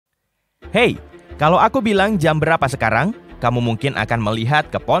Hey, kalau aku bilang jam berapa sekarang, kamu mungkin akan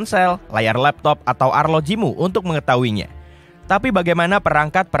melihat ke ponsel, layar laptop, atau arlojimu untuk mengetahuinya. Tapi bagaimana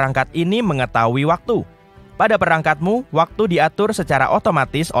perangkat-perangkat ini mengetahui waktu? Pada perangkatmu, waktu diatur secara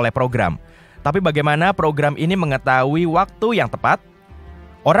otomatis oleh program. Tapi bagaimana program ini mengetahui waktu yang tepat?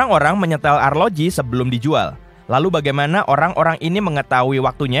 Orang-orang menyetel arloji sebelum dijual. Lalu bagaimana orang-orang ini mengetahui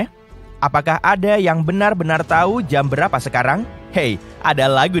waktunya? Apakah ada yang benar-benar tahu jam berapa sekarang? Hey, ada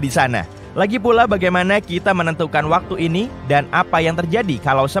lagu di sana. Lagi pula bagaimana kita menentukan waktu ini dan apa yang terjadi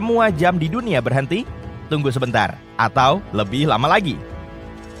kalau semua jam di dunia berhenti? Tunggu sebentar, atau lebih lama lagi.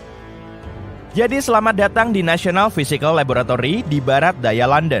 Jadi selamat datang di National Physical Laboratory di barat daya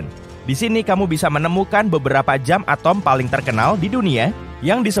London. Di sini kamu bisa menemukan beberapa jam atom paling terkenal di dunia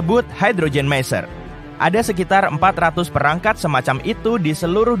yang disebut hydrogen maser. Ada sekitar 400 perangkat semacam itu di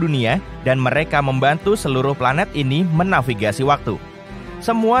seluruh dunia dan mereka membantu seluruh planet ini menavigasi waktu.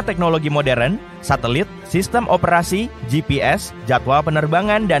 Semua teknologi modern, satelit, sistem operasi, GPS, jadwal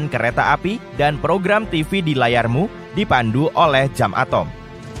penerbangan dan kereta api, dan program TV di layarmu dipandu oleh jam atom.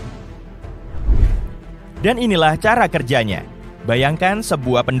 Dan inilah cara kerjanya. Bayangkan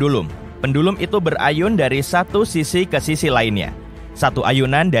sebuah pendulum. Pendulum itu berayun dari satu sisi ke sisi lainnya. Satu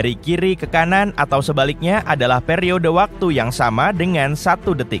ayunan dari kiri ke kanan atau sebaliknya adalah periode waktu yang sama dengan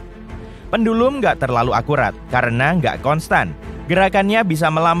 1 detik. Pendulum nggak terlalu akurat karena nggak konstan. Gerakannya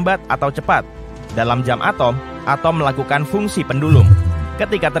bisa melambat atau cepat. Dalam jam atom melakukan fungsi pendulum.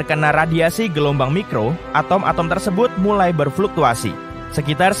 Ketika terkena radiasi gelombang mikro, atom-atom tersebut mulai berfluktuasi.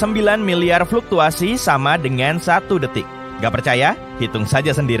 Sekitar 9 miliar fluktuasi sama dengan 1 detik. Gak percaya? Hitung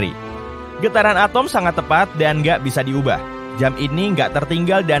saja sendiri. Getaran atom sangat tepat dan gak bisa diubah. Jam ini gak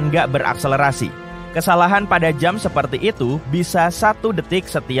tertinggal dan gak berakselerasi. Kesalahan pada jam seperti itu bisa 1 detik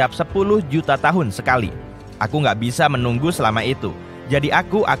setiap 10 juta tahun sekali. Aku gak bisa menunggu selama itu. Jadi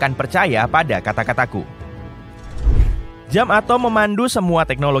aku akan percaya pada kata-kataku. Jam atom memandu semua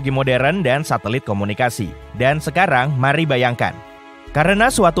teknologi modern dan satelit komunikasi. Dan sekarang mari bayangkan. Karena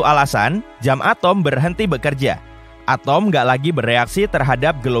suatu alasan, jam atom berhenti bekerja. Atom gak lagi bereaksi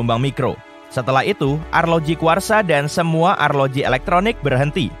terhadap gelombang mikro. Setelah itu, arloji kuarsa dan semua arloji elektronik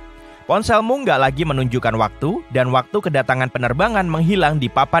berhenti. Ponselmu gak lagi menunjukkan waktu dan waktu kedatangan penerbangan menghilang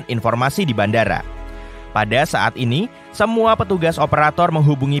di papan informasi di bandara. Pada saat ini, semua petugas operator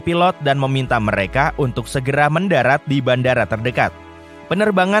menghubungi pilot dan meminta mereka untuk segera mendarat di bandara terdekat.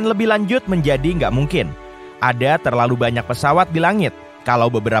 Penerbangan lebih lanjut menjadi nggak mungkin. Ada terlalu banyak pesawat di langit.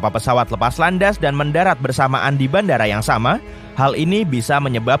 Kalau beberapa pesawat lepas landas dan mendarat bersamaan di bandara yang sama, hal ini bisa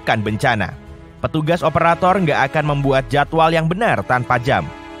menyebabkan bencana. Petugas operator nggak akan membuat jadwal yang benar tanpa jam.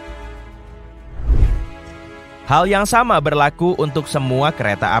 Hal yang sama berlaku untuk semua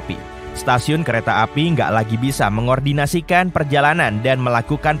kereta api. Stasiun kereta api nggak lagi bisa mengordinasikan perjalanan dan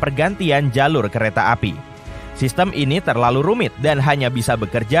melakukan pergantian jalur kereta api. Sistem ini terlalu rumit dan hanya bisa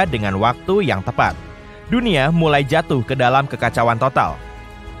bekerja dengan waktu yang tepat. Dunia mulai jatuh ke dalam kekacauan total.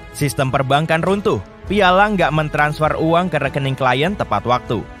 Sistem perbankan runtuh. Piala nggak mentransfer uang ke rekening klien tepat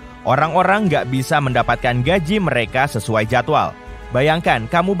waktu. Orang-orang nggak bisa mendapatkan gaji mereka sesuai jadwal. Bayangkan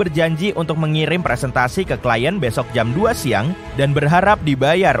kamu berjanji untuk mengirim presentasi ke klien besok jam 2 siang dan berharap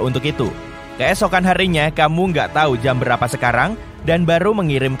dibayar untuk itu. Keesokan harinya kamu nggak tahu jam berapa sekarang dan baru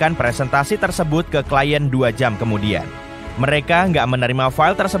mengirimkan presentasi tersebut ke klien 2 jam kemudian. Mereka nggak menerima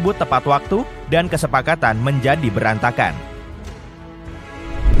file tersebut tepat waktu dan kesepakatan menjadi berantakan.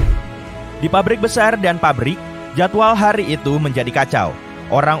 Di pabrik besar dan pabrik, jadwal hari itu menjadi kacau.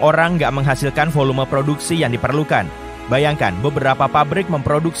 Orang-orang nggak menghasilkan volume produksi yang diperlukan. Bayangkan beberapa pabrik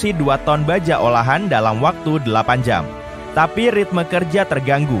memproduksi 2 ton baja olahan dalam waktu 8 jam. Tapi ritme kerja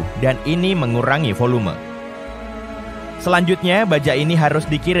terganggu dan ini mengurangi volume. Selanjutnya baja ini harus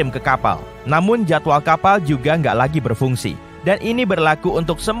dikirim ke kapal. Namun jadwal kapal juga nggak lagi berfungsi. Dan ini berlaku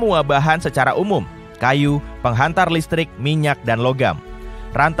untuk semua bahan secara umum. Kayu, penghantar listrik, minyak, dan logam.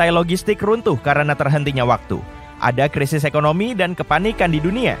 Rantai logistik runtuh karena terhentinya waktu. Ada krisis ekonomi dan kepanikan di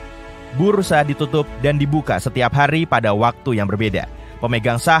dunia. Bursa ditutup dan dibuka setiap hari pada waktu yang berbeda.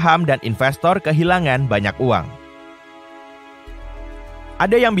 Pemegang saham dan investor kehilangan banyak uang.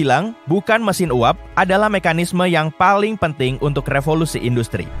 Ada yang bilang, bukan mesin uap adalah mekanisme yang paling penting untuk revolusi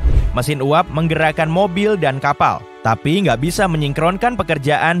industri. Mesin uap menggerakkan mobil dan kapal, tapi nggak bisa menyingkronkan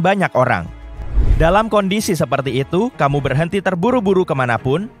pekerjaan banyak orang. Dalam kondisi seperti itu, kamu berhenti terburu-buru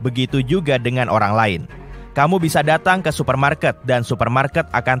kemanapun, begitu juga dengan orang lain. Kamu bisa datang ke supermarket dan supermarket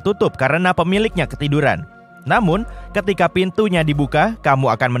akan tutup karena pemiliknya ketiduran. Namun, ketika pintunya dibuka,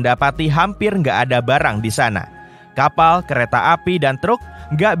 kamu akan mendapati hampir nggak ada barang di sana. Kapal, kereta api, dan truk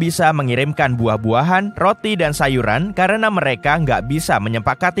nggak bisa mengirimkan buah-buahan, roti, dan sayuran karena mereka nggak bisa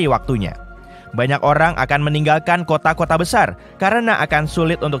menyepakati waktunya. Banyak orang akan meninggalkan kota-kota besar karena akan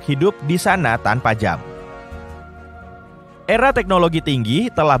sulit untuk hidup di sana tanpa jam. Era teknologi tinggi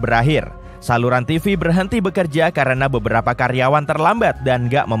telah berakhir. Saluran TV berhenti bekerja karena beberapa karyawan terlambat dan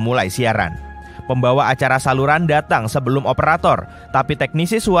nggak memulai siaran. Pembawa acara saluran datang sebelum operator, tapi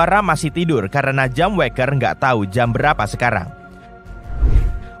teknisi suara masih tidur karena jam waker nggak tahu jam berapa sekarang.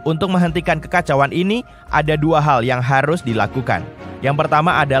 Untuk menghentikan kekacauan ini, ada dua hal yang harus dilakukan. Yang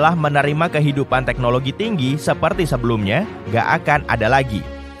pertama adalah menerima kehidupan teknologi tinggi seperti sebelumnya, nggak akan ada lagi.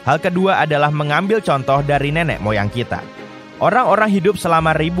 Hal kedua adalah mengambil contoh dari nenek moyang kita. Orang-orang hidup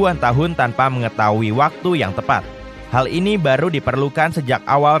selama ribuan tahun tanpa mengetahui waktu yang tepat. Hal ini baru diperlukan sejak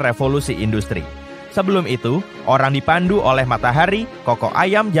awal revolusi industri. Sebelum itu, orang dipandu oleh matahari, kokok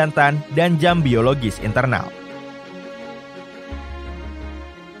ayam jantan, dan jam biologis internal.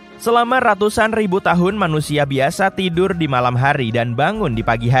 Selama ratusan ribu tahun manusia biasa tidur di malam hari dan bangun di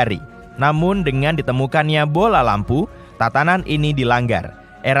pagi hari. Namun dengan ditemukannya bola lampu, tatanan ini dilanggar.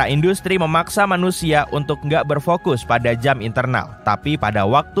 Era industri memaksa manusia untuk nggak berfokus pada jam internal, tapi pada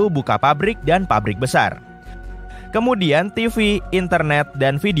waktu buka pabrik dan pabrik besar. Kemudian TV, internet,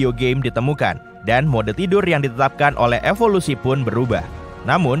 dan video game ditemukan, dan mode tidur yang ditetapkan oleh evolusi pun berubah.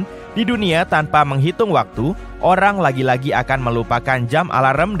 Namun, di dunia tanpa menghitung waktu, orang lagi-lagi akan melupakan jam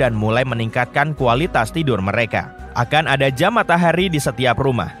alarm dan mulai meningkatkan kualitas tidur mereka. Akan ada jam matahari di setiap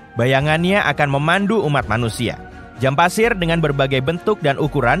rumah. Bayangannya akan memandu umat manusia. Jam pasir dengan berbagai bentuk dan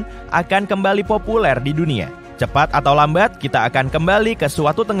ukuran akan kembali populer di dunia. Cepat atau lambat, kita akan kembali ke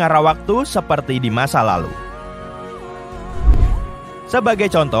suatu tengara waktu seperti di masa lalu.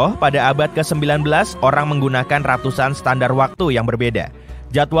 Sebagai contoh, pada abad ke-19, orang menggunakan ratusan standar waktu yang berbeda.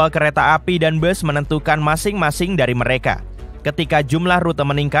 Jadwal kereta api dan bus menentukan masing-masing dari mereka. Ketika jumlah rute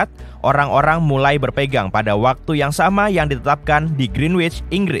meningkat, orang-orang mulai berpegang pada waktu yang sama yang ditetapkan di Greenwich,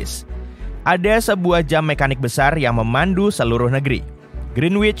 Inggris. Ada sebuah jam mekanik besar yang memandu seluruh negeri,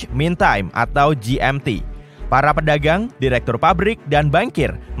 Greenwich Mean Time atau GMT. Para pedagang, direktur pabrik, dan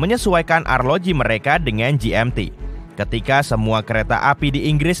bankir menyesuaikan arloji mereka dengan GMT. Ketika semua kereta api di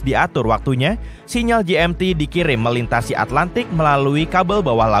Inggris diatur waktunya, sinyal GMT dikirim melintasi Atlantik melalui kabel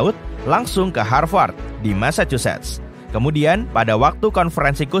bawah laut langsung ke Harvard di Massachusetts. Kemudian, pada waktu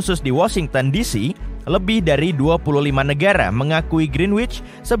konferensi khusus di Washington DC, lebih dari 25 negara mengakui Greenwich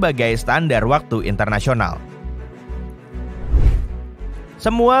sebagai standar waktu internasional.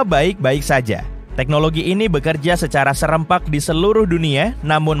 Semua baik-baik saja. Teknologi ini bekerja secara serempak di seluruh dunia,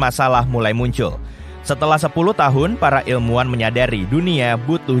 namun masalah mulai muncul. Setelah 10 tahun, para ilmuwan menyadari dunia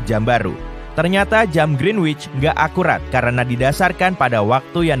butuh jam baru. Ternyata jam Greenwich nggak akurat karena didasarkan pada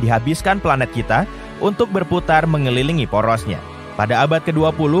waktu yang dihabiskan planet kita untuk berputar mengelilingi porosnya. Pada abad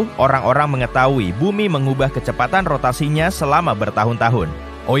ke-20, orang-orang mengetahui bumi mengubah kecepatan rotasinya selama bertahun-tahun.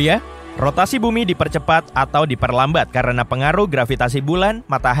 Oh ya, rotasi bumi dipercepat atau diperlambat karena pengaruh gravitasi bulan,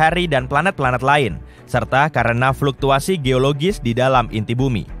 matahari, dan planet-planet lain, serta karena fluktuasi geologis di dalam inti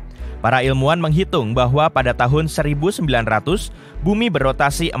bumi. Para ilmuwan menghitung bahwa pada tahun 1900, bumi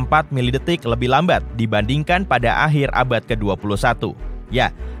berotasi 4 milidetik lebih lambat dibandingkan pada akhir abad ke-21. Ya,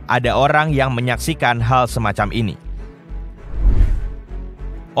 ada orang yang menyaksikan hal semacam ini.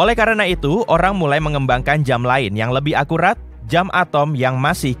 Oleh karena itu, orang mulai mengembangkan jam lain yang lebih akurat, jam atom yang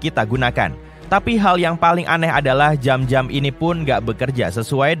masih kita gunakan. Tapi hal yang paling aneh adalah jam-jam ini pun nggak bekerja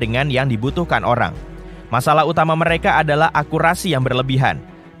sesuai dengan yang dibutuhkan orang. Masalah utama mereka adalah akurasi yang berlebihan.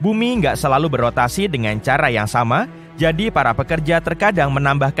 Bumi nggak selalu berotasi dengan cara yang sama, jadi para pekerja terkadang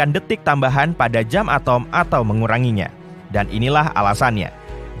menambahkan detik tambahan pada jam atom atau menguranginya. Dan inilah alasannya.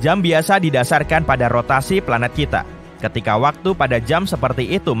 Jam biasa didasarkan pada rotasi planet kita. Ketika waktu pada jam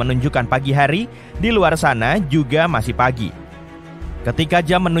seperti itu menunjukkan pagi hari, di luar sana juga masih pagi. Ketika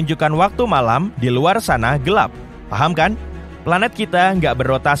jam menunjukkan waktu malam, di luar sana gelap. Paham kan? Planet kita nggak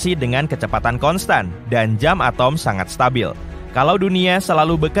berotasi dengan kecepatan konstan, dan jam atom sangat stabil. Kalau dunia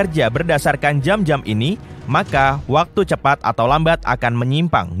selalu bekerja berdasarkan jam-jam ini, maka waktu cepat atau lambat akan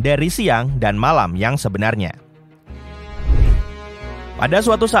menyimpang dari siang dan malam yang sebenarnya. Pada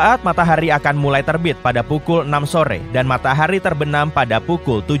suatu saat, matahari akan mulai terbit pada pukul 6 sore dan matahari terbenam pada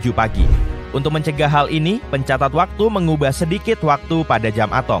pukul 7 pagi. Untuk mencegah hal ini, pencatat waktu mengubah sedikit waktu pada jam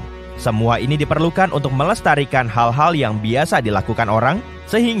atom. Semua ini diperlukan untuk melestarikan hal-hal yang biasa dilakukan orang,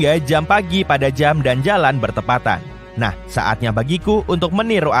 sehingga jam pagi pada jam dan jalan bertepatan. Nah, saatnya bagiku untuk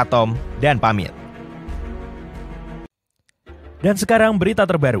meniru atom dan pamit. Dan sekarang berita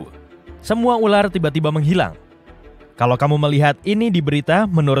terbaru. Semua ular tiba-tiba menghilang. Kalau kamu melihat ini di berita,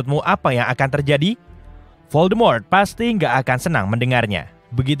 menurutmu apa yang akan terjadi? Voldemort pasti nggak akan senang mendengarnya.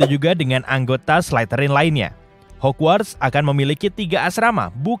 Begitu juga dengan anggota Slytherin lainnya. Hogwarts akan memiliki 3 asrama,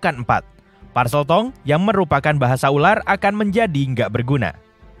 bukan 4. Parseltongue yang merupakan bahasa ular akan menjadi nggak berguna.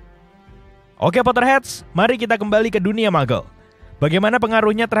 Oke Potterheads, mari kita kembali ke dunia Muggle. Bagaimana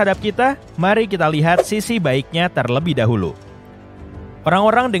pengaruhnya terhadap kita? Mari kita lihat sisi baiknya terlebih dahulu.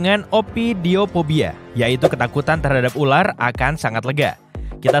 Orang-orang dengan opidiophobia, yaitu ketakutan terhadap ular, akan sangat lega.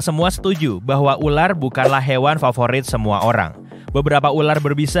 Kita semua setuju bahwa ular bukanlah hewan favorit semua orang. Beberapa ular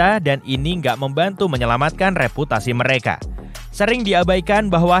berbisa dan ini nggak membantu menyelamatkan reputasi mereka. Sering diabaikan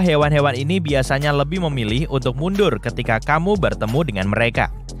bahwa hewan-hewan ini biasanya lebih memilih untuk mundur ketika kamu bertemu dengan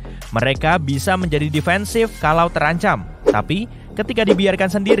mereka. Mereka bisa menjadi defensif kalau terancam, tapi ketika dibiarkan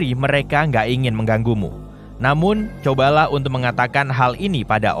sendiri mereka nggak ingin mengganggumu. Namun, cobalah untuk mengatakan hal ini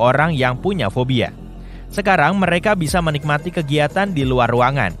pada orang yang punya fobia. Sekarang mereka bisa menikmati kegiatan di luar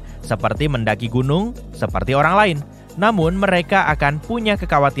ruangan, seperti mendaki gunung, seperti orang lain. Namun, mereka akan punya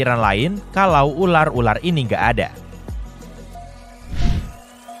kekhawatiran lain kalau ular-ular ini nggak ada.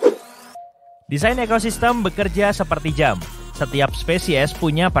 Desain ekosistem bekerja seperti jam. Setiap spesies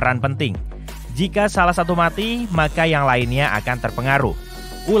punya peran penting. Jika salah satu mati, maka yang lainnya akan terpengaruh.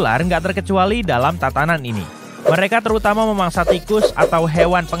 Ular nggak terkecuali dalam tatanan ini. Mereka terutama memangsa tikus atau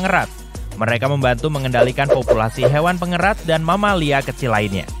hewan pengerat. Mereka membantu mengendalikan populasi hewan pengerat dan mamalia kecil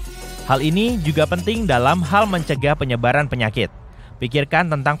lainnya. Hal ini juga penting dalam hal mencegah penyebaran penyakit. Pikirkan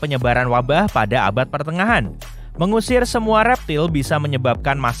tentang penyebaran wabah pada abad pertengahan. Mengusir semua reptil bisa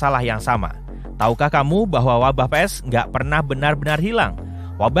menyebabkan masalah yang sama. Tahukah kamu bahwa wabah pes nggak pernah benar-benar hilang?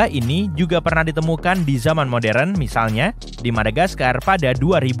 Wabah ini juga pernah ditemukan di zaman modern, misalnya di Madagaskar pada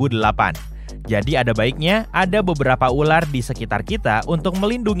 2008. Jadi ada baiknya ada beberapa ular di sekitar kita untuk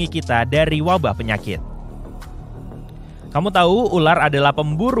melindungi kita dari wabah penyakit. Kamu tahu ular adalah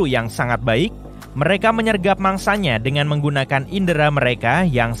pemburu yang sangat baik? Mereka menyergap mangsanya dengan menggunakan indera mereka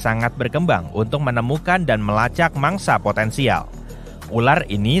yang sangat berkembang untuk menemukan dan melacak mangsa potensial. Ular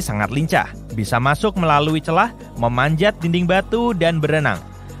ini sangat lincah, bisa masuk melalui celah, memanjat dinding batu, dan berenang.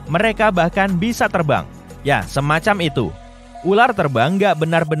 Mereka bahkan bisa terbang. Ya, semacam itu. Ular terbang nggak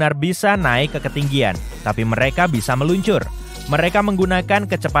benar-benar bisa naik ke ketinggian, tapi mereka bisa meluncur. Mereka menggunakan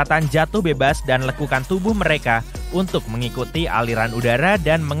kecepatan jatuh bebas dan lekukan tubuh mereka untuk mengikuti aliran udara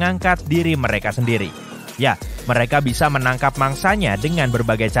dan mengangkat diri mereka sendiri. Ya, mereka bisa menangkap mangsanya dengan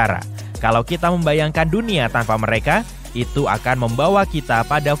berbagai cara. Kalau kita membayangkan dunia tanpa mereka, itu akan membawa kita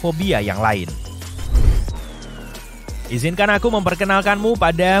pada fobia yang lain. Izinkan aku memperkenalkanmu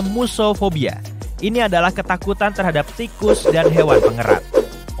pada musofobia. Ini adalah ketakutan terhadap tikus dan hewan pengerat.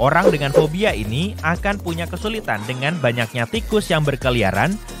 Orang dengan fobia ini akan punya kesulitan dengan banyaknya tikus yang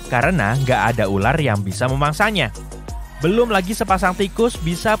berkeliaran karena nggak ada ular yang bisa memangsanya. Belum lagi sepasang tikus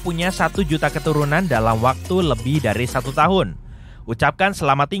bisa punya 1 juta keturunan dalam waktu lebih dari 1 tahun. Ucapkan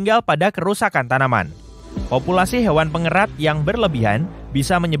selamat tinggal pada kerusakan tanaman. Populasi hewan pengerat yang berlebihan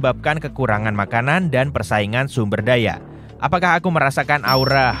bisa menyebabkan kekurangan makanan dan persaingan sumber daya. Apakah aku merasakan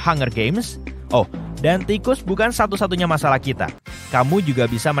aura Hunger Games? Oh, dan tikus bukan satu-satunya masalah kita. Kamu juga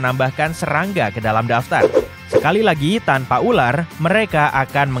bisa menambahkan serangga ke dalam daftar. Sekali lagi, tanpa ular, mereka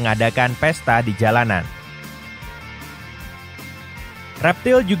akan mengadakan pesta di jalanan.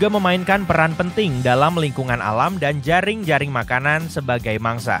 Reptil juga memainkan peran penting dalam lingkungan alam dan jaring-jaring makanan sebagai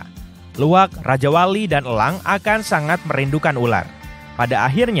mangsa. Luwak, raja wali, dan elang akan sangat merindukan ular. Pada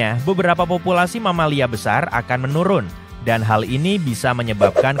akhirnya, beberapa populasi mamalia besar akan menurun, dan hal ini bisa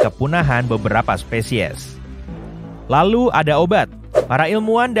menyebabkan kepunahan beberapa spesies. Lalu ada obat. Para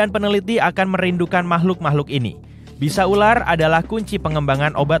ilmuwan dan peneliti akan merindukan makhluk-makhluk ini. Bisa ular adalah kunci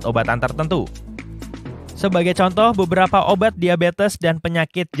pengembangan obat-obatan tertentu. Sebagai contoh, beberapa obat diabetes dan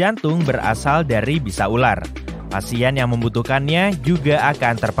penyakit jantung berasal dari bisa ular. Pasien yang membutuhkannya juga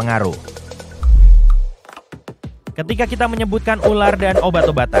akan terpengaruh. Ketika kita menyebutkan ular dan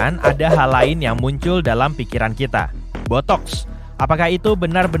obat-obatan, ada hal lain yang muncul dalam pikiran kita. Botox. Apakah itu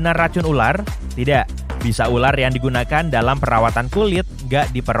benar-benar racun ular? Tidak. Bisa ular yang digunakan dalam perawatan kulit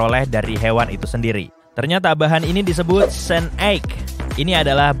nggak diperoleh dari hewan itu sendiri. Ternyata bahan ini disebut snake. Ini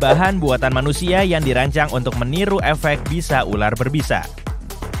adalah bahan buatan manusia yang dirancang untuk meniru efek bisa ular berbisa.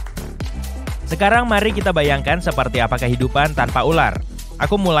 Sekarang mari kita bayangkan seperti apa kehidupan tanpa ular.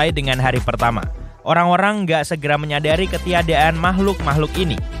 Aku mulai dengan hari pertama. Orang-orang nggak segera menyadari ketiadaan makhluk-makhluk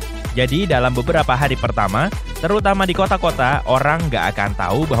ini. Jadi dalam beberapa hari pertama, terutama di kota-kota, orang nggak akan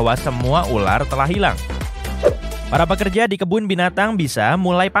tahu bahwa semua ular telah hilang. Para pekerja di kebun binatang bisa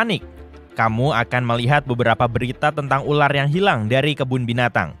mulai panik. Kamu akan melihat beberapa berita tentang ular yang hilang dari kebun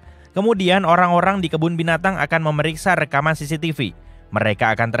binatang. Kemudian orang-orang di kebun binatang akan memeriksa rekaman CCTV.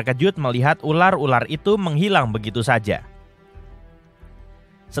 Mereka akan terkejut melihat ular-ular itu menghilang begitu saja.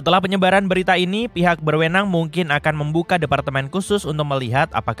 Setelah penyebaran berita ini, pihak berwenang mungkin akan membuka departemen khusus untuk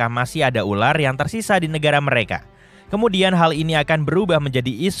melihat apakah masih ada ular yang tersisa di negara mereka. Kemudian hal ini akan berubah menjadi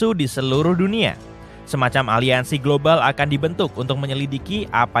isu di seluruh dunia. Semacam aliansi global akan dibentuk untuk menyelidiki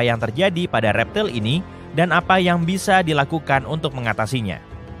apa yang terjadi pada reptil ini dan apa yang bisa dilakukan untuk mengatasinya.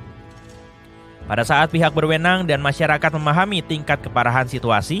 Pada saat pihak berwenang dan masyarakat memahami tingkat keparahan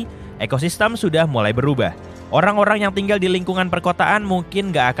situasi, ekosistem sudah mulai berubah. Orang-orang yang tinggal di lingkungan perkotaan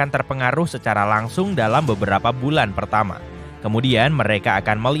mungkin gak akan terpengaruh secara langsung dalam beberapa bulan pertama. Kemudian mereka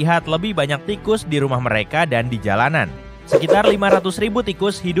akan melihat lebih banyak tikus di rumah mereka dan di jalanan. Sekitar 500.000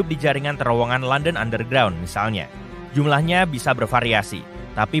 tikus hidup di jaringan terowongan London Underground misalnya. Jumlahnya bisa bervariasi,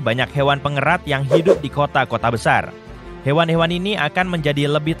 tapi banyak hewan pengerat yang hidup di kota-kota besar. Hewan-hewan ini akan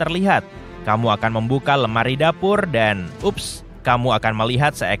menjadi lebih terlihat. Kamu akan membuka lemari dapur dan ups, kamu akan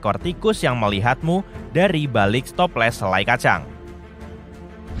melihat seekor tikus yang melihatmu dari balik toples selai kacang.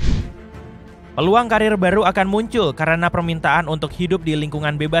 Peluang karir baru akan muncul karena permintaan untuk hidup di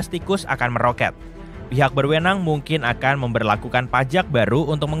lingkungan bebas tikus akan meroket. Pihak berwenang mungkin akan memberlakukan pajak baru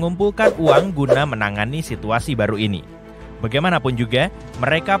untuk mengumpulkan uang guna menangani situasi baru ini. Bagaimanapun juga,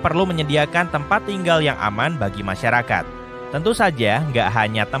 mereka perlu menyediakan tempat tinggal yang aman bagi masyarakat. Tentu saja, nggak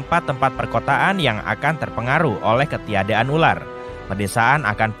hanya tempat-tempat perkotaan yang akan terpengaruh oleh ketiadaan ular. Pedesaan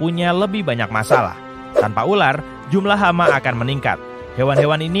akan punya lebih banyak masalah. Tanpa ular, jumlah hama akan meningkat.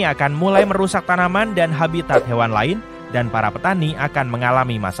 Hewan-hewan ini akan mulai merusak tanaman dan habitat hewan lain, dan para petani akan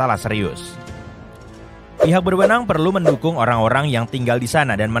mengalami masalah serius. Pihak berwenang perlu mendukung orang-orang yang tinggal di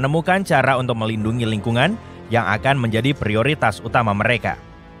sana dan menemukan cara untuk melindungi lingkungan yang akan menjadi prioritas utama mereka.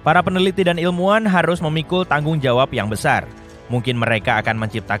 Para peneliti dan ilmuwan harus memikul tanggung jawab yang besar. Mungkin mereka akan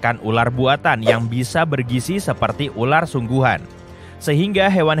menciptakan ular buatan yang bisa bergizi seperti ular sungguhan. Sehingga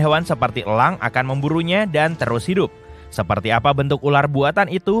hewan-hewan seperti elang akan memburunya dan terus hidup. Seperti apa bentuk ular buatan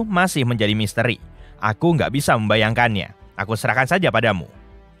itu masih menjadi misteri. Aku nggak bisa membayangkannya. Aku serahkan saja padamu.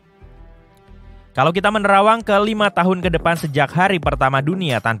 Kalau kita menerawang ke 5 tahun ke depan sejak hari pertama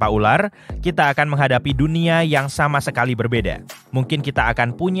dunia tanpa ular, kita akan menghadapi dunia yang sama sekali berbeda. Mungkin kita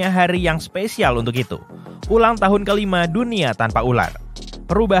akan punya hari yang spesial untuk itu. Ulang tahun ke-5 dunia tanpa ular.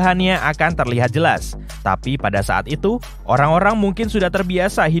 Perubahannya akan terlihat jelas, tapi pada saat itu, orang-orang mungkin sudah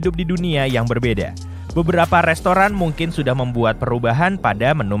terbiasa hidup di dunia yang berbeda. Beberapa restoran mungkin sudah membuat perubahan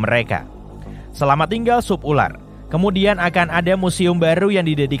pada menu mereka. Selamat tinggal sup ular. Kemudian akan ada museum baru yang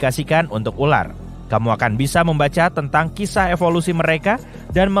didedikasikan untuk ular. Kamu akan bisa membaca tentang kisah evolusi mereka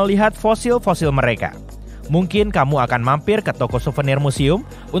dan melihat fosil-fosil mereka. Mungkin kamu akan mampir ke toko souvenir museum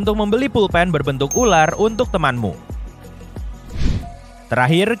untuk membeli pulpen berbentuk ular untuk temanmu.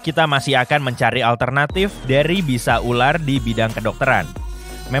 Terakhir, kita masih akan mencari alternatif dari bisa ular di bidang kedokteran.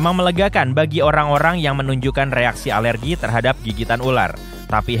 Memang melegakan bagi orang-orang yang menunjukkan reaksi alergi terhadap gigitan ular.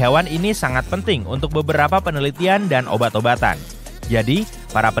 Tapi hewan ini sangat penting untuk beberapa penelitian dan obat-obatan. Jadi,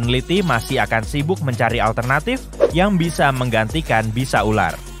 para peneliti masih akan sibuk mencari alternatif yang bisa menggantikan bisa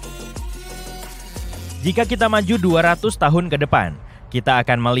ular. Jika kita maju 200 tahun ke depan, kita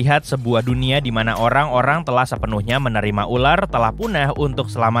akan melihat sebuah dunia di mana orang-orang telah sepenuhnya menerima ular telah punah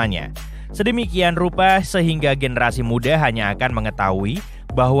untuk selamanya. Sedemikian rupa sehingga generasi muda hanya akan mengetahui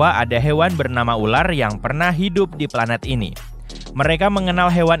bahwa ada hewan bernama ular yang pernah hidup di planet ini. Mereka mengenal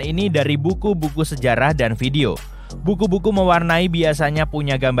hewan ini dari buku-buku sejarah dan video. Buku-buku mewarnai biasanya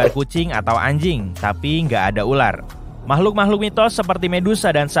punya gambar kucing atau anjing, tapi nggak ada ular. Makhluk-makhluk mitos seperti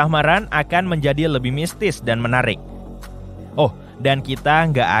Medusa dan Sahmaran akan menjadi lebih mistis dan menarik. Oh, dan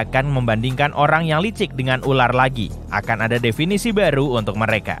kita nggak akan membandingkan orang yang licik dengan ular lagi. Akan ada definisi baru untuk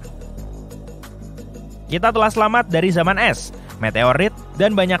mereka. Kita telah selamat dari zaman es, meteorit,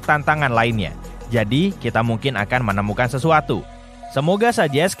 dan banyak tantangan lainnya. Jadi, kita mungkin akan menemukan sesuatu. Semoga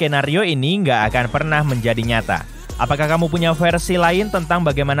saja skenario ini nggak akan pernah menjadi nyata. Apakah kamu punya versi lain tentang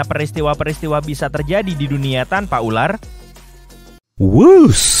bagaimana peristiwa-peristiwa bisa terjadi di dunia tanpa ular?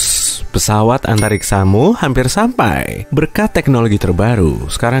 Wuss! Pesawat antariksamu hampir sampai. Berkat teknologi terbaru,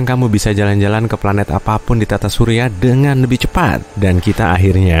 sekarang kamu bisa jalan-jalan ke planet apapun di tata surya dengan lebih cepat. Dan kita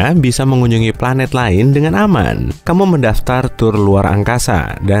akhirnya bisa mengunjungi planet lain dengan aman. Kamu mendaftar tur luar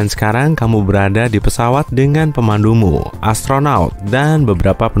angkasa, dan sekarang kamu berada di pesawat dengan pemandumu, astronaut, dan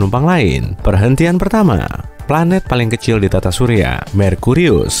beberapa penumpang lain. Perhentian pertama. planet paling kecil di tata surya,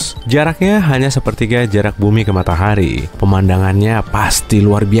 Merkurius. Jaraknya hanya sepertiga jarak bumi ke matahari. Pemandangannya pasti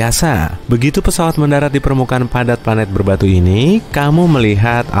luar biasa. Begitu pesawat mendarat di permukaan padat planet berbatu ini, kamu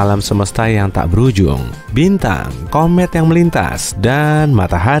melihat alam semesta yang tak berujung. Bintang, komet yang melintas, dan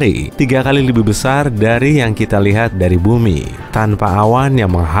matahari 3 kali lebih besar dari yang kita lihat dari bumi. Tanpa awan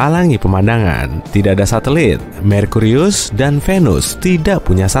yang menghalangi pemandangan. Tidak ada satelit. Merkurius dan Venus tidak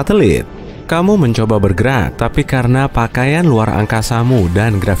punya satelit. Kamu mencoba bergerak, tapi karena pakaian luar angkasamu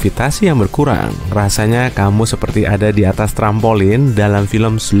dan gravitasi yang berkurang, rasanya kamu seperti ada di atas trampolin dalam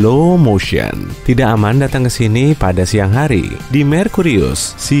film slow motion. Tidak aman datang ke sini pada siang hari. Di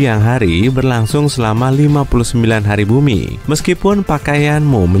Merkurius, siang hari berlangsung selama 59 hari bumi. Meskipun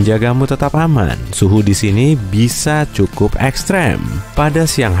pakaianmu menjagamu tetap aman, suhu di sini bisa cukup ekstrem. Pada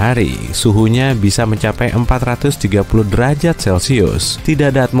siang hari, suhunya bisa mencapai 430 derajat Celcius.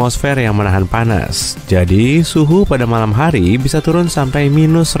 Tidak ada atmosfer yang menahan panas. Jadi, suhu pada malam hari bisa turun sampai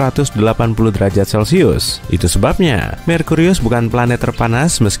minus 180 derajat Celcius. Itu sebabnya, Merkurius bukan planet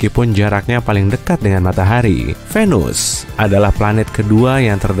terpanas meskipun jaraknya paling dekat dengan matahari. Venus adalah planet kedua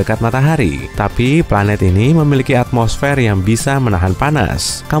yang terdekat matahari. Tapi, planet ini memiliki atmosfer yang bisa menahan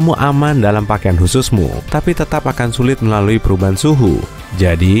panas. Kamu aman dalam pakaian khususmu, tapi tetap akan sulit melalui perubahan suhu.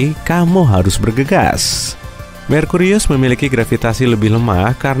 Jadi, kamu harus bergegas. Merkurius memiliki gravitasi lebih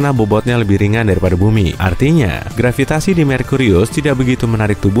lemah karena bobotnya lebih ringan daripada bumi. Artinya, gravitasi di Merkurius tidak begitu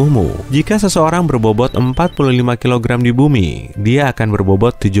menarik tubuhmu. Jika seseorang berbobot 45 kg di bumi, dia akan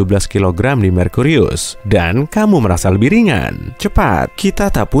berbobot 17 kg di Merkurius. Dan kamu merasa lebih ringan. Cepat,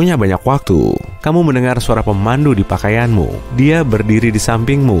 kita tak punya banyak waktu. Kamu mendengar suara pemandu di pakaianmu. Dia berdiri di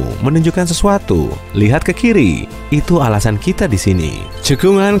sampingmu, menunjukkan sesuatu. Lihat ke kiri. Itu alasan kita di sini.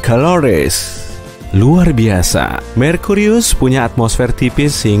 Cekungan kaloris. Luar biasa. Merkurius punya atmosfer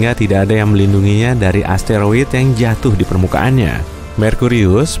tipis sehingga tidak ada yang melindunginya dari asteroid yang jatuh di permukaannya.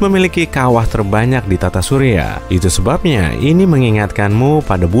 Merkurius memiliki kawah terbanyak di tata surya. Itu sebabnya ini mengingatkanmu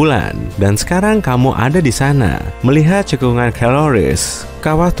pada bulan. Dan sekarang kamu ada di sana, melihat cekungan kaloris,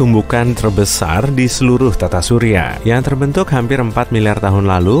 kawah tumbukan terbesar di seluruh tata surya, yang terbentuk hampir 4 miliar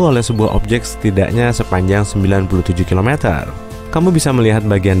tahun lalu oleh sebuah objek setidaknya sepanjang 97 km. Kamu bisa melihat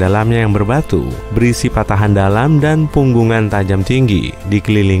bagian dalamnya yang berbatu, berisi patahan dalam dan punggungan tajam tinggi,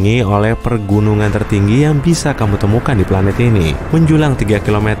 dikelilingi oleh pergunungan tertinggi yang bisa kamu temukan di planet ini, menjulang 3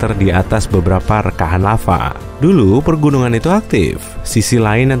 km di atas beberapa rekahan lava. Dulu, pergunungan itu aktif. Sisi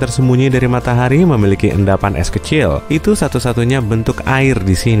lain yang tersembunyi dari matahari memiliki endapan es kecil. Itu satu-satunya bentuk air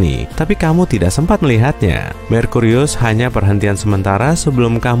di sini, tapi kamu tidak sempat melihatnya. Merkurius hanya perhentian sementara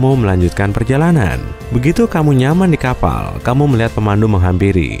sebelum kamu melanjutkan perjalanan. Begitu kamu nyaman di kapal, kamu melihat pemandu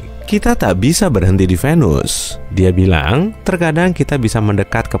menghampiri. Kita tak bisa berhenti di Venus. Dia bilang, terkadang kita bisa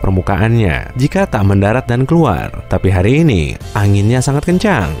mendekat ke permukaannya jika tak mendarat dan keluar. Tapi hari ini, anginnya sangat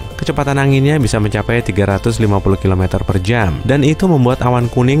kencang. Kecepatan anginnya bisa mencapai 350 km per jam. Dan itu membuat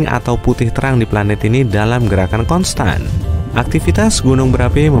awan kuning atau putih terang di planet ini dalam gerakan konstan. Aktivitas gunung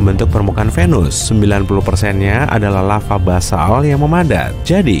berapi membentuk permukaan Venus. 90%-nya adalah lava basal yang memadat.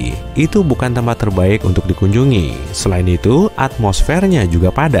 Jadi, itu bukan tempat terbaik untuk dikunjungi. Selain itu, atmosfernya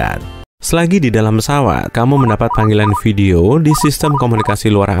juga padat. Selagi di dalam pesawat, kamu mendapat panggilan video di sistem komunikasi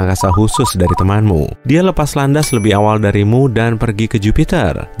luar angkasa khusus dari temanmu. Dia lepas landas lebih awal darimu dan pergi ke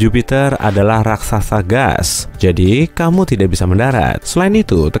Jupiter. Jupiter adalah raksasa gas, jadi kamu tidak bisa mendarat. Selain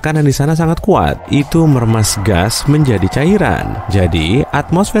itu, tekanan di sana sangat kuat. Itu meremas gas menjadi cairan. Jadi,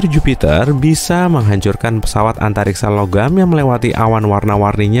 atmosfer Jupiter bisa menghancurkan pesawat antariksa logam yang melewati awan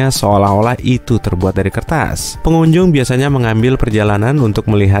warna-warninya seolah-olah itu terbuat dari kertas. Pengunjung biasanya mengambil perjalanan untuk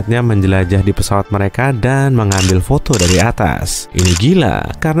melihatnya menjelajah di pesawat mereka dan mengambil foto dari atas. Ini gila,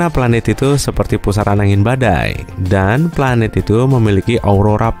 karena planet itu seperti pusaran angin badai, dan planet itu memiliki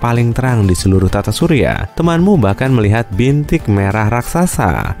aurora paling terang di seluruh tata surya. Temanmu bahkan melihat bintik merah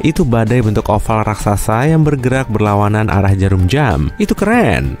raksasa. Itu badai bentuk oval raksasa yang bergerak berlawanan arah jarum jam. Itu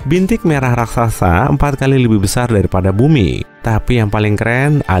keren. Bintik merah raksasa 4 kali lebih besar daripada bumi. Tapi yang paling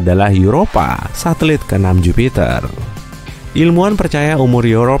keren adalah Europa, satelit ke-6 Jupiter. Ilmuwan percaya umur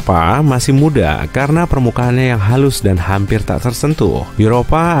Europa masih muda karena permukaannya yang halus dan hampir tak tersentuh.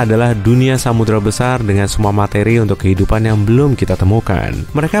 Europa adalah dunia samudra besar dengan semua materi untuk kehidupan yang belum kita temukan.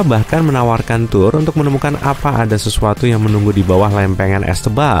 Mereka bahkan menawarkan tur untuk menemukan apa ada sesuatu yang menunggu di bawah lempengan es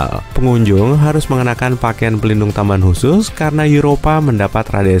tebal. Pengunjung harus mengenakan pakaian pelindung tambahan khusus karena Europa mendapat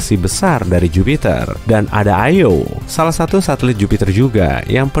radiasi besar dari Jupiter. Dan ada Io, salah satu satelit Jupiter juga,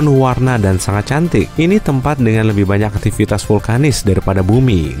 yang penuh warna dan sangat cantik. Ini tempat dengan lebih banyak aktivitas aktivitas vulkanis daripada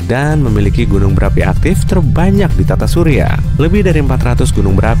bumi dan memiliki gunung berapi aktif terbanyak di tata surya. Lebih dari 400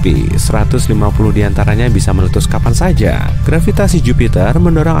 gunung berapi, 150 diantaranya bisa meletus kapan saja. Gravitasi Jupiter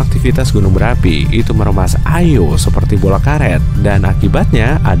mendorong aktivitas gunung berapi itu meremas Io seperti bola karet, dan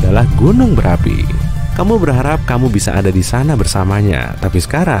akibatnya adalah gunung berapi. Kamu berharap kamu bisa ada di sana bersamanya, tapi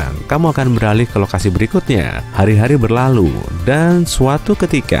sekarang kamu akan beralih ke lokasi berikutnya. Hari-hari berlalu, dan suatu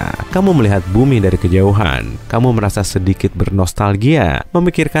ketika kamu melihat bumi dari kejauhan. Kamu merasa sedikit bernostalgia,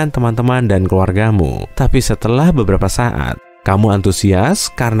 memikirkan teman-teman dan keluargamu. Tapi setelah beberapa saat, kamu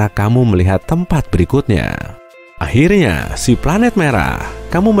antusias karena kamu melihat tempat berikutnya. Akhirnya, si planet merah.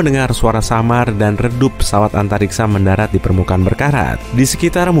 Kamu mendengar suara samar dan redup pesawat antariksa mendarat di permukaan berkarat. Di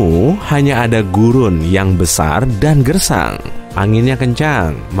sekitarmu hanya ada gurun yang besar dan gersang. Anginnya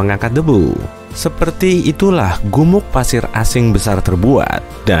kencang, mengangkat debu. Seperti itulah gumuk pasir asing besar terbuat.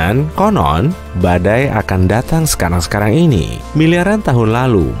 Dan konon, badai akan datang sekarang-sekarang ini. Miliaran tahun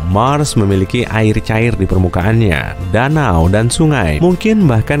lalu, Mars memiliki air cair di permukaannya, danau dan sungai, mungkin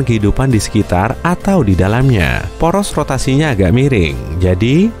bahkan kehidupan di sekitar atau di dalamnya. Poros rotasinya agak miring,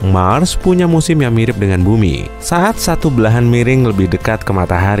 jadi Mars punya musim yang mirip dengan bumi. Saat satu belahan miring lebih dekat ke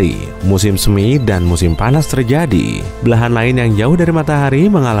matahari, musim semi dan musim panas terjadi. Belahan lain yang jauh dari matahari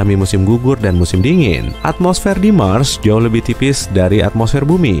mengalami musim gugur dan musim dingin. Atmosfer di Mars jauh lebih tipis dari atmosfer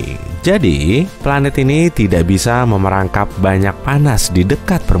bumi. Jadi, planet ini tidak bisa memerangkap banyak panas di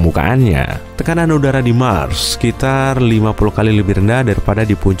dekat permukaannya. Tekanan udara di Mars sekitar 50 kali lebih rendah daripada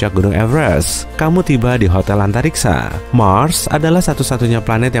di puncak Gunung Everest. Kamu tiba di hotel antariksa. Mars adalah satu-satunya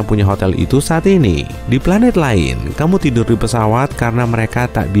planet yang punya hotel itu saat ini. Di planet lain, kamu tidur di pesawat karena mereka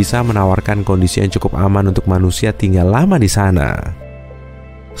tak bisa menawarkan kondisi yang cukup aman untuk manusia tinggal lama di sana.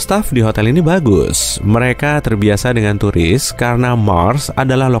 Staf di hotel ini bagus. Mereka terbiasa dengan turis karena Mars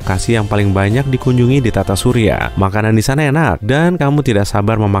adalah lokasi yang paling banyak dikunjungi di tata surya. Makanan di sana enak dan kamu tidak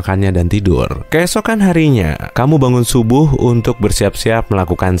sabar memakannya dan tidur. Keesokan harinya, kamu bangun subuh untuk bersiap-siap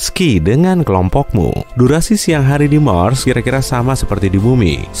melakukan ski dengan kelompokmu. Durasi siang hari di Mars kira-kira sama seperti di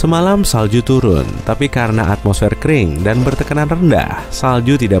bumi. Semalam salju turun, tapi karena atmosfer kering dan bertekanan rendah,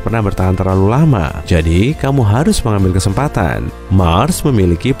 salju tidak pernah bertahan terlalu lama. Jadi, kamu harus mengambil kesempatan. Mars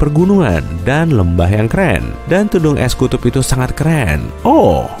memiliki pergunungan dan lembah yang keren, dan tudung es kutub itu sangat keren.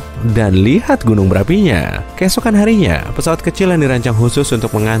 Oh, dan lihat gunung berapinya. Keesokan harinya, pesawat kecil yang dirancang khusus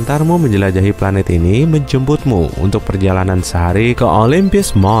untuk mengantarmu menjelajahi planet ini menjemputmu untuk perjalanan sehari ke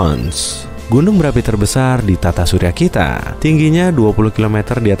Olympus Mons, gunung berapi terbesar di tata surya kita. Tingginya 20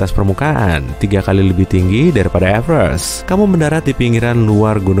 km di atas permukaan, 3 kali lebih tinggi daripada Everest. Kamu mendarat di pinggiran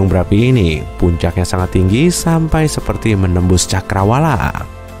luar gunung berapi ini. Puncaknya sangat tinggi sampai seperti menembus cakrawala.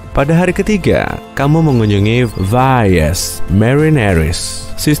 Pada hari ketiga, kamu mengunjungi Valles Marineris,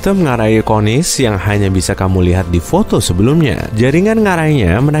 sistem ngarai konis yang hanya bisa kamu lihat di foto sebelumnya. Jaringan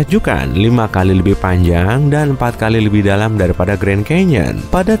ngarainya menakjubkan, 5 kali lebih panjang dan 4 kali lebih dalam daripada Grand Canyon.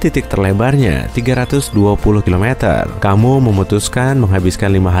 Pada titik terlebarnya, 320 km. Kamu memutuskan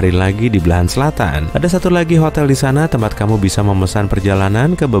menghabiskan 5 hari lagi di belahan selatan. Ada satu lagi hotel di sana tempat kamu bisa memesan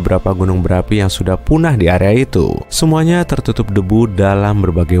perjalanan ke beberapa gunung berapi yang sudah punah di area itu. Semuanya tertutup debu dalam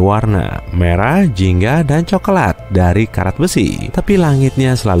berbagai warna, merah, jingga, dan coklat dari karat besi. Tapi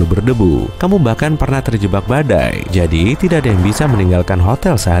langitnya selalu berdebu. Kamu bahkan pernah terjebak badai, jadi tidak ada yang bisa meninggalkan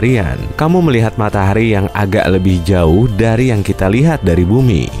hotel seharian. Kamu melihat matahari yang agak lebih jauh dari yang kita lihat dari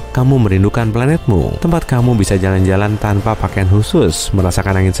bumi. Kamu merindukan planetmu, tempat kamu bisa jalan-jalan tanpa pakaian khusus,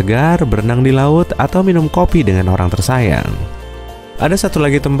 merasakan angin segar, berenang di laut, atau minum kopi dengan orang tersayang. Ada satu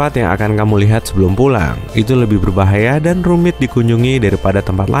lagi tempat yang akan kamu lihat sebelum pulang. Itu lebih berbahaya dan rumit dikunjungi daripada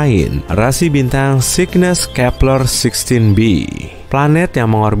tempat lain. Rasi bintang Cygnus Kepler 16b, planet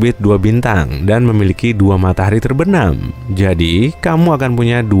yang mengorbit 2 bintang dan memiliki 2 matahari terbenam. Jadi, kamu akan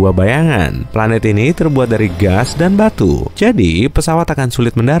punya 2 bayangan. Planet ini terbuat dari gas dan batu. Jadi, pesawat akan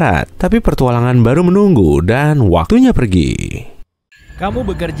sulit mendarat. Tapi pertualangan baru menunggu dan waktunya pergi. Kamu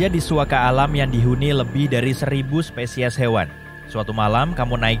bekerja di suaka alam yang dihuni lebih dari 1000 spesies hewan. Suatu malam,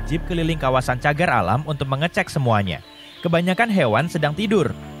 kamu naik jeep keliling kawasan cagar alam untuk mengecek semuanya. Kebanyakan hewan sedang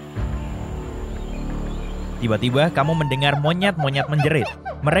tidur. Tiba-tiba, kamu mendengar monyet-monyet menjerit.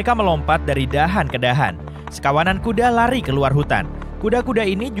 Mereka melompat dari dahan ke dahan. Sekawanan kuda lari keluar hutan. Kuda-kuda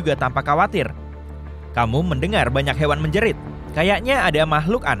ini juga tampak khawatir. Kamu mendengar banyak hewan menjerit. Kayaknya ada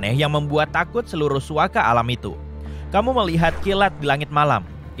makhluk aneh yang membuat takut seluruh suaka alam itu. Kamu melihat kilat di langit malam.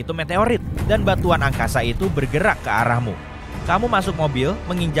 Itu meteorit, dan batuan angkasa itu bergerak ke arahmu. Kamu masuk mobil,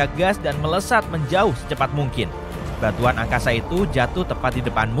 menginjak gas dan melesat menjauh secepat mungkin. Batuan angkasa itu jatuh tepat di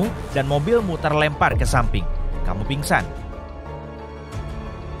depanmu dan mobilmu terlempar ke samping. Kamu pingsan.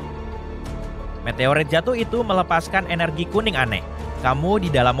 Meteorit jatuh itu melepaskan energi kuning aneh. Kamu di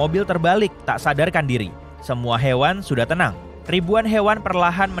dalam mobil terbalik, tak sadarkan diri. Semua hewan sudah tenang. Ribuan hewan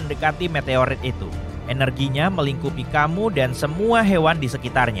perlahan mendekati meteorit itu. Energinya melingkupi kamu dan semua hewan di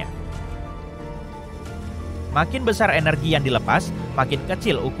sekitarnya. Makin besar energi yang dilepas, makin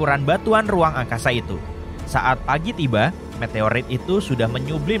kecil ukuran batuan ruang angkasa itu. Saat pagi tiba, meteorit itu sudah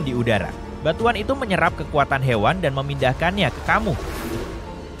menyublim di udara. Batuan itu menyerap kekuatan hewan dan memindahkannya ke kamu.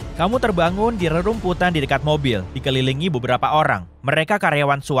 Kamu terbangun di rerumputan di dekat mobil, dikelilingi beberapa orang. Mereka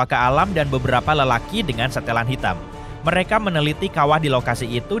karyawan suaka alam dan beberapa lelaki dengan setelan hitam. Mereka meneliti kawah di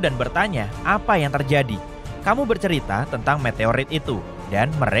lokasi itu dan bertanya apa yang terjadi. Kamu bercerita tentang meteorit itu, dan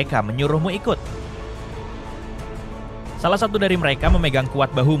mereka menyuruhmu ikut. Salah satu dari mereka memegang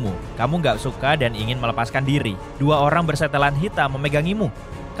kuat bahumu. Kamu gak suka dan ingin melepaskan diri. Dua orang bersetelan hitam memegangimu.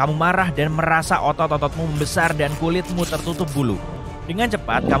 Kamu marah dan merasa otot-ototmu membesar dan kulitmu tertutup bulu. Dengan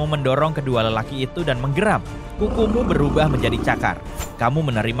cepat, kamu mendorong kedua lelaki itu dan menggeram. Kukumu berubah menjadi cakar. Kamu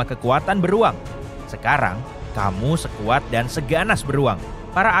menerima kekuatan beruang. Sekarang, kamu sekuat dan seganas beruang.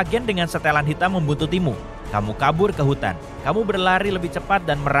 Para agen dengan setelan hitam membuntutimu. Kamu kabur ke hutan. Kamu berlari lebih cepat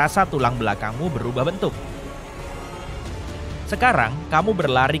dan merasa tulang belakangmu berubah bentuk. Sekarang, kamu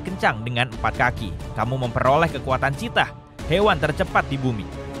berlari kencang dengan 4 kaki. Kamu memperoleh kekuatan citah, hewan tercepat di bumi.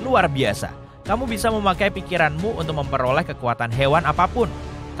 Luar biasa. Kamu bisa memakai pikiranmu untuk memperoleh kekuatan hewan apapun.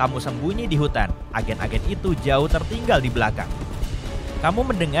 Kamu sembunyi di hutan. Agen-agen itu jauh tertinggal di belakang. Kamu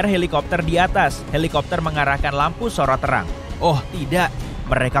mendengar helikopter di atas. Helikopter mengarahkan lampu sorot terang. Oh tidak,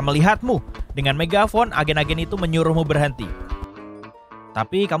 mereka melihatmu. Dengan megafon, agen-agen itu menyuruhmu berhenti.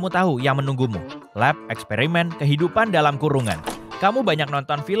 Tapi kamu tahu yang menunggumu. Lab, eksperimen, kehidupan dalam kurungan. Kamu banyak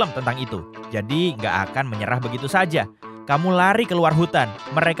nonton film tentang itu. Jadi nggak akan menyerah begitu saja. Kamu lari keluar hutan.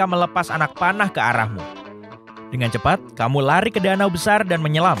 Mereka melepas anak panah ke arahmu. Dengan cepat, kamu lari ke danau besar dan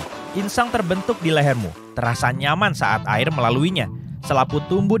menyelam. Insang terbentuk di lehermu. Terasa nyaman saat air melaluinya. Selaput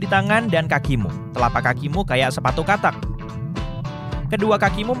tumbuh di tangan dan kakimu. Telapak kakimu kayak sepatu katak. Kedua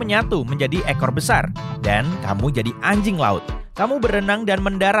kakimu menyatu menjadi ekor besar. Dan kamu jadi anjing laut. Kamu berenang dan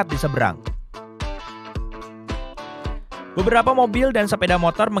mendarat di seberang. Beberapa mobil dan sepeda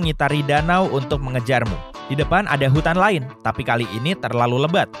motor mengitari danau untuk mengejarmu. Di depan ada hutan lain, tapi kali ini terlalu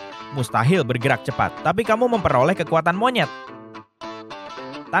lebat. Mustahil bergerak cepat, tapi kamu memperoleh kekuatan monyet.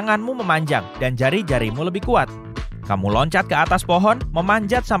 Tanganmu memanjang dan jari-jarimu lebih kuat. Kamu loncat ke atas pohon,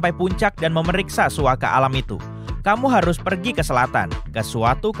 memanjat sampai puncak dan memeriksa suaka alam itu. Kamu harus pergi ke selatan, ke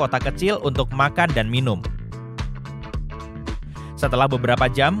suatu kota kecil untuk makan dan minum. Setelah beberapa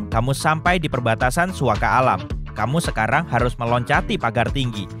jam, kamu sampai di perbatasan suaka alam. Kamu sekarang harus meloncati pagar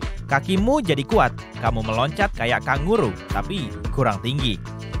tinggi. Kakimu jadi kuat. Kamu meloncat kayak kanguru, tapi kurang tinggi.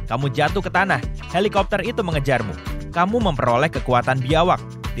 Kamu jatuh ke tanah. Helikopter itu mengejarmu. Kamu memperoleh kekuatan biawak.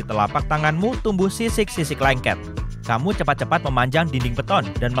 Di telapak tanganmu tumbuh sisik-sisik lengket. Kamu cepat-cepat memanjang dinding beton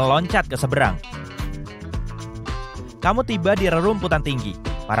dan meloncat ke seberang. Kamu tiba di rerumputan tinggi.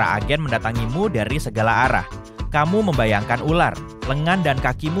 Para agen mendatangimu dari segala arah. Kamu membayangkan ular. Lengan dan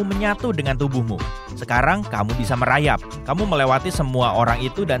kakimu menyatu dengan tubuhmu. Sekarang kamu bisa merayap. Kamu melewati semua orang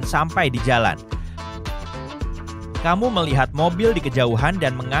itu dan sampai di jalan. Kamu melihat mobil di kejauhan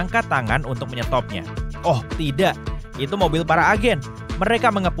dan mengangkat tangan untuk menyetopnya. Oh tidak, itu mobil para agen. Mereka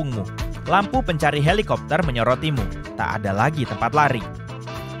mengepungmu. Lampu pencari helikopter menyorotimu. Tak ada lagi tempat lari.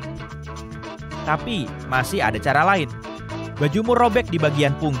 Tapi masih ada cara lain. Bajumu robek di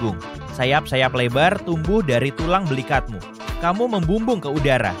bagian punggung. Sayap-sayap lebar tumbuh dari tulang belikatmu. Kamu membumbung ke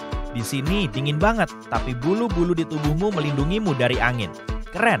udara. Di sini dingin banget, tapi bulu-bulu di tubuhmu melindungimu dari angin.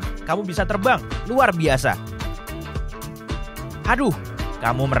 Keren, kamu bisa terbang, luar biasa. Aduh,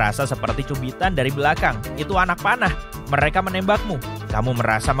 kamu merasa seperti cubitan dari belakang. Itu anak panah, mereka menembakmu. Kamu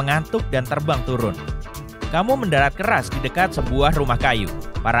merasa mengantuk dan terbang turun. Kamu mendarat keras di dekat sebuah rumah kayu.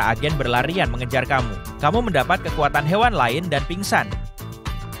 Para agen berlarian mengejar kamu. Kamu mendapat kekuatan hewan lain dan pingsan.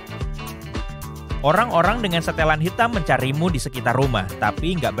 Orang-orang dengan setelan hitam mencarimu di sekitar rumah,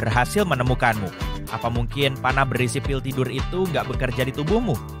 tapi nggak berhasil menemukanmu. Apa mungkin panah berisi pil tidur itu nggak bekerja di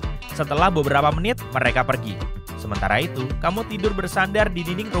tubuhmu? Setelah beberapa menit, mereka pergi. Sementara itu, kamu tidur bersandar di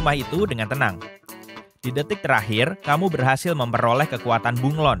dinding rumah itu dengan tenang. Di detik terakhir, kamu berhasil memperoleh kekuatan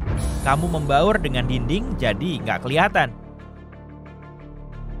bunglon. Kamu membaur dengan dinding, jadi nggak kelihatan.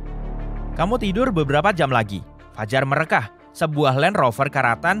 Kamu tidur beberapa jam lagi. Fajar merekah. Sebuah Land Rover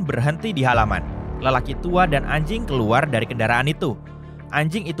karatan berhenti di halaman. Lelaki tua dan anjing keluar dari kendaraan itu.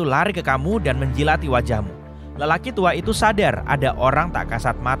 Anjing itu lari ke kamu dan menjilati wajahmu. Lelaki tua itu sadar ada orang tak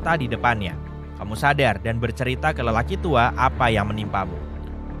kasat mata di depannya. Kamu sadar dan bercerita ke lelaki tua apa yang menimpamu.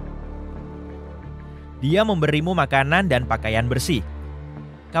 Dia memberimu makanan dan pakaian bersih.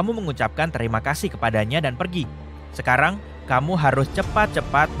 Kamu mengucapkan terima kasih kepadanya dan pergi. Sekarang, kamu harus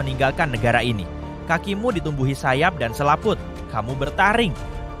cepat-cepat meninggalkan negara ini. Kakimu ditumbuhi sayap dan selaput. Kamu bertaring.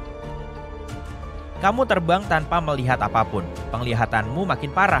 Kamu terbang tanpa melihat apapun. Penglihatanmu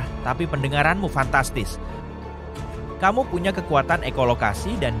makin parah, tapi pendengaranmu fantastis. Kamu punya kekuatan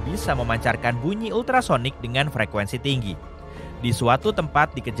ekolokasi dan bisa memancarkan bunyi ultrasonik dengan frekuensi tinggi. Di suatu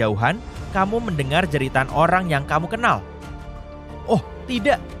tempat di kejauhan, kamu mendengar jeritan orang yang kamu kenal. Oh,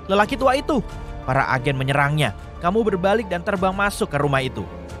 tidak, lelaki tua itu. Para agen menyerangnya. Kamu berbalik dan terbang masuk ke rumah itu.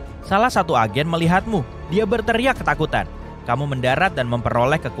 Salah satu agen melihatmu. Dia berteriak ketakutan. Kamu mendarat dan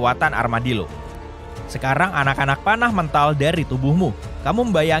memperoleh kekuatan armadillo. Sekarang anak-anak panah mental dari tubuhmu.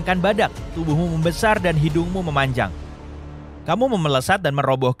 Kamu membayangkan badak, tubuhmu membesar dan hidungmu memanjang. Kamu memelesat dan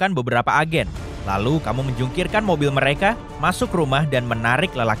merobohkan beberapa agen. Lalu kamu menjungkirkan mobil mereka, masuk rumah dan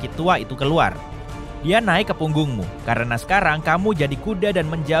menarik lelaki tua itu keluar. Dia naik ke punggungmu, karena sekarang kamu jadi kuda dan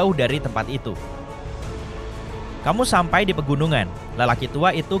menjauh dari tempat itu. Kamu sampai di pegunungan. Lelaki tua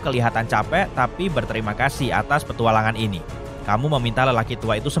itu kelihatan capek tapi berterima kasih atas petualangan ini. Kamu meminta lelaki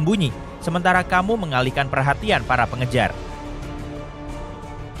tua itu sembunyi, sementara kamu mengalihkan perhatian para pengejar.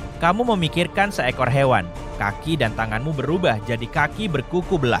 Kamu memikirkan seekor hewan. Kaki dan tanganmu berubah jadi kaki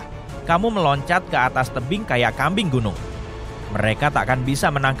berkuku belah. Kamu meloncat ke atas tebing kayak kambing gunung. Mereka tak akan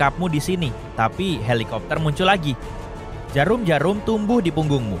bisa menangkapmu di sini, tapi helikopter muncul lagi. Jarum-jarum tumbuh di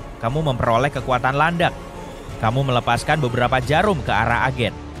punggungmu. Kamu memperoleh kekuatan landak. Kamu melepaskan beberapa jarum ke arah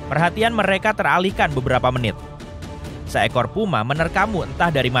agen. Perhatian mereka teralihkan beberapa menit. Seekor puma menerkammu entah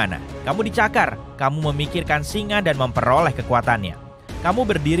dari mana. Kamu dicakar. Kamu memikirkan singa dan memperoleh kekuatannya. Kamu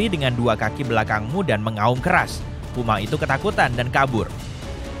berdiri dengan dua kaki belakangmu dan mengaum keras. Puma itu ketakutan dan kabur.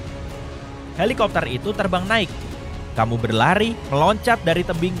 Helikopter itu terbang naik. Kamu berlari, meloncat dari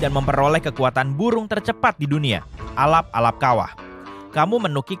tebing dan memperoleh kekuatan burung tercepat di dunia. Alap-alap kawah. Kamu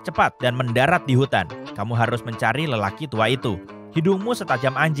menukik cepat dan mendarat di hutan. Kamu harus mencari lelaki tua itu. Hidungmu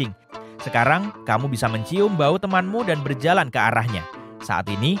setajam anjing. Sekarang, kamu bisa mencium bau temanmu dan berjalan ke arahnya.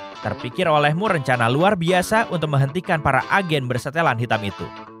 Saat ini, terpikir olehmu rencana luar biasa untuk menghentikan para agen bersetelan hitam itu.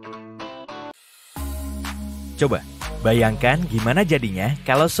 Coba, bayangkan gimana jadinya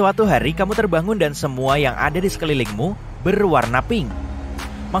kalau suatu hari kamu terbangun dan semua yang ada di sekelilingmu berwarna pink.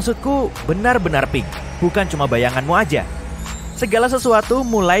 Maksudku, benar-benar pink, bukan cuma bayanganmu aja. Segala sesuatu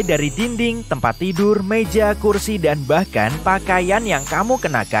mulai dari dinding, tempat tidur, meja, kursi, dan bahkan pakaian yang kamu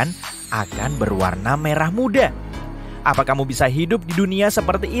kenakan akan berwarna merah muda. Apa kamu bisa hidup di dunia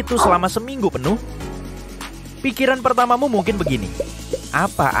seperti itu selama seminggu penuh? Pikiran pertamamu mungkin begini,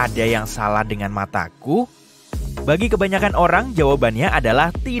 apa ada yang salah dengan mataku? Bagi kebanyakan orang, jawabannya adalah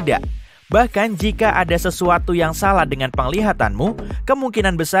tidak. Bahkan jika ada sesuatu yang salah dengan penglihatanmu,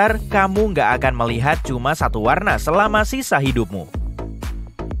 kemungkinan besar kamu nggak akan melihat cuma satu warna selama sisa hidupmu.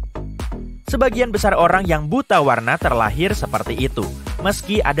 Sebagian besar orang yang buta warna terlahir seperti itu.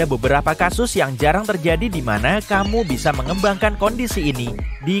 Meski ada beberapa kasus yang jarang terjadi di mana kamu bisa mengembangkan kondisi ini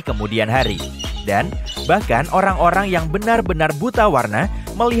di kemudian hari. Dan bahkan orang-orang yang benar-benar buta warna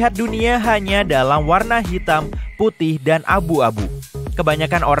melihat dunia hanya dalam warna hitam, putih, dan abu-abu.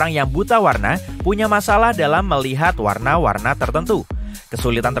 Kebanyakan orang yang buta warna punya masalah dalam melihat warna-warna tertentu.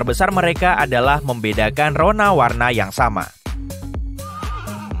 Kesulitan terbesar mereka adalah membedakan rona warna yang sama.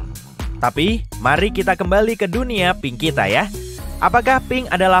 Tapi, mari kita kembali ke dunia pink kita ya. Apakah pink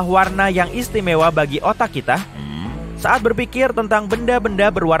adalah warna yang istimewa bagi otak kita? Saat berpikir tentang benda-benda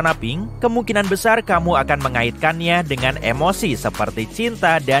berwarna pink, kemungkinan besar kamu akan mengaitkannya dengan emosi seperti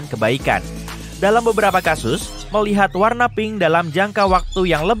cinta dan kebaikan. Dalam beberapa kasus, melihat warna pink dalam jangka waktu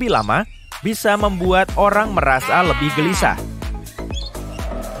yang lebih lama bisa membuat orang merasa lebih gelisah.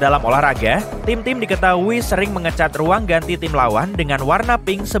 Dalam olahraga, tim-tim diketahui sering mengecat ruang ganti tim lawan dengan warna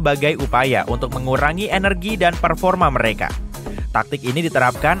pink sebagai upaya untuk mengurangi energi dan performa mereka. Taktik ini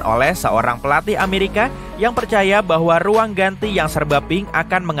diterapkan oleh seorang pelatih Amerika yang percaya bahwa ruang ganti yang serba pink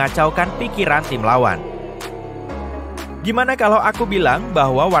akan mengacaukan pikiran tim lawan. Gimana kalau aku bilang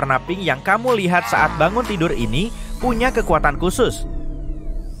bahwa warna pink yang kamu lihat saat bangun tidur ini punya kekuatan khusus?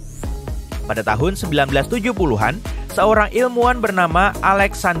 Pada tahun 1970-an, seorang ilmuwan bernama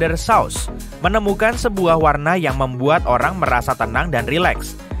Alexander Sauss menemukan sebuah warna yang membuat orang merasa tenang dan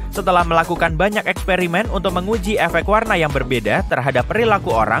rileks. Setelah melakukan banyak eksperimen untuk menguji efek warna yang berbeda terhadap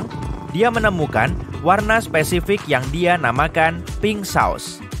perilaku orang, dia menemukan warna spesifik yang dia namakan pink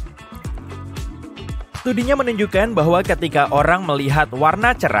sauce. Studinya menunjukkan bahwa ketika orang melihat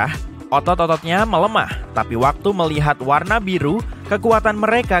warna cerah, otot-ototnya melemah, tapi waktu melihat warna biru, kekuatan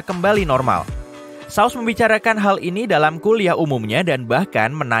mereka kembali normal. Sauss membicarakan hal ini dalam kuliah umumnya dan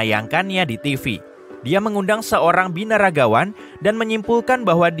bahkan menayangkannya di TV. Dia mengundang seorang binaragawan dan menyimpulkan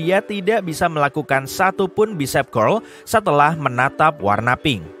bahwa dia tidak bisa melakukan satu pun bicep curl setelah menatap warna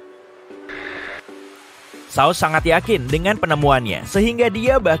pink. Saus sangat yakin dengan penemuannya, sehingga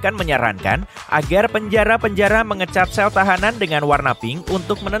dia bahkan menyarankan agar penjara-penjara mengecat sel tahanan dengan warna pink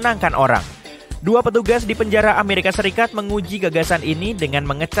untuk menenangkan orang. 2 petugas di penjara Amerika Serikat menguji gagasan ini dengan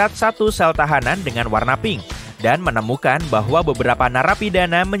mengecat satu sel tahanan dengan warna pink dan menemukan bahwa beberapa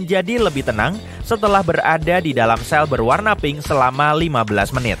narapidana menjadi lebih tenang setelah berada di dalam sel berwarna pink selama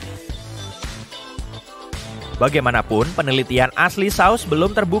 15 menit. Bagaimanapun, penelitian asli saus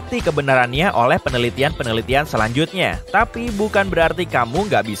belum terbukti kebenarannya oleh penelitian-penelitian selanjutnya. Tapi bukan berarti kamu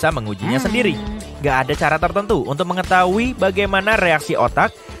nggak bisa mengujinya sendiri. Nggak ada cara tertentu untuk mengetahui bagaimana reaksi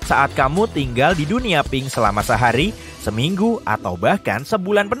otak saat kamu tinggal di dunia pink selama sehari, seminggu, atau bahkan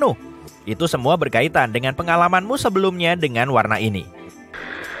sebulan penuh. Itu semua berkaitan dengan pengalamanmu sebelumnya dengan warna ini.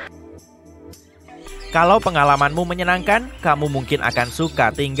 Kalau pengalamanmu menyenangkan, kamu mungkin akan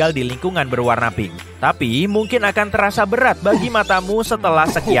suka tinggal di lingkungan berwarna pink. Tapi mungkin akan terasa berat bagi matamu setelah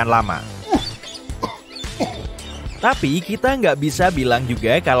sekian lama. Tapi kita nggak bisa bilang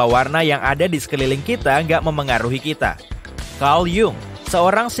juga kalau warna yang ada di sekeliling kita nggak memengaruhi kita. Carl Jung,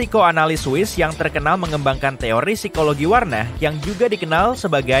 seorang psikoanalis Swiss yang terkenal mengembangkan teori psikologi warna yang juga dikenal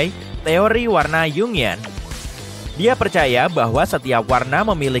sebagai teori warna Jungian. Dia percaya bahwa setiap warna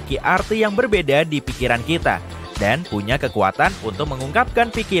memiliki arti yang berbeda di pikiran kita dan punya kekuatan untuk mengungkapkan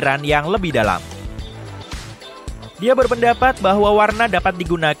pikiran yang lebih dalam. Dia berpendapat bahwa warna dapat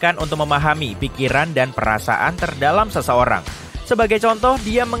digunakan untuk memahami pikiran dan perasaan terdalam seseorang. Sebagai contoh,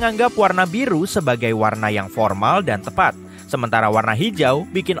 dia menganggap warna biru sebagai warna yang formal dan tepat, sementara warna hijau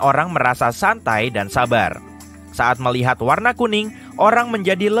bikin orang merasa santai dan sabar. Saat melihat warna kuning, orang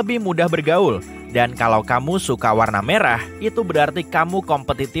menjadi lebih mudah bergaul. Dan kalau kamu suka warna merah, itu berarti kamu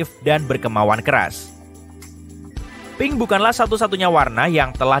kompetitif dan berkemauan keras. Pink bukanlah satu-satunya warna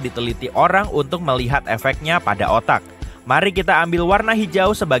yang telah diteliti orang untuk melihat efeknya pada otak. Mari kita ambil warna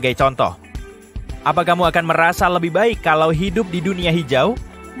hijau sebagai contoh. Apa kamu akan merasa lebih baik kalau hidup di dunia hijau?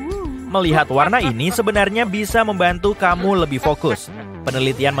 Melihat warna ini sebenarnya bisa membantu kamu lebih fokus.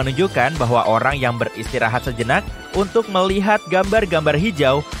 Penelitian menunjukkan bahwa orang yang beristirahat sejenak untuk melihat gambar-gambar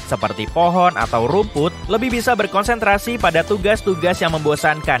hijau seperti pohon atau rumput lebih bisa berkonsentrasi pada tugas-tugas yang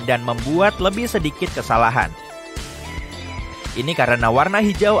membosankan dan membuat lebih sedikit kesalahan. Ini karena warna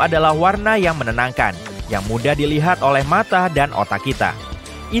hijau adalah warna yang menenangkan, yang mudah dilihat oleh mata dan otak kita.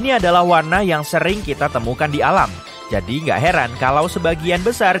 Ini adalah warna yang sering kita temukan di alam, jadi nggak heran kalau sebagian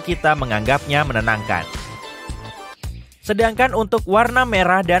besar kita menganggapnya menenangkan. Sedangkan untuk warna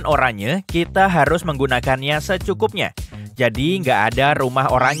merah dan oranye, kita harus menggunakannya secukupnya. Jadi nggak ada rumah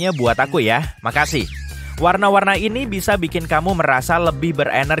oranye buat aku ya, makasih. Warna-warna ini bisa bikin kamu merasa lebih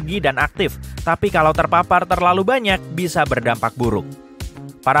berenergi dan aktif, tapi kalau terpapar terlalu banyak, bisa berdampak buruk.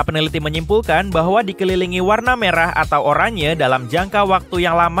 Para peneliti menyimpulkan bahwa dikelilingi warna merah atau oranye dalam jangka waktu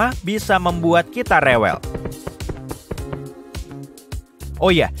yang lama bisa membuat kita rewel. Oh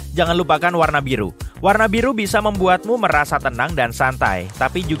iya, jangan lupakan warna biru. Warna biru bisa membuatmu merasa tenang dan santai,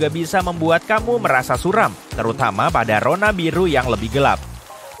 tapi juga bisa membuat kamu merasa suram, terutama pada rona biru yang lebih gelap.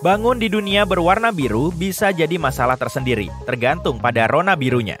 Bangun di dunia berwarna biru bisa jadi masalah tersendiri, tergantung pada rona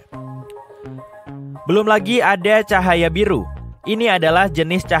birunya. Belum lagi ada cahaya biru. Ini adalah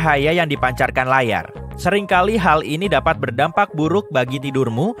jenis cahaya yang dipancarkan layar. Seringkali hal ini dapat berdampak buruk bagi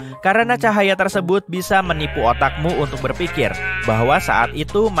tidurmu karena cahaya tersebut bisa menipu otakmu untuk berpikir bahwa saat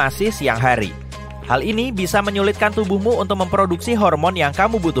itu masih siang hari. Hal ini bisa menyulitkan tubuhmu untuk memproduksi hormon yang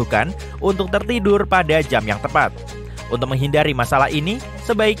kamu butuhkan untuk tertidur pada jam yang tepat. Untuk menghindari masalah ini,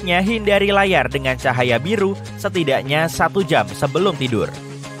 sebaiknya hindari layar dengan cahaya biru setidaknya 1 jam sebelum tidur.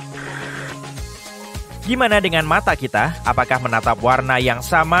 Gimana dengan mata kita? Apakah menatap warna yang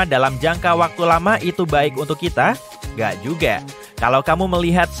sama dalam jangka waktu lama itu baik untuk kita? Gak juga. Kalau kamu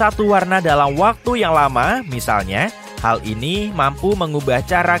melihat satu warna dalam waktu yang lama, misalnya, hal ini mampu mengubah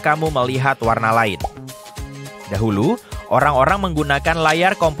cara kamu melihat warna lain. Dahulu, orang-orang menggunakan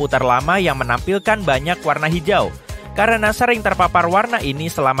layar komputer lama yang menampilkan banyak warna hijau. Karena sering terpapar warna ini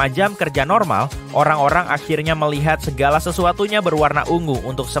selama jam kerja normal, orang-orang akhirnya melihat segala sesuatunya berwarna ungu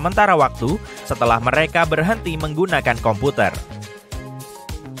untuk sementara waktu setelah mereka berhenti menggunakan komputer.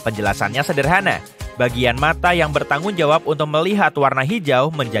 Penjelasannya sederhana, bagian mata yang bertanggung jawab untuk melihat warna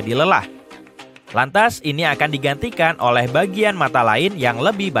hijau menjadi lelah. Lantas, ini akan digantikan oleh bagian mata lain yang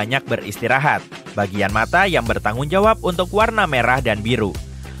lebih banyak beristirahat. Bagian mata yang bertanggung jawab untuk warna merah dan biru.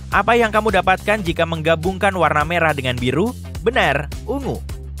 Apa yang kamu dapatkan jika menggabungkan warna merah dengan biru? Benar, ungu.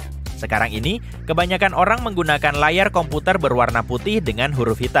 Sekarang ini, kebanyakan orang menggunakan layar komputer berwarna putih dengan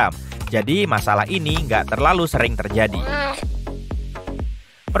huruf hitam. Jadi masalah ini nggak terlalu sering terjadi.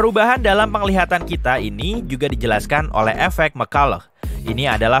 Perubahan dalam penglihatan kita ini juga dijelaskan oleh efek McCulloch.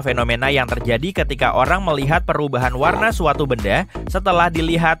 Ini adalah fenomena yang terjadi ketika orang melihat perubahan warna suatu benda setelah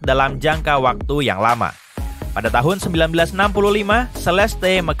dilihat dalam jangka waktu yang lama. Pada tahun 1965,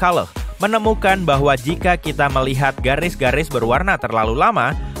 Celeste McCulloch menemukan bahwa jika kita melihat garis-garis berwarna terlalu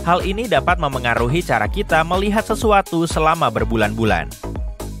lama, hal ini dapat memengaruhi cara kita melihat sesuatu selama berbulan-bulan.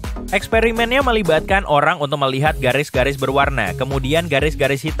 Eksperimennya melibatkan orang untuk melihat garis-garis berwarna, kemudian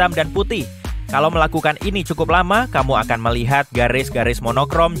garis-garis hitam dan putih. Kalau melakukan ini cukup lama, kamu akan melihat garis-garis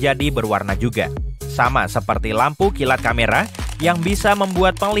monokrom jadi berwarna juga. Sama seperti lampu kilat kamera yang bisa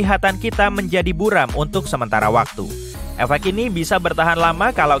membuat penglihatan kita menjadi buram untuk sementara waktu. Efek ini bisa bertahan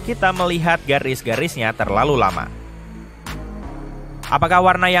lama kalau kita melihat garis-garisnya terlalu lama. Apakah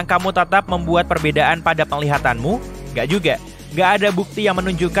warna yang kamu tatap membuat perbedaan pada penglihatanmu? Nggak juga. Nggak ada bukti yang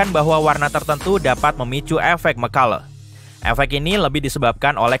menunjukkan bahwa warna tertentu dapat memicu efek McCulloch. Efek ini lebih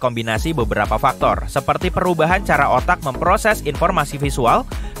disebabkan oleh kombinasi beberapa faktor, seperti perubahan cara otak memproses informasi visual,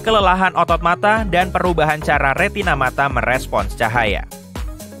 kelelahan otot mata, dan perubahan cara retina mata merespons cahaya.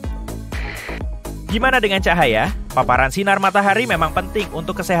 Gimana dengan cahaya? Paparan sinar matahari memang penting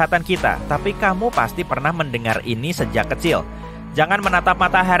untuk kesehatan kita, tapi kamu pasti pernah mendengar ini sejak kecil. Jangan menatap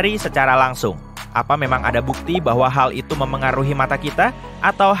matahari secara langsung. Apa memang ada bukti bahwa hal itu memengaruhi mata kita,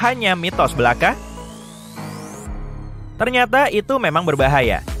 atau hanya mitos belaka? Ternyata itu memang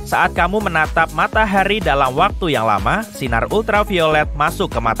berbahaya. Saat kamu menatap matahari dalam waktu yang lama, sinar ultraviolet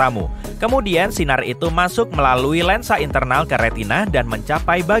masuk ke matamu. Kemudian sinar itu masuk melalui lensa internal ke retina dan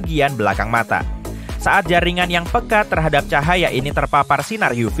mencapai bagian belakang mata. Saat jaringan yang peka terhadap cahaya ini terpapar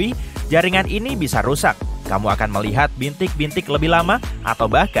sinar UV, jaringan ini bisa rusak. Kamu akan melihat bintik-bintik lebih lama atau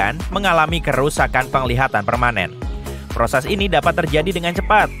bahkan mengalami kerusakan penglihatan permanen. Proses ini dapat terjadi dengan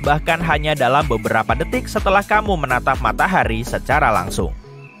cepat, bahkan hanya dalam beberapa detik setelah kamu menatap matahari secara langsung.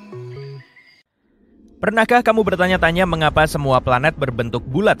 Pernahkah kamu bertanya-tanya mengapa semua planet berbentuk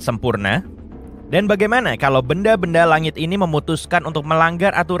bulat sempurna? Dan bagaimana kalau benda-benda langit ini memutuskan untuk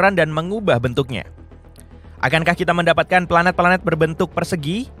melanggar aturan dan mengubah bentuknya? Akankah kita mendapatkan planet-planet berbentuk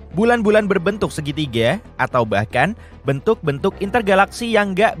persegi, bulan-bulan berbentuk segitiga, atau bahkan bentuk-bentuk intergalaksi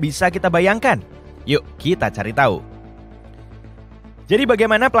yang nggak bisa kita bayangkan? Yuk, kita cari tahu. Jadi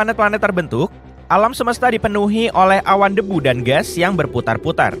bagaimana planet-planet terbentuk? Alam semesta dipenuhi oleh awan debu dan gas yang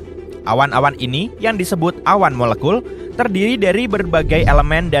berputar-putar. Awan-awan ini, yang disebut awan molekul, terdiri dari berbagai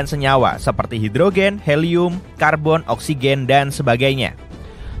elemen dan senyawa seperti hidrogen, helium, karbon, oksigen, dan sebagainya.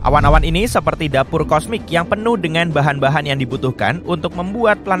 Awan-awan ini seperti dapur kosmik yang penuh dengan bahan-bahan yang dibutuhkan untuk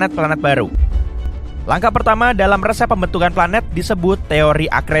membuat planet-planet baru. Langkah pertama dalam resep pembentukan planet disebut teori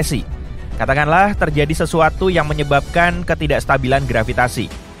akresi. Katakanlah terjadi sesuatu yang menyebabkan ketidakstabilan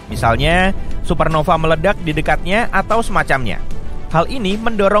gravitasi. Misalnya, supernova meledak di dekatnya atau semacamnya. Hal ini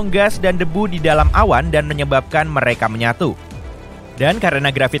mendorong gas dan debu di dalam awan dan menyebabkan mereka menyatu. Dan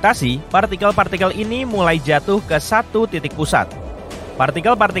karena gravitasi, partikel-partikel ini mulai jatuh ke satu titik pusat.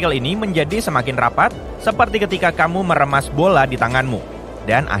 Partikel-partikel ini menjadi semakin rapat, seperti ketika kamu meremas bola di tanganmu.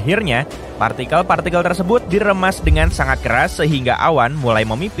 Dan akhirnya, partikel-partikel tersebut diremas dengan sangat keras sehingga awan mulai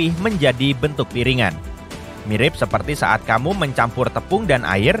memipih menjadi bentuk piringan. Mirip seperti saat kamu mencampur tepung dan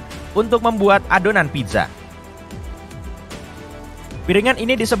air untuk membuat adonan pizza. Piringan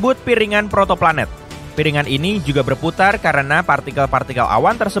ini disebut piringan protoplanet. Piringan ini juga berputar karena partikel-partikel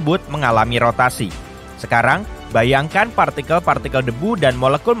awan tersebut mengalami rotasi. Sekarang, bayangkan partikel-partikel debu dan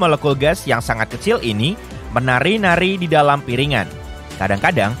molekul-molekul gas yang sangat kecil ini menari-nari di dalam piringan.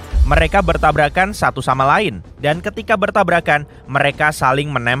 Kadang-kadang, mereka bertabrakan satu sama lain, dan ketika bertabrakan, mereka saling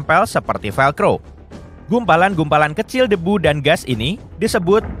menempel seperti velcro. Gumpalan-gumpalan kecil debu dan gas ini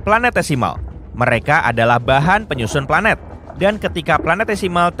disebut planetesimal. Mereka adalah bahan penyusun planet, dan ketika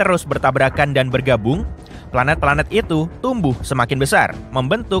planetesimal terus bertabrakan dan bergabung, planet-planet itu tumbuh semakin besar,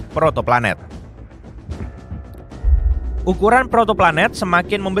 membentuk protoplanet. Ukuran protoplanet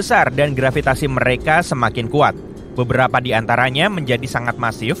semakin membesar dan gravitasi mereka semakin kuat. Beberapa di antaranya menjadi sangat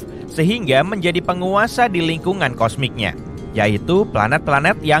masif sehingga menjadi penguasa di lingkungan kosmiknya, yaitu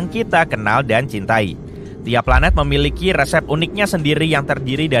planet-planet yang kita kenal dan cintai. Tiap planet memiliki resep uniknya sendiri yang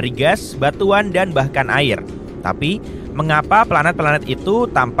terdiri dari gas, batuan, dan bahkan air. Tapi, mengapa planet-planet itu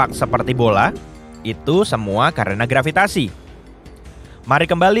tampak seperti bola? Itu semua karena gravitasi. Mari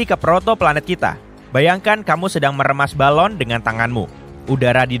kembali ke protoplanet kita. Bayangkan kamu sedang meremas balon dengan tanganmu.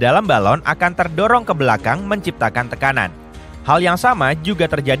 Udara di dalam balon akan terdorong ke belakang menciptakan tekanan. Hal yang sama juga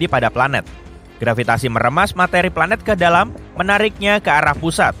terjadi pada planet. Gravitasi meremas materi planet ke dalam, menariknya ke arah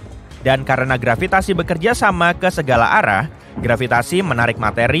pusat. Dan karena gravitasi bekerja sama ke segala arah, Gravitasi menarik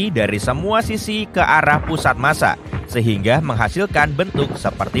materi dari semua sisi ke arah pusat massa, sehingga menghasilkan bentuk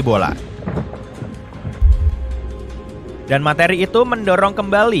seperti bola. Dan materi itu mendorong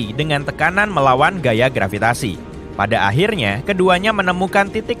kembali dengan tekanan melawan gaya gravitasi. Pada akhirnya, keduanya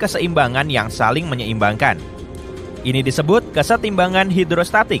menemukan titik keseimbangan yang saling menyeimbangkan. Ini disebut kesetimbangan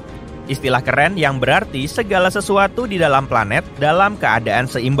hidrostatik, istilah keren yang berarti segala sesuatu di dalam planet dalam keadaan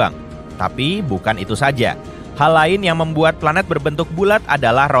seimbang. Tapi bukan itu saja. Hal lain yang membuat planet berbentuk bulat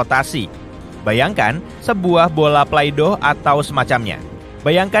adalah rotasi. Bayangkan sebuah bola Play-Doh atau semacamnya.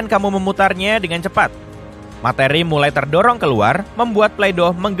 Bayangkan kamu memutarnya dengan cepat. Materi mulai terdorong keluar, membuat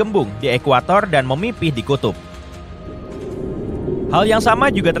Play-Doh menggembung di ekuator dan memipih di kutub. Hal yang sama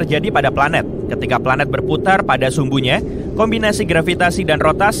juga terjadi pada planet. Ketika planet berputar pada sumbunya, kombinasi gravitasi dan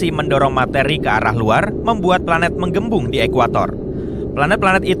rotasi mendorong materi ke arah luar, membuat planet menggembung di ekuator.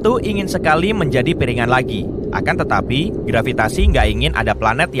 Planet-planet itu ingin sekali menjadi piringan lagi. Akan tetapi, gravitasi nggak ingin ada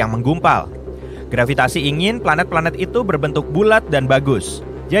planet yang menggumpal. Gravitasi ingin planet-planet itu berbentuk bulat dan bagus.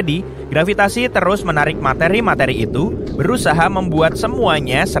 Jadi, gravitasi terus menarik materi-materi itu, berusaha membuat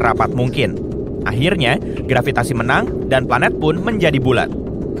semuanya serapat mungkin. Akhirnya, gravitasi menang dan planet pun menjadi bulat.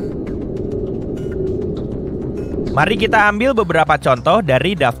 Mari kita ambil beberapa contoh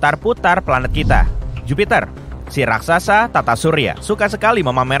dari daftar putar planet kita. Jupiter, si raksasa tata surya, suka sekali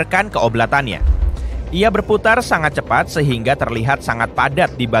memamerkan keoblatannya. Ia berputar sangat cepat sehingga terlihat sangat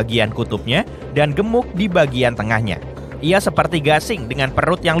padat di bagian kutubnya dan gemuk di bagian tengahnya. Ia seperti gasing dengan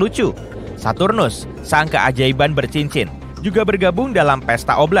perut yang lucu. Saturnus, sang keajaiban bercincin, juga bergabung dalam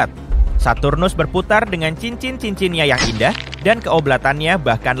pesta oblat. Saturnus berputar dengan cincin-cincinnya yang indah dan keoblatannya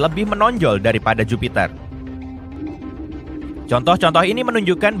bahkan lebih menonjol daripada Jupiter. Contoh-contoh ini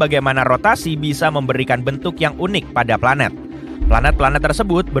menunjukkan bagaimana rotasi bisa memberikan bentuk yang unik pada planet. Planet-planet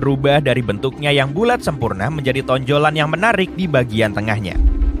tersebut berubah dari bentuknya yang bulat sempurna menjadi tonjolan yang menarik di bagian tengahnya.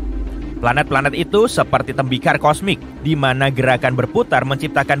 Planet-planet itu seperti tembikar kosmik, di mana gerakan berputar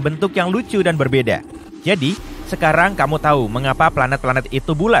menciptakan bentuk yang lucu dan berbeda. Jadi, sekarang kamu tahu mengapa planet-planet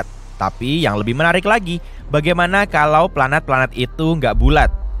itu bulat. Tapi yang lebih menarik lagi, bagaimana kalau planet-planet itu nggak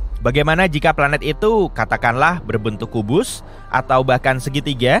bulat? Bagaimana jika planet itu katakanlah berbentuk kubus atau bahkan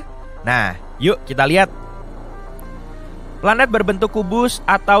segitiga? Nah, yuk kita lihat. Planet berbentuk kubus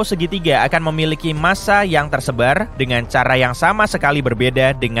atau segitiga akan memiliki massa yang tersebar dengan cara yang sama sekali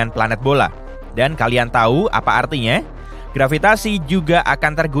berbeda dengan planet bola. Dan kalian tahu apa artinya? Gravitasi juga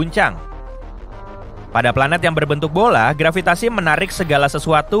akan terguncang. Pada planet yang berbentuk bola, gravitasi menarik segala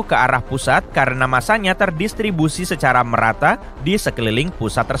sesuatu ke arah pusat karena massanya terdistribusi secara merata di sekeliling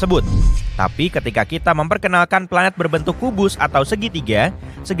pusat tersebut. Tapi ketika kita memperkenalkan planet berbentuk kubus atau segitiga,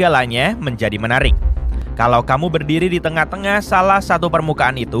 segalanya menjadi menarik. Kalau kamu berdiri di tengah-tengah salah satu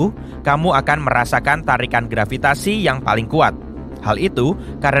permukaan itu, kamu akan merasakan tarikan gravitasi yang paling kuat. Hal itu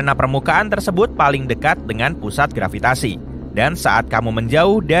karena permukaan tersebut paling dekat dengan pusat gravitasi. Dan saat kamu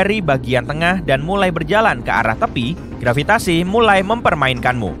menjauh dari bagian tengah dan mulai berjalan ke arah tepi, gravitasi mulai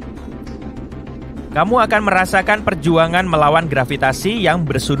mempermainkanmu. Kamu akan merasakan perjuangan melawan gravitasi yang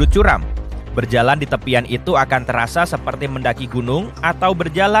bersudut curam. Berjalan di tepian itu akan terasa seperti mendaki gunung atau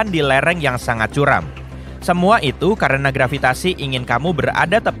berjalan di lereng yang sangat curam. Semua itu karena gravitasi ingin kamu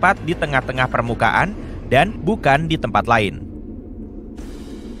berada tepat di tengah-tengah permukaan dan bukan di tempat lain.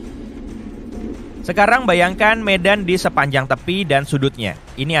 Sekarang bayangkan medan di sepanjang tepi dan sudutnya.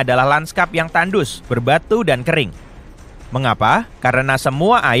 Ini adalah lanskap yang tandus, berbatu dan kering. Mengapa? Karena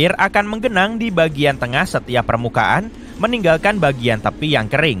semua air akan menggenang di bagian tengah setiap permukaan, meninggalkan bagian tepi yang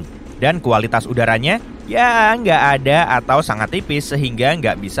kering. Dan kualitas udaranya, ya nggak ada atau sangat tipis sehingga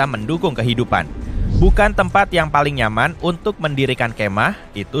nggak bisa mendukung kehidupan. Bukan tempat yang paling nyaman untuk mendirikan kemah,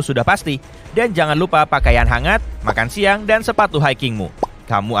 itu sudah pasti. Dan jangan lupa pakaian hangat, makan siang, dan sepatu hikingmu.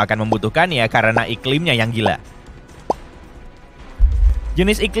 Kamu akan membutuhkannya karena iklimnya yang gila.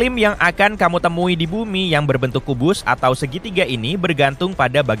 Jenis iklim yang akan kamu temui di bumi yang berbentuk kubus atau segitiga ini bergantung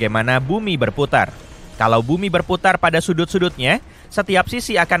pada bagaimana bumi berputar. Kalau bumi berputar pada sudut-sudutnya, setiap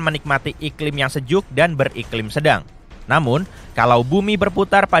sisi akan menikmati iklim yang sejuk dan beriklim sedang. Namun, kalau bumi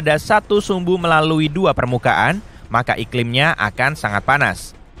berputar pada satu sumbu melalui dua permukaan, maka iklimnya akan sangat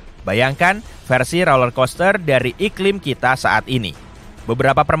panas. Bayangkan versi roller coaster dari iklim kita saat ini.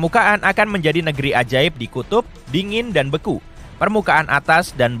 Beberapa permukaan akan menjadi negeri ajaib di kutub, dingin dan beku. Permukaan atas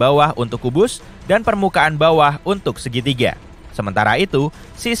dan bawah untuk kubus, dan permukaan bawah untuk segitiga. Sementara itu,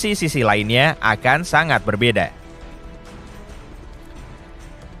 sisi-sisi lainnya akan sangat berbeda.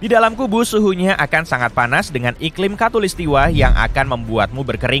 Di dalam kubus suhunya akan sangat panas dengan iklim khatulistiwa yang akan membuatmu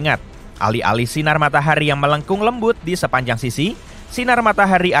berkeringat. Alih-alih sinar matahari yang melengkung lembut di sepanjang sisi, sinar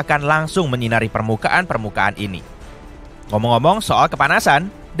matahari akan langsung menyinari permukaan-permukaan ini. Ngomong-ngomong soal kepanasan,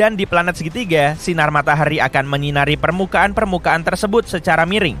 dan di planet segitiga, sinar matahari akan menyinari permukaan-permukaan tersebut secara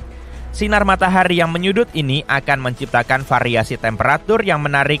miring. Sinar matahari yang menyudut ini akan menciptakan variasi temperatur yang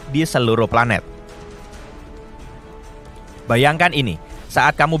menarik di seluruh planet. Bayangkan ini,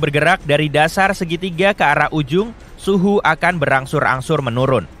 saat kamu bergerak dari dasar segitiga ke arah ujung, suhu akan berangsur-angsur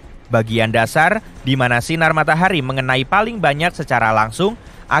menurun. Bagian dasar, di mana sinar matahari mengenai paling banyak secara langsung,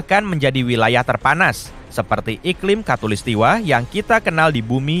 akan menjadi wilayah terpanas, seperti iklim khatulistiwa yang kita kenal di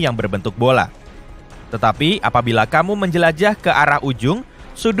bumi yang berbentuk bola. Tetapi apabila kamu menjelajah ke arah ujung,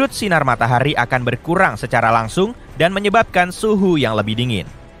 sudut sinar matahari akan berkurang secara langsung dan menyebabkan suhu yang lebih dingin.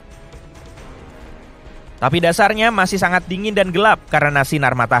 Tapi dasarnya masih sangat dingin dan gelap karena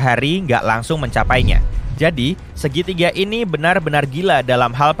sinar matahari nggak langsung mencapainya. Jadi, segitiga ini benar-benar gila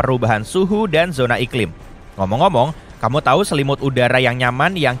dalam hal perubahan suhu dan zona iklim. Ngomong-ngomong, kamu tahu selimut udara yang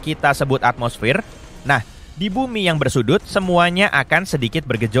nyaman yang kita sebut atmosfer? Nah, di bumi yang bersudut, semuanya akan sedikit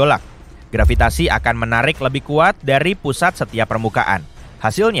bergejolak. Gravitasi akan menarik lebih kuat dari pusat setiap permukaan.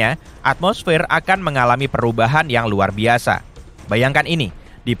 Hasilnya, atmosfer akan mengalami perubahan yang luar biasa. Bayangkan ini,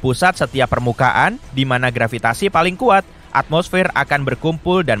 di pusat setiap permukaan, di mana gravitasi paling kuat, atmosfer akan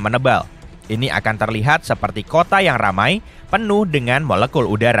berkumpul dan menebal. Ini akan terlihat seperti kota yang ramai, penuh dengan molekul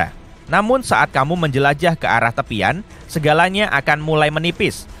udara. Namun saat kamu menjelajah ke arah tepian, segalanya akan mulai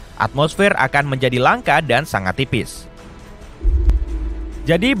menipis. Atmosfer akan menjadi langka dan sangat tipis.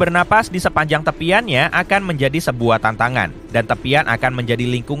 Jadi bernapas di sepanjang tepiannya akan menjadi sebuah tantangan, dan tepian akan menjadi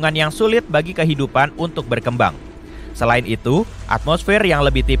lingkungan yang sulit bagi kehidupan untuk berkembang. Selain itu, atmosfer yang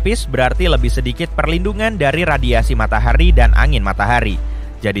lebih tipis berarti lebih sedikit perlindungan dari radiasi matahari dan angin matahari.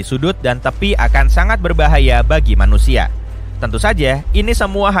 Jadi sudut dan tepi akan sangat berbahaya bagi manusia. Tentu saja, ini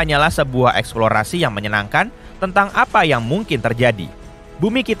semua hanyalah sebuah eksplorasi yang menyenangkan tentang apa yang mungkin terjadi.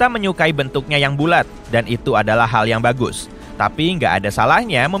 Bumi kita menyukai bentuknya yang bulat, dan itu adalah hal yang bagus. Tapi nggak ada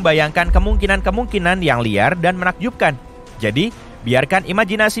salahnya membayangkan kemungkinan-kemungkinan yang liar dan menakjubkan. Jadi, biarkan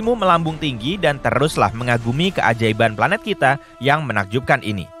imajinasimu melambung tinggi dan teruslah mengagumi keajaiban planet kita yang menakjubkan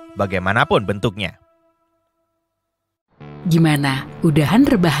ini, bagaimanapun bentuknya. Gimana? Udahan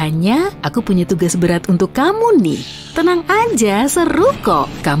rebahannya? Aku punya tugas berat untuk kamu nih. Tenang aja, seru kok.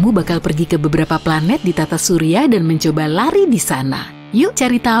 Kamu bakal pergi ke beberapa planet di tata surya dan mencoba lari di sana. Yuk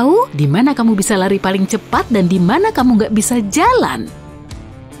cari tahu di mana kamu bisa lari paling cepat dan di mana kamu nggak bisa jalan.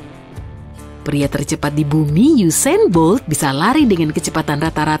 Pria tercepat di bumi, Usain Bolt, bisa lari dengan kecepatan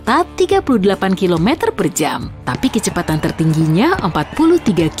rata-rata 38 km per jam. Tapi kecepatan tertingginya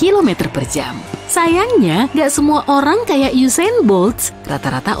 43 km per jam. Sayangnya, nggak semua orang kayak Usain Bolt.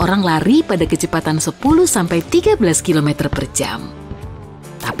 Rata-rata orang lari pada kecepatan 10-13 km per jam.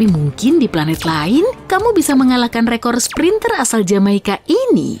 Tapi mungkin di planet lain, kamu bisa mengalahkan rekor sprinter asal Jamaika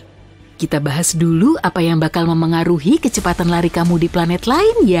ini. Kita bahas dulu apa yang bakal memengaruhi kecepatan lari kamu di planet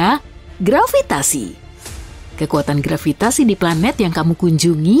lain ya. Gravitasi. Kekuatan gravitasi di planet yang kamu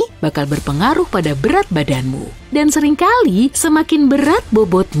kunjungi bakal berpengaruh pada berat badanmu. Dan seringkali, semakin berat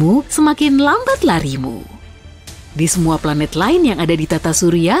bobotmu, semakin lambat larimu. Di semua planet lain yang ada di tata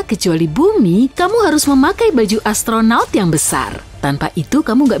surya, kecuali bumi, kamu harus memakai baju astronaut yang besar. Tanpa itu,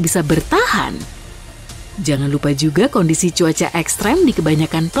 kamu nggak bisa bertahan. Jangan lupa juga kondisi cuaca ekstrem di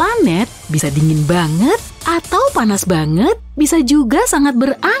kebanyakan planet, bisa dingin banget, atau panas banget, bisa juga sangat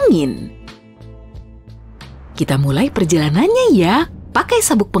berangin. Kita mulai perjalanannya ya, pakai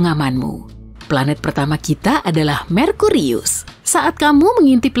sabuk pengamanmu. Planet pertama kita adalah Merkurius. Saat kamu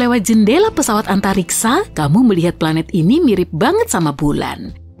mengintip lewat jendela pesawat antariksa, kamu melihat planet ini mirip banget sama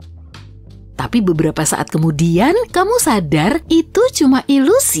bulan. Tapi beberapa saat kemudian, kamu sadar itu cuma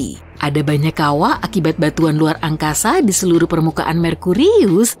ilusi. Ada banyak kawah akibat batuan luar angkasa di seluruh permukaan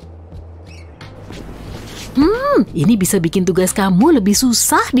Merkurius. Ini bisa bikin tugas kamu lebih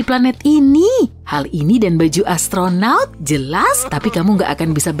susah di planet ini. Hal ini dan baju astronaut jelas, tapi kamu nggak akan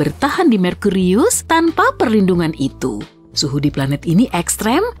bisa bertahan di Merkurius tanpa perlindungan itu. Suhu di planet ini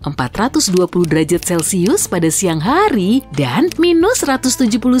ekstrem, 420 derajat Celcius pada siang hari dan minus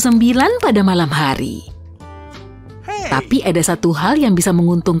 179 pada malam hari. Tapi ada satu hal yang bisa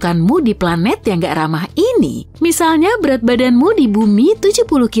menguntungkanmu di planet yang gak ramah ini. Misalnya berat badanmu di bumi 70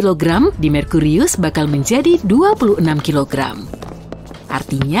 kg, di Merkurius bakal menjadi 26 kg.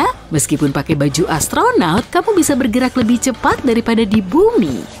 Artinya, meskipun pakai baju astronaut, kamu bisa bergerak lebih cepat daripada di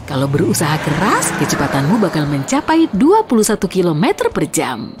bumi. Kalau berusaha keras, kecepatanmu bakal mencapai 21 km per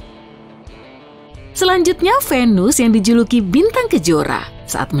jam. Selanjutnya, Venus yang dijuluki bintang kejora.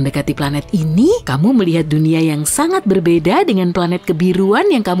 Saat mendekati planet ini, kamu melihat dunia yang sangat berbeda dengan planet kebiruan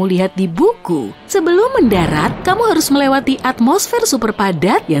yang kamu lihat di buku. Sebelum mendarat, kamu harus melewati atmosfer super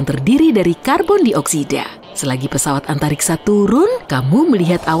padat yang terdiri dari karbon dioksida. Selagi pesawat antariksa turun, kamu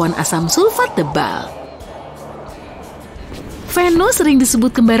melihat awan asam sulfat tebal. Venus sering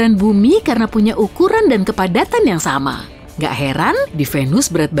disebut kembaran bumi karena punya ukuran dan kepadatan yang sama. Gak heran, di Venus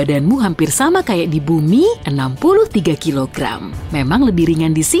berat badanmu hampir sama kayak di bumi, 63 kg. Memang lebih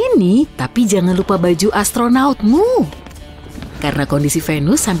ringan di sini, tapi jangan lupa baju astronautmu. Karena kondisi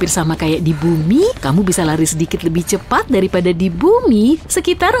Venus hampir sama kayak di bumi, kamu bisa lari sedikit lebih cepat daripada di bumi,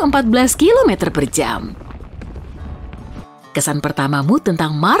 sekitar 14 km per jam. Kesan pertamamu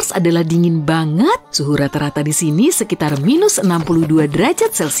tentang Mars adalah dingin banget. Suhu rata-rata di sini sekitar minus 62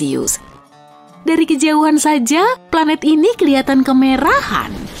 derajat Celcius. Dari kejauhan saja, planet ini kelihatan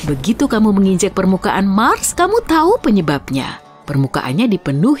kemerahan. Begitu kamu menginjak permukaan Mars, kamu tahu penyebabnya. Permukaannya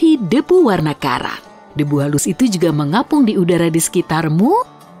dipenuhi debu warna karat. Debu halus itu juga mengapung di udara di sekitarmu.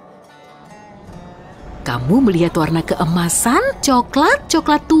 Kamu melihat warna keemasan,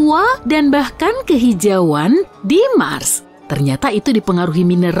 coklat tua, dan bahkan kehijauan di Mars. Ternyata itu dipengaruhi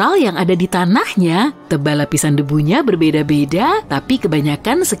mineral yang ada di tanahnya. Tebal lapisan debunya berbeda-beda, tapi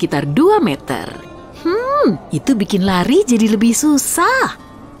kebanyakan sekitar 2 meter. Itu bikin lari jadi lebih susah.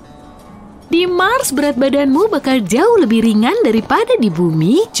 Di Mars berat badanmu bakal jauh lebih ringan daripada di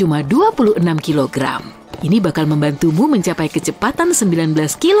bumi, cuma 26 kg. Ini bakal membantumu mencapai kecepatan 19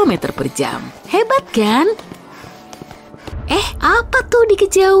 km per jam. Hebat kan? Apa tuh di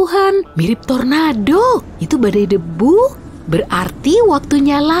kejauhan? Mirip tornado. Itu badai debu. Berarti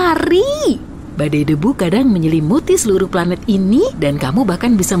waktunya lari. Badai debu kadang menyelimuti seluruh planet ini dan kamu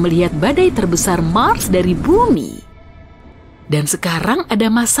bahkan bisa melihat badai terbesar Mars dari bumi. Dan sekarang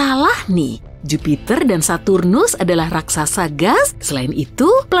ada masalah nih. Jupiter dan Saturnus adalah raksasa gas. Selain itu,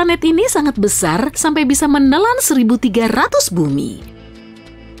 planet ini sangat besar sampai bisa menelan 1.300 bumi.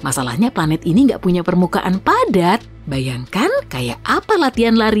 Masalahnya planet ini nggak punya permukaan padat. Bayangkan kayak apa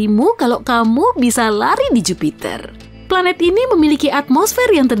latihan larimu kalau kamu bisa lari di Jupiter. Planet ini memiliki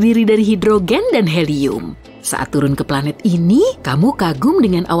atmosfer yang terdiri dari hidrogen dan helium. Saat turun ke planet ini, kamu kagum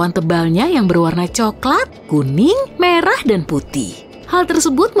dengan awan tebalnya yang berwarna coklat, kuning, merah, dan putih. Hal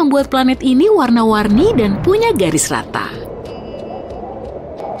tersebut membuat planet ini warna-warni dan punya garis rata.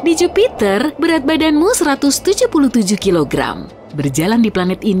 Di Jupiter, berat badanmu 177 kg. Berjalan di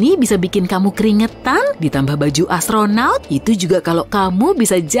planet ini bisa bikin kamu keringetan, ditambah baju astronaut, itu juga kalau kamu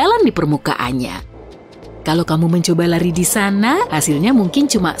bisa jalan di permukaannya. Kalau kamu mencoba lari di sana, hasilnya mungkin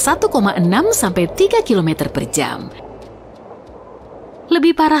cuma 1,6 sampai 3 km per jam.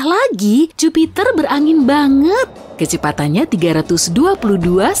 Lebih parah lagi, Jupiter berangin banget. Kecepatannya 322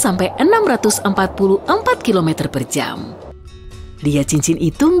 sampai 644 km per jam. Lihat cincin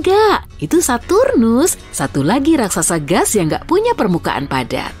itu enggak? Itu Saturnus, satu lagi raksasa gas yang enggak punya permukaan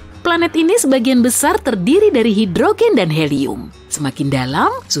padat. Planet ini sebagian besar terdiri dari hidrogen dan helium. Semakin dalam,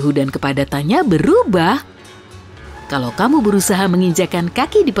 suhu dan kepadatannya berubah. Kalau kamu berusaha menginjakkan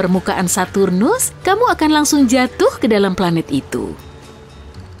kaki di permukaan Saturnus, kamu akan langsung jatuh ke dalam planet itu.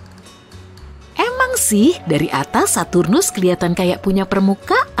 Emang sih, dari atas Saturnus kelihatan kayak punya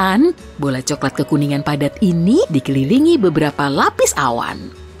permukaan. Bola coklat kekuningan padat ini dikelilingi beberapa lapis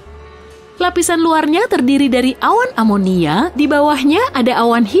awan. Lapisan luarnya terdiri dari awan amonia, di bawahnya ada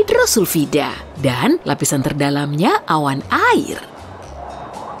awan hidrosulfida, dan lapisan terdalamnya awan air.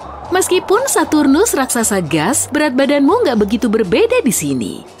 Meskipun Saturnus raksasa gas, berat badanmu nggak begitu berbeda di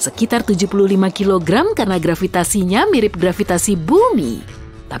sini. Sekitar 75 kg karena gravitasinya mirip gravitasi bumi.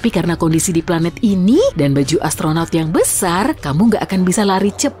 Tapi karena kondisi di planet ini dan baju astronaut yang besar, kamu nggak akan bisa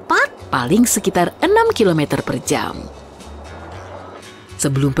lari cepat, paling sekitar 6 km per jam.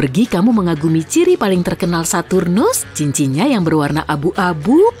 Sebelum pergi, kamu mengagumi ciri paling terkenal Saturnus, cincinnya yang berwarna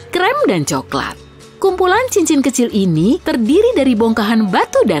abu-abu, krem, dan coklat. Kumpulan cincin kecil ini terdiri dari bongkahan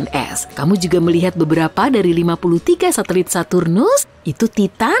batu dan es. Kamu juga melihat beberapa dari 53 satelit Saturnus. Itu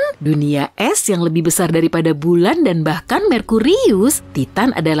Titan, dunia es yang lebih besar daripada bulan dan bahkan Merkurius.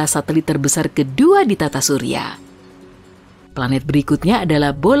 Titan adalah satelit terbesar kedua di tata surya. Planet berikutnya adalah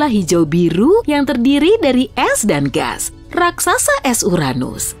bola hijau biru yang terdiri dari es dan gas. Raksasa es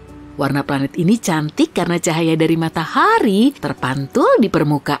Uranus. Warna planet ini cantik karena cahaya dari matahari terpantul di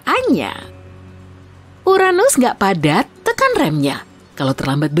permukaannya. Uranus nggak padat, tekan remnya. Kalau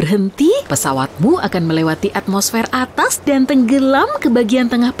terlambat berhenti, pesawatmu akan melewati atmosfer atas dan tenggelam ke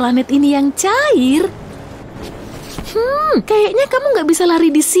bagian tengah planet ini yang cair. Kayaknya kamu nggak bisa lari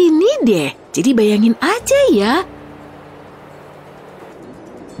di sini deh. Jadi bayangin aja ya.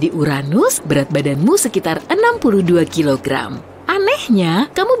 Di Uranus, berat badanmu sekitar 62 kg. Anehnya,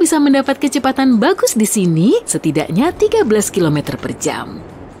 kamu bisa mendapat kecepatan bagus di sini, setidaknya 13 km per jam.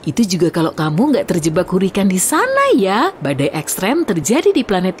 Itu juga kalau kamu nggak terjebak hurikan di sana ya. Badai ekstrem terjadi di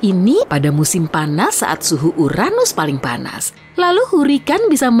planet ini pada musim panas saat suhu Uranus paling panas. Lalu hurikan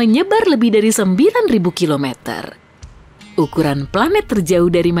bisa menyebar lebih dari 9.000 km. Ukuran planet terjauh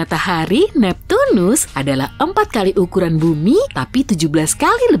dari matahari, Neptunus, adalah 4 kali ukuran bumi, tapi 17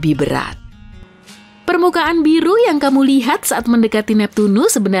 kali lebih berat. Permukaan biru yang kamu lihat saat mendekati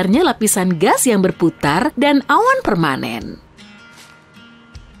Neptunus sebenarnya lapisan gas yang berputar dan awan permanen.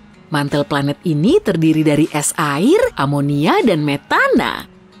 Mantel planet ini terdiri dari es air, amonia, dan metana.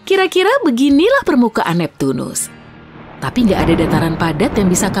 Kira-kira beginilah permukaan Neptunus. Tapi nggak ada dataran padat yang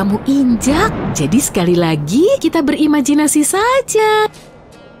bisa kamu injak. Jadi sekali lagi kita berimajinasi saja.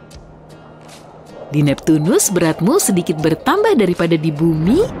 Di Neptunus beratmu sedikit bertambah daripada di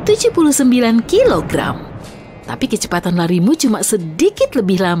bumi, 79 kg. Tapi kecepatan larimu cuma sedikit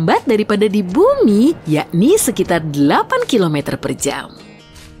lebih lambat daripada di bumi, yakni sekitar 8 km per jam.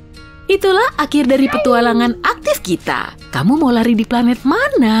 Itulah akhir dari petualangan aktif kita. Kamu mau lari di planet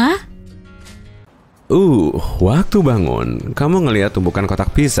mana? Waktu bangun, kamu ngelihat tumpukan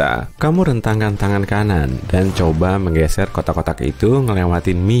kotak pizza. Kamu rentangkan tangan kanan dan coba menggeser kotak-kotak itu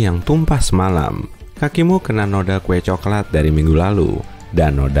ngelewatin mie yang tumpah semalam. Kakimu kena noda kue coklat dari minggu lalu,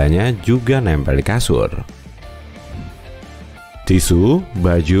 dan nodanya juga nempel di kasur. Tisu,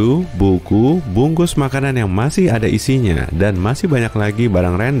 baju, buku, bungkus makanan yang masih ada isinya, dan masih banyak lagi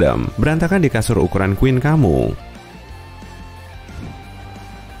barang random berantakan di kasur ukuran queen kamu.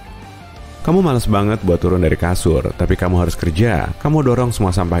 Kamu malas banget buat turun dari kasur, tapi kamu harus kerja. Kamu dorong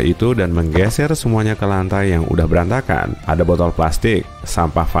semua sampah itu dan menggeser semuanya ke lantai yang udah berantakan. Ada botol plastik,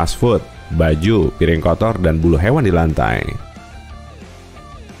 sampah fast food, baju, piring kotor, dan bulu hewan di lantai.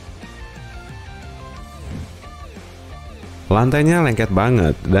 Lantainya lengket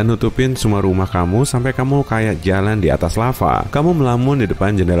banget dan nutupin semua rumah kamu sampai kamu kayak jalan di atas lava. Kamu melamun di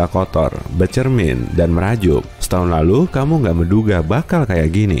depan jendela kotor, bercermin, dan merajuk. Setahun lalu, kamu nggak menduga bakal kayak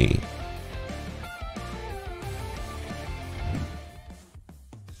gini.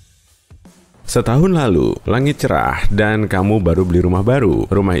 Setahun lalu, langit cerah dan kamu baru beli rumah baru.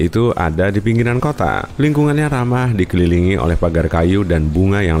 Rumah itu ada di pinggiran kota. Lingkungannya ramah, dikelilingi oleh pagar kayu dan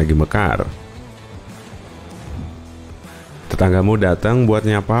bunga yang lagi mekar. Tetanggamu datang buat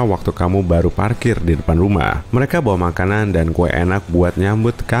nyapa waktu kamu baru parkir di depan rumah. Mereka bawa makanan dan kue enak buat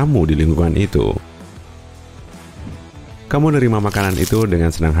nyambut kamu di lingkungan itu. Kamu nerima makanan itu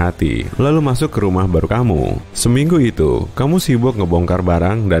dengan senang hati, lalu masuk ke rumah baru kamu. Seminggu itu, kamu sibuk ngebongkar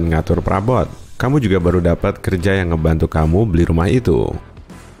barang dan ngatur perabot. Kamu juga baru dapat kerja yang ngebantu kamu beli rumah itu.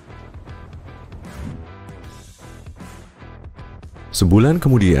 Sebulan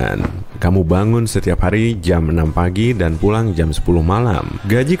kemudian, kamu bangun setiap hari jam 6 pagi dan pulang jam 10 malam.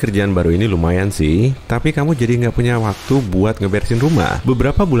 Gaji kerjaan baru ini lumayan sih, tapi kamu jadi nggak punya waktu buat ngeberesin rumah.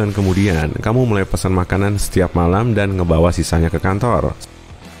 Beberapa bulan kemudian, kamu mulai pesan makanan setiap malam dan ngebawa sisanya ke kantor.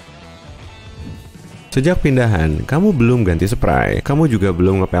 Sejak pindahan, kamu belum ganti spray. Kamu juga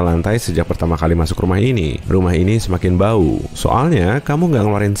belum ngepel lantai sejak pertama kali masuk rumah ini. Rumah ini semakin bau, soalnya kamu nggak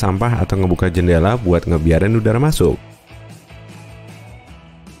ngeluarin sampah atau ngebuka jendela buat ngebiarin udara masuk.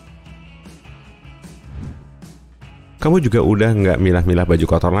 Kamu juga udah nggak milah-milah baju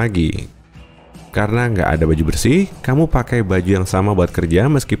kotor lagi. Karena nggak ada baju bersih, kamu pakai baju yang sama buat kerja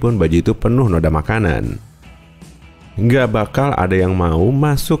meskipun baju itu penuh noda makanan. Nggak bakal ada yang mau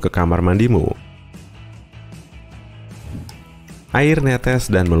masuk ke kamar mandimu. Air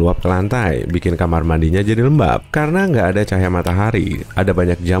netes dan meluap ke lantai, bikin kamar mandinya jadi lembab. Karena nggak ada cahaya matahari, ada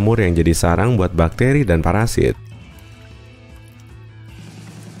banyak jamur yang jadi sarang buat bakteri dan parasit.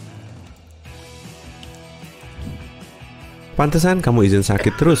 Pantesan kamu izin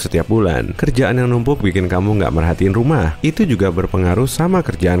sakit terus setiap bulan. Kerjaan yang numpuk bikin kamu nggak merhatiin rumah. Itu juga berpengaruh sama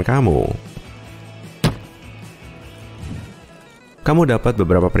kerjaan kamu. Kamu dapat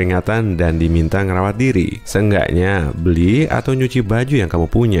beberapa peringatan dan diminta ngerawat diri. Seenggaknya beli atau nyuci baju yang kamu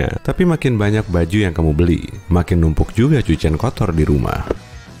punya. Tapi makin banyak baju yang kamu beli, makin numpuk juga cucian kotor di rumah.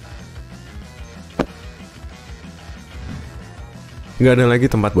 Nggak ada lagi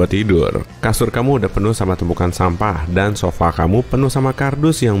tempat buat tidur. Kasur kamu udah penuh sama tumpukan sampah, dan sofa kamu penuh sama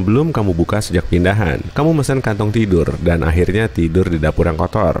kardus yang belum kamu buka sejak pindahan. Kamu mesen kantong tidur, dan akhirnya tidur di dapur yang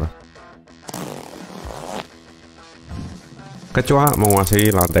kotor. Kecoa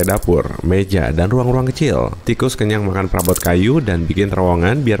menguasai lantai dapur, meja, dan ruang-ruang kecil. Tikus kenyang makan perabot kayu dan bikin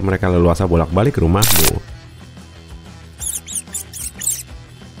terowongan biar mereka leluasa bolak-balik ke rumahmu.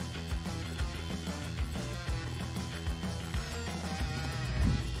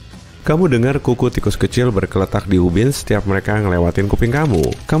 Kamu dengar kuku tikus kecil berkeletak di ubin setiap mereka ngelewatin kuping kamu.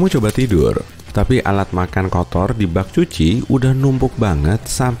 Kamu coba tidur, Tapi alat makan kotor di bak cuci udah numpuk banget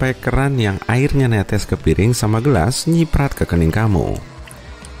sampai keran yang airnya netes ke piring sama gelas nyiprat ke kening kamu.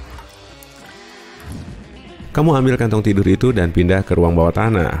 Kamu ambil kantong tidur itu dan pindah ke ruang bawah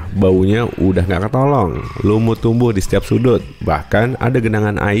tanah. Baunya udah gak ketolong, lumut tumbuh di setiap sudut. Bahkan ada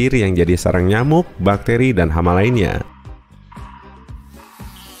genangan air yang jadi sarang nyamuk, bakteri, dan hama lainnya.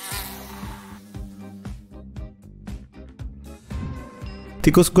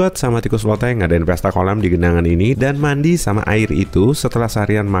 Tikus got sama tikus loteng ngadain pesta kolam di genangan ini dan mandi sama air itu setelah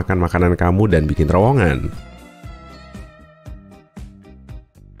seharian makan makanan kamu dan bikin terowongan.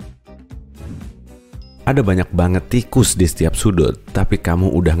 Ada banyak banget tikus di setiap sudut, tapi kamu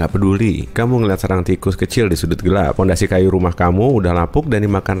udah gak peduli. Kamu ngeliat sarang tikus kecil di sudut gelap. Pondasi kayu rumah kamu udah lapuk dan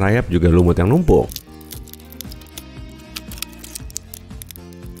dimakan rayap juga lumut yang numpuk.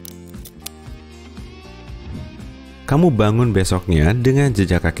 Kamu bangun besoknya dengan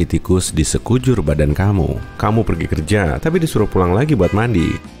jejak kaki tikus di sekujur badan kamu. Kamu pergi kerja, tapi disuruh pulang lagi buat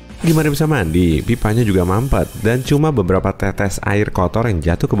mandi. Gimana bisa mandi? Pipanya juga mampet, dan cuma beberapa tetes air kotor yang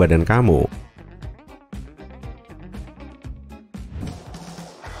jatuh ke badan kamu.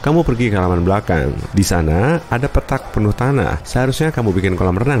 Kamu pergi ke halaman belakang. Di sana ada petak penuh tanah. Seharusnya kamu bikin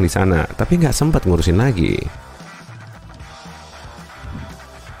kolam renang di sana, tapi nggak sempat ngurusin lagi.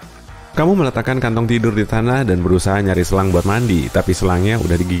 Kamu meletakkan kantong tidur di tanah dan berusaha nyari selang buat mandi, tapi selangnya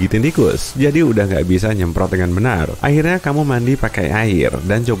udah digigitin tikus, jadi udah nggak bisa nyemprot dengan benar. Akhirnya kamu mandi pakai air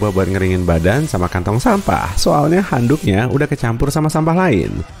dan coba buat ngeringin badan sama kantong sampah, soalnya handuknya udah kecampur sama sampah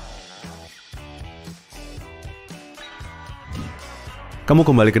lain. Kamu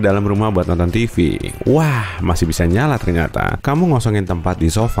kembali ke dalam rumah buat nonton TV. Wah, masih bisa nyala ternyata. Kamu ngosongin tempat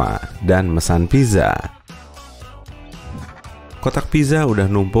di sofa dan mesan pizza. Kotak pizza udah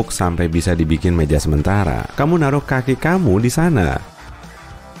numpuk sampai bisa dibikin meja sementara. Kamu naruh kaki kamu di sana.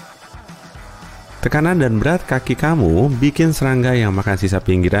 Tekanan dan berat kaki kamu bikin serangga yang makan sisa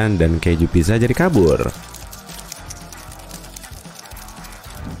pinggiran dan keju pizza jadi kabur.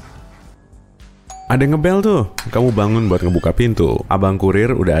 Ada yang ngebel tuh. Kamu bangun buat ngebuka pintu. Abang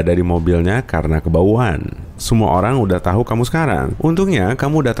kurir udah ada di mobilnya karena kebauan. Semua orang udah tahu kamu sekarang. Untungnya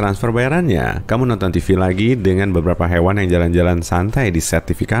kamu udah transfer bayarannya. Kamu nonton TV lagi dengan beberapa hewan yang jalan-jalan santai di set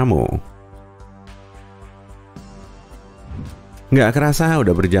TV kamu. Nggak kerasa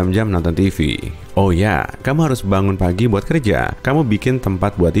udah berjam-jam nonton TV. Oh ya, kamu harus bangun pagi buat kerja. Kamu bikin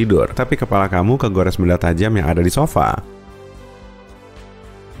tempat buat tidur, tapi kepala kamu kegores benda tajam yang ada di sofa.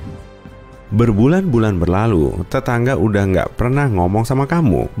 Berbulan-bulan berlalu, tetangga udah nggak pernah ngomong sama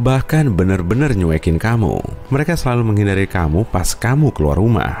kamu, bahkan bener-bener nyuekin kamu. Mereka selalu menghindari kamu pas kamu keluar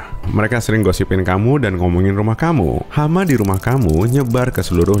rumah. Mereka sering gosipin kamu dan ngomongin rumah kamu. Hama di rumah kamu nyebar ke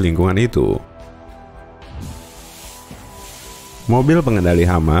seluruh lingkungan itu. Mobil pengendali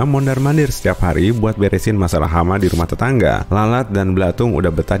hama mondar-mandir setiap hari buat beresin masalah hama di rumah tetangga. Lalat dan belatung udah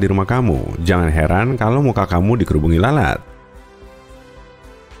betah di rumah kamu. Jangan heran kalau muka kamu dikerubungi lalat.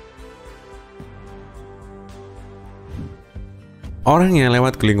 Orang yang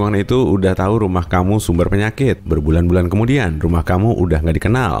lewat ke lingkungan itu udah tahu rumah kamu sumber penyakit. Berbulan-bulan kemudian, rumah kamu udah nggak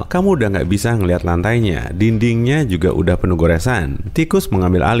dikenal. Kamu udah nggak bisa ngeliat lantainya. Dindingnya juga udah penuh goresan. Tikus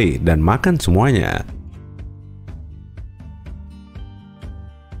mengambil alih dan makan semuanya.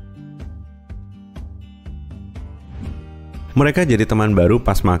 Mereka jadi teman baru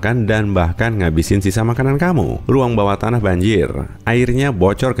pas makan dan bahkan ngabisin sisa makanan kamu. Ruang bawah tanah banjir, airnya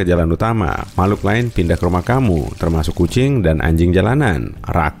bocor ke jalan utama, makhluk lain pindah ke rumah kamu, termasuk kucing dan anjing jalanan,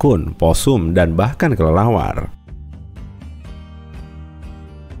 rakun, posum, dan bahkan kelelawar.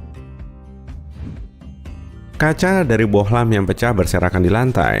 Kaca dari bohlam yang pecah berserakan di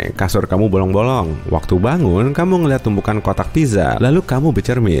lantai, kasur kamu bolong-bolong. Waktu bangun, kamu ngeliat tumpukan kotak pizza, lalu kamu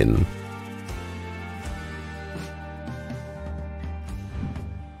bercermin.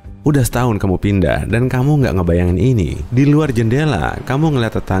 Udah setahun kamu pindah dan kamu nggak ngebayangin ini. Di luar jendela, kamu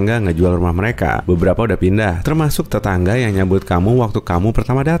ngeliat tetangga ngejual rumah mereka. Beberapa udah pindah, termasuk tetangga yang nyambut kamu waktu kamu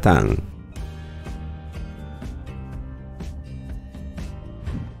pertama datang.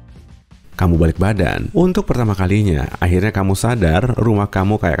 Kamu balik badan. Untuk pertama kalinya, akhirnya kamu sadar rumah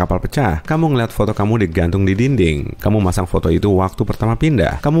kamu kayak kapal pecah. Kamu ngeliat foto kamu digantung di dinding. Kamu masang foto itu waktu pertama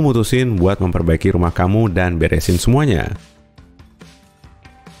pindah. Kamu mutusin buat memperbaiki rumah kamu dan beresin semuanya.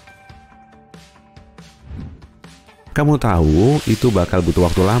 Kamu tahu itu bakal butuh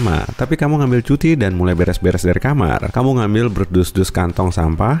waktu lama, tapi kamu ngambil cuti dan mulai beres-beres dari kamar. Kamu ngambil berdus-dus kantong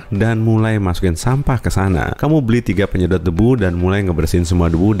sampah dan mulai masukin sampah ke sana. Kamu beli 3 penyedot debu dan mulai ngebersihin semua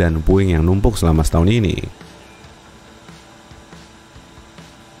debu dan puing yang numpuk selama setahun ini.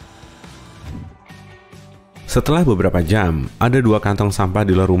 Setelah beberapa jam, ada 2 kantong sampah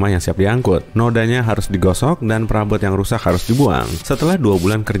di luar rumah yang siap diangkut. Nodanya harus digosok dan perabot yang rusak harus dibuang. Setelah 2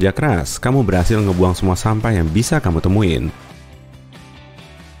 bulan kerja keras, kamu berhasil ngebuang semua sampah yang bisa kamu temuin.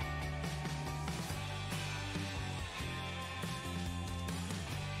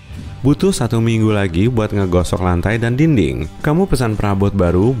 Butuh 1 minggu lagi buat ngegosok lantai dan dinding. Kamu pesan perabot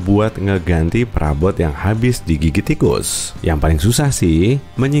baru buat ngeganti perabot yang habis digigit tikus. Yang paling susah sih,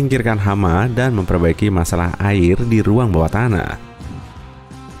 menyingkirkan hama dan memperbaiki masalah air di ruang bawah tanah.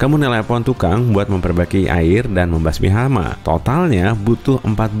 Kamu nelepon tukang buat memperbaiki air dan membasmi hama. Totalnya butuh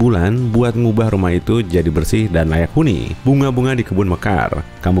 4 bulan buat ngubah rumah itu jadi bersih dan layak huni. Bunga-bunga di kebun mekar.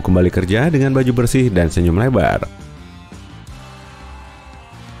 Kamu kembali kerja dengan baju bersih dan senyum lebar.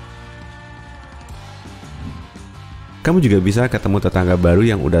 Kamu juga bisa ketemu tetangga baru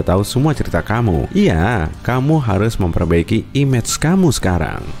yang udah tahu semua cerita kamu. Iya, kamu harus memperbaiki image kamu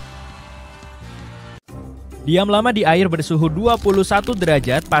sekarang. Diam lama di air bersuhu 21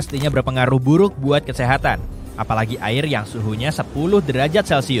 derajat pastinya berpengaruh buruk buat kesehatan. Apalagi air yang suhunya 10 derajat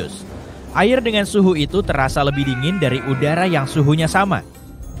Celcius. Air dengan suhu itu terasa lebih dingin dari udara yang suhunya sama.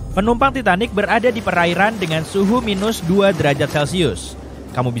 Penumpang Titanic berada di perairan dengan suhu minus 2 derajat Celcius.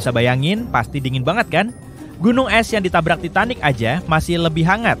 Kamu bisa bayangin, pasti dingin banget kan? Gunung es yang ditabrak Titanic aja masih lebih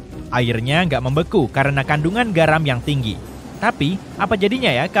hangat. Airnya nggak membeku karena kandungan garam yang tinggi. Tapi, apa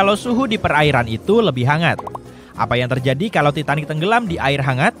jadinya ya kalau suhu di perairan itu lebih hangat? Apa yang terjadi kalau Titanic tenggelam di air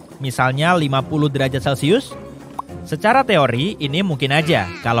hangat, misalnya 50 derajat Celcius? Secara teori, ini mungkin aja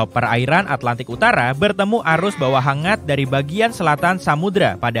kalau perairan Atlantik Utara bertemu arus bawah hangat dari bagian selatan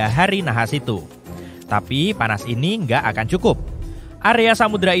samudra pada hari nahas itu. Tapi, panas ini nggak akan cukup. Area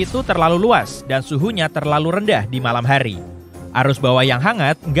samudra itu terlalu luas dan suhunya terlalu rendah di malam hari. Arus bawah yang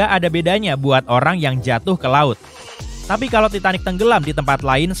hangat nggak ada bedanya buat orang yang jatuh ke laut. Tapi kalau Titanic tenggelam di tempat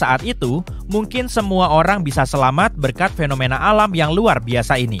lain saat itu, mungkin semua orang bisa selamat berkat fenomena alam yang luar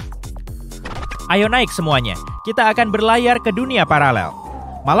biasa ini. Ayo naik semuanya, kita akan berlayar ke dunia paralel.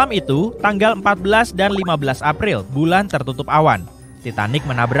 Malam itu, tanggal 14 dan 15 April, bulan tertutup awan. Titanic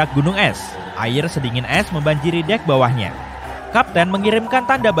menabrak gunung es. Air sedingin es membanjiri dek bawahnya. Kapten mengirimkan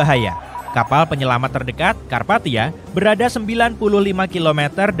tanda bahaya. Kapal penyelamat terdekat, Karpathia, berada 95 km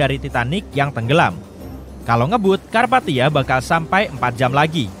dari Titanic yang tenggelam. Kalau ngebut, Karpathia bakal sampai 4 jam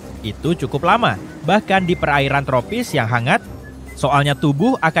lagi. Itu cukup lama, bahkan di perairan tropis yang hangat, soalnya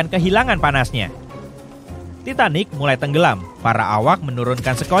tubuh akan kehilangan panasnya. Titanic mulai tenggelam, para awak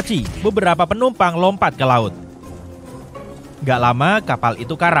menurunkan sekoci, beberapa penumpang lompat ke laut. Gak lama kapal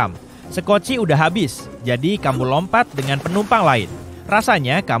itu karam. Sekoci udah habis, jadi kamu lompat dengan penumpang lain.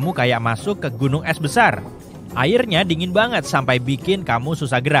 Rasanya kamu kayak masuk ke gunung es besar. Airnya dingin banget sampai bikin kamu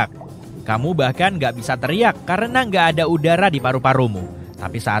susah gerak. Kamu bahkan gak bisa teriak karena gak ada udara di paru-parumu.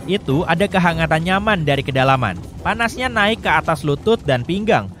 Tapi saat itu ada kehangatan nyaman dari kedalaman. Panasnya naik ke atas lutut dan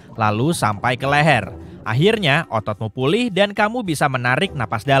pinggang, lalu sampai ke leher. Akhirnya ototmu pulih dan kamu bisa menarik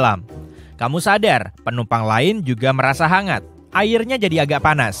napas dalam. Kamu sadar, penumpang lain juga merasa hangat. Airnya jadi agak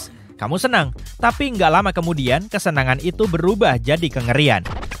panas. Kamu senang, tapi nggak lama kemudian kesenangan itu berubah jadi kengerian.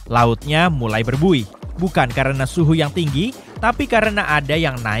 Lautnya mulai berbuih, bukan karena suhu yang tinggi, tapi karena ada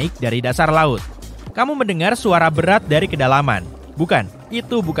yang naik dari dasar laut. Kamu mendengar suara berat dari kedalaman. Bukan,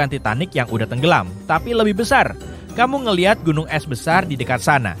 itu bukan Titanic yang udah tenggelam, tapi lebih besar. Kamu ngelihat gunung es besar di dekat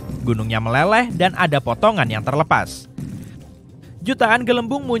sana. Gunungnya meleleh dan ada potongan yang terlepas. Jutaan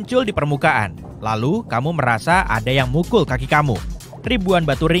gelembung muncul di permukaan. Lalu kamu merasa ada yang mukul kaki kamu. Ribuan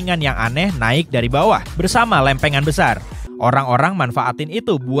batu ringan yang aneh naik dari bawah bersama lempengan besar. Orang-orang manfaatin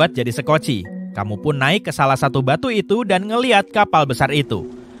itu buat jadi sekoci. Kamu pun naik ke salah satu batu itu dan ngeliat kapal besar itu.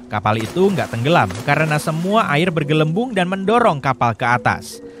 Kapal itu nggak tenggelam karena semua air bergelembung dan mendorong kapal ke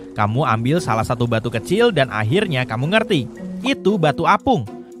atas. Kamu ambil salah satu batu kecil dan akhirnya kamu ngerti. Itu batu apung.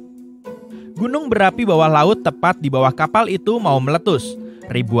 Gunung berapi bawah laut tepat di bawah kapal itu mau meletus.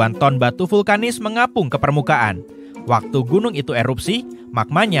 Ribuan ton batu vulkanis mengapung ke permukaan. Waktu gunung itu erupsi,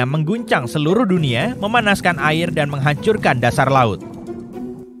 magmanya mengguncang seluruh dunia, memanaskan air dan menghancurkan dasar laut.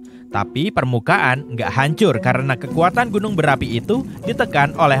 Tapi permukaan nggak hancur karena kekuatan gunung berapi itu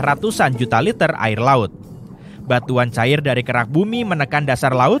ditekan oleh ratusan juta liter air laut. Batuan cair dari kerak bumi menekan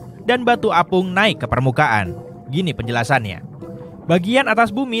dasar laut dan batu apung naik ke permukaan. Gini penjelasannya. Bagian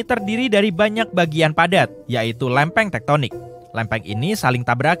atas bumi terdiri dari banyak bagian padat, yaitu lempeng tektonik. Lempeng ini saling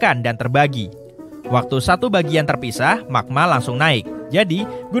tabrakan dan terbagi. Waktu satu bagian terpisah, magma langsung naik. Jadi,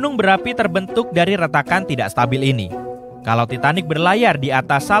 gunung berapi terbentuk dari retakan tidak stabil ini. Kalau Titanic berlayar di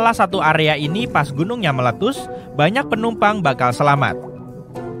atas salah satu area ini pas gunungnya meletus, banyak penumpang bakal selamat.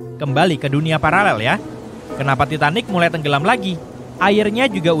 Kembali ke dunia paralel ya. Kenapa Titanic mulai tenggelam lagi? Airnya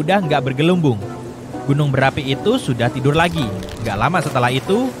juga udah nggak bergelembung. Gunung berapi itu sudah tidur lagi. Gak lama setelah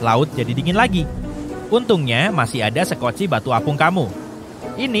itu, laut jadi dingin lagi. Untungnya masih ada sekoci batu apung kamu.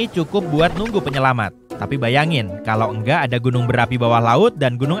 Ini cukup buat nunggu penyelamat. Tapi bayangin, kalau enggak ada gunung berapi bawah laut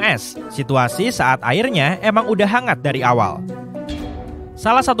dan gunung es. Situasi saat airnya emang udah hangat dari awal.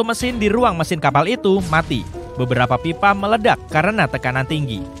 Salah satu mesin di ruang mesin kapal itu mati. Beberapa pipa meledak karena tekanan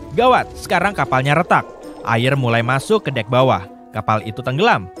tinggi. Gawat, sekarang kapalnya retak. Air mulai masuk ke dek bawah. Kapal itu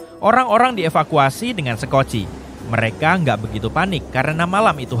tenggelam. Orang-orang dievakuasi dengan sekoci. Mereka nggak begitu panik karena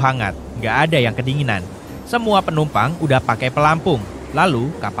malam itu hangat. Nggak ada yang kedinginan. Semua penumpang udah pakai pelampung.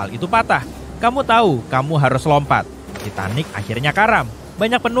 Lalu kapal itu patah. Kamu tahu, kamu harus lompat. Titanic akhirnya karam.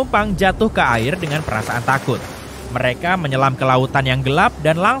 Banyak penumpang jatuh ke air dengan perasaan takut. Mereka menyelam ke lautan yang gelap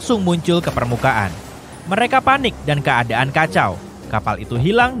dan langsung muncul ke permukaan. Mereka panik dan keadaan kacau. Kapal itu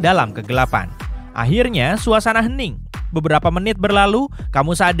hilang dalam kegelapan. Akhirnya suasana hening. Beberapa menit berlalu,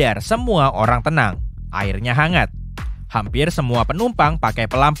 kamu sadar semua orang tenang. Airnya hangat. Hampir semua penumpang pakai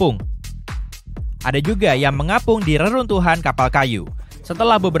pelampung. Ada juga yang mengapung di reruntuhan kapal kayu.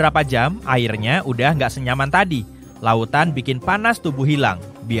 Setelah beberapa jam, airnya udah nggak senyaman tadi. Lautan bikin panas tubuh hilang.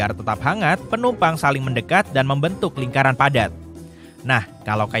 Biar tetap hangat, penumpang saling mendekat dan membentuk lingkaran padat. Nah,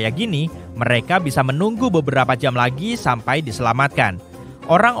 kalau kayak gini, mereka bisa menunggu beberapa jam lagi sampai diselamatkan.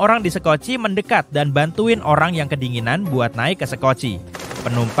 Orang-orang di sekoci mendekat dan bantuin orang yang kedinginan buat naik ke sekoci.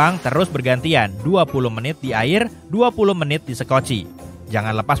 Penumpang terus bergantian, 20 menit di air, 20 menit di sekoci.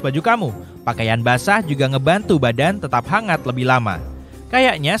 Jangan lepas baju kamu, pakaian basah juga ngebantu badan tetap hangat lebih lama.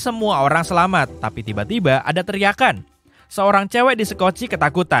 Kayaknya semua orang selamat, tapi tiba-tiba ada teriakan. Seorang cewek di sekoci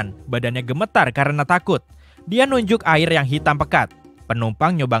ketakutan, badannya gemetar karena takut. Dia nunjuk air yang hitam pekat.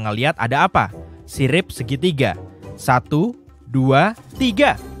 Penumpang nyoba ngeliat ada apa. Sirip segitiga. 1, 2,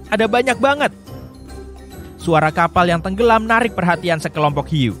 3. Ada banyak banget. Suara kapal yang tenggelam narik perhatian sekelompok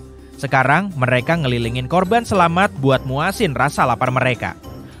hiu. Sekarang mereka ngelilingin korban selamat buat muasin rasa lapar mereka.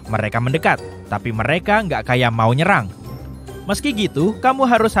 Mereka mendekat, tapi mereka nggak kayak mau nyerang. Meski gitu, kamu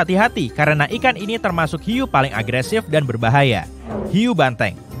harus hati-hati karena ikan ini termasuk hiu paling agresif dan berbahaya. Hiu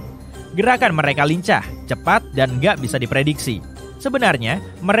banteng. Gerakan mereka lincah, cepat, dan nggak bisa diprediksi. Sebenarnya,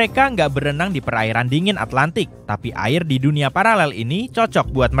 mereka nggak berenang di perairan dingin Atlantik, tapi air di dunia paralel ini cocok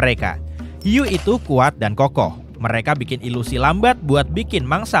buat mereka. Hiu itu kuat dan kokoh. Mereka bikin ilusi lambat buat bikin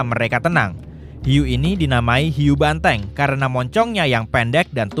mangsa mereka tenang. Hiu ini dinamai hiu banteng karena moncongnya yang pendek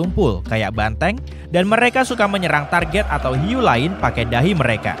dan tumpul kayak banteng, dan mereka suka menyerang target atau hiu lain pakai dahi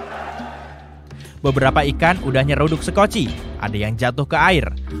mereka. Beberapa ikan udah nyeruduk sekoci, ada yang jatuh ke air.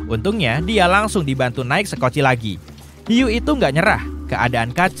 Untungnya dia langsung dibantu naik sekoci lagi. Hiu itu nggak nyerah,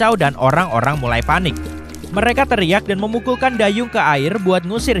 keadaan kacau dan orang-orang mulai panik. Mereka teriak dan memukulkan dayung ke air buat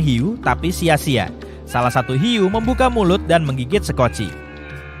ngusir hiu, tapi sia-sia. Salah satu hiu membuka mulut dan menggigit sekoci.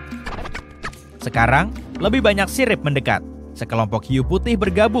 Sekarang, lebih banyak sirip mendekat. Sekelompok hiu putih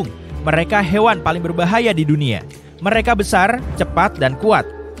bergabung. Mereka hewan paling berbahaya di dunia. Mereka besar, cepat, dan kuat.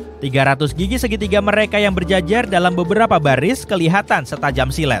 300 gigi segitiga mereka yang berjajar dalam beberapa baris kelihatan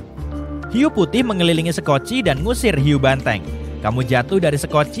setajam silet. Hiu putih mengelilingi sekoci dan ngusir hiu banteng. Kamu jatuh dari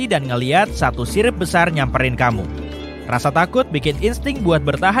sekoci dan ngeliat satu sirip besar nyamperin kamu. Rasa takut bikin insting buat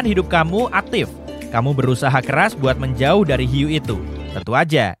bertahan hidup kamu aktif. Kamu berusaha keras buat menjauh dari hiu itu. Tentu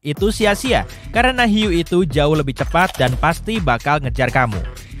aja, itu sia-sia karena hiu itu jauh lebih cepat dan pasti bakal ngejar kamu.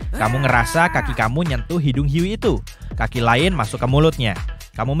 Kamu ngerasa kaki kamu nyentuh hidung hiu itu. Kaki lain masuk ke mulutnya.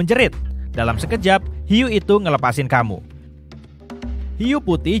 Kamu menjerit. Dalam sekejap, hiu itu ngelepasin kamu. Hiu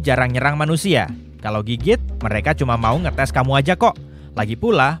putih jarang nyerang manusia. Kalau gigit, mereka cuma mau ngetes kamu aja kok. Lagi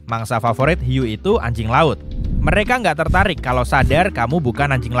pula, mangsa favorit hiu itu anjing laut. Mereka nggak tertarik kalau sadar kamu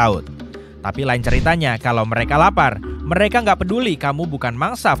bukan anjing laut. Tapi lain ceritanya kalau mereka lapar, mereka nggak peduli kamu bukan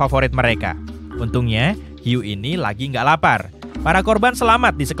mangsa favorit mereka. Untungnya, hiu ini lagi nggak lapar. Para korban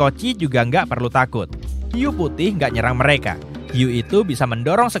selamat di sekoci juga nggak perlu takut. Hiu putih nggak nyerang mereka. Hiu itu bisa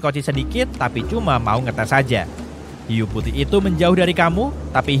mendorong sekoci sedikit, tapi cuma mau ngetes saja. Hiu putih itu menjauh dari kamu,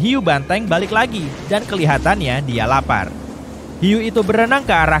 tapi hiu banteng balik lagi, dan kelihatannya dia lapar. Hiu itu berenang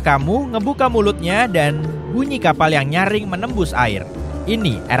ke arah kamu, ngebuka mulutnya, dan bunyi kapal yang nyaring menembus air.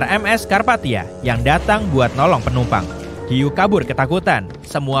 Ini RMS Karpathia yang datang buat nolong penumpang. Hiu kabur ketakutan,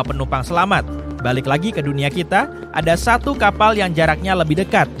 semua penumpang selamat. Balik lagi ke dunia kita, ada satu kapal yang jaraknya lebih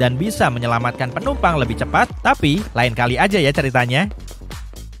dekat dan bisa menyelamatkan penumpang lebih cepat, tapi lain kali aja ya ceritanya.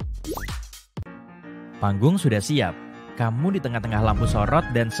 Panggung sudah siap. Kamu di tengah-tengah lampu sorot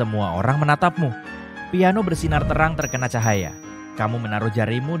dan semua orang menatapmu. Piano bersinar terang terkena cahaya. Kamu menaruh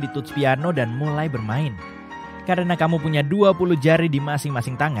jarimu di tuts piano dan mulai bermain. Karena kamu punya 20 jari di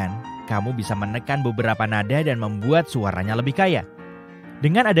masing-masing tangan, kamu bisa menekan beberapa nada dan membuat suaranya lebih kaya.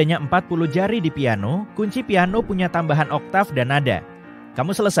 Dengan adanya 40 jari di piano, kunci piano punya tambahan oktav dan nada.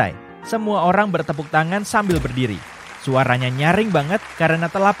 Kamu selesai. Semua orang bertepuk tangan sambil berdiri. Suaranya nyaring banget karena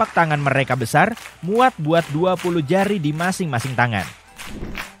telapak tangan mereka besar, muat buat 20 jari di masing-masing tangan.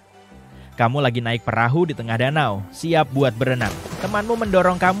 Kamu lagi naik perahu di tengah danau, siap buat berenang. Temanmu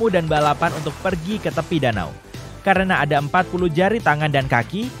mendorong kamu dan balapan untuk pergi ke tepi danau. Karena ada 40 jari tangan dan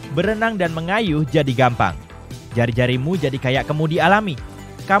kaki, berenang dan mengayuh jadi gampang. Jari-jarimu jadi kayak kemudi alami.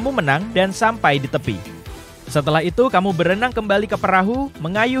 Kamu menang dan sampai di tepi. Setelah itu kamu berenang kembali ke perahu,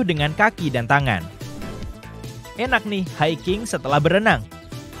 mengayuh dengan kaki dan tangan. Enak nih hiking setelah berenang.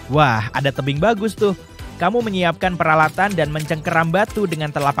 Wah, ada tebing bagus tuh. Kamu menyiapkan peralatan dan mencengkeram batu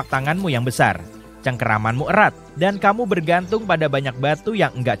dengan telapak tanganmu yang besar. Cengkeramanmu erat dan kamu bergantung pada banyak batu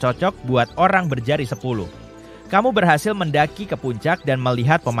yang enggak cocok buat orang berjari 10. Kamu berhasil mendaki ke puncak dan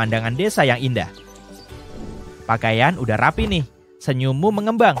melihat pemandangan desa yang indah. Pakaian udah rapi nih. Senyummu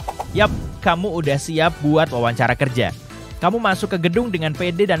mengembang. Yap, kamu udah siap buat wawancara kerja. Kamu masuk ke gedung dengan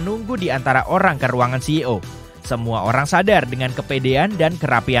pede dan nunggu di antara orang ke ruangan CEO. Semua orang sadar dengan kepedean dan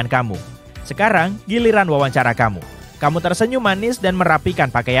kerapian kamu. Sekarang giliran wawancara kamu. Kamu tersenyum manis dan merapikan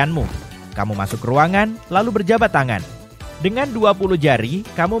pakaianmu. Kamu masuk ke ruangan, lalu berjabat tangan. Dengan 20 jari,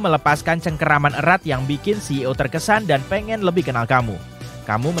 kamu melepaskan cengkeraman erat yang bikin CEO terkesan dan pengen lebih kenal kamu.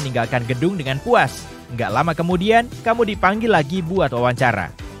 Kamu meninggalkan gedung dengan puas. Nggak lama kemudian, kamu dipanggil lagi buat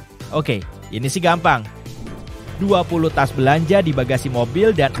wawancara. Oke, ini sih gampang. 20 tas belanja di bagasi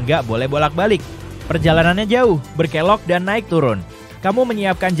mobil dan nggak boleh bolak-balik. Perjalanannya jauh, berkelok dan naik turun. Kamu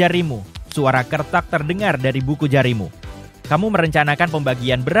menyiapkan jarimu. Suara kertak terdengar dari buku jarimu. Kamu merencanakan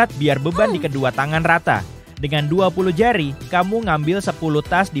pembagian berat biar beban di kedua tangan rata. Dengan 20 jari, kamu ngambil 10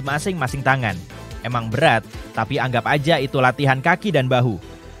 tas di masing-masing tangan. Emang berat, tapi anggap aja itu latihan kaki dan bahu.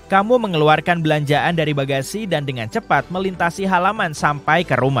 Kamu mengeluarkan belanjaan dari bagasi dan dengan cepat melintasi halaman sampai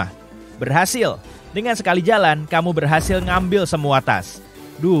ke rumah. Berhasil. Dengan sekali jalan, kamu berhasil ngambil semua tas.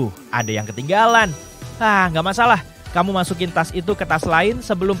 Duh, ada yang ketinggalan. Nggak masalah. Kamu masukin tas itu ke tas lain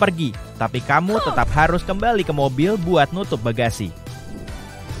sebelum pergi. Tapi kamu tetap harus kembali ke mobil buat nutup bagasi.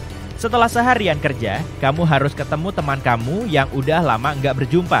 Setelah seharian kerja, kamu harus ketemu teman kamu yang udah lama nggak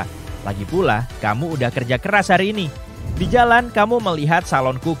berjumpa. Lagi pula, kamu udah kerja keras hari ini. Di jalan, kamu melihat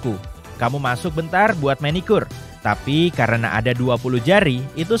salon kuku. Kamu masuk bentar buat manikur. Tapi karena ada 20 jari,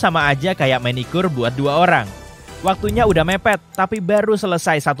 itu sama aja kayak manikur buat 2 orang. Waktunya udah mepet, tapi baru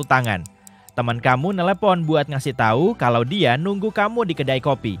selesai 1 tangan. Teman kamu nelepon buat ngasih tahu kalau dia nunggu kamu di kedai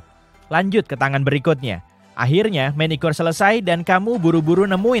kopi. Lanjut ke tangan berikutnya. Akhirnya manikur selesai dan kamu buru-buru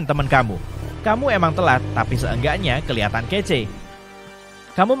nemuin teman kamu. Kamu emang telat, tapi seenggaknya kelihatan kece.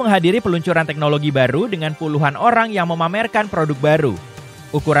 Kamu menghadiri peluncuran teknologi baru dengan puluhan orang yang memamerkan produk baru.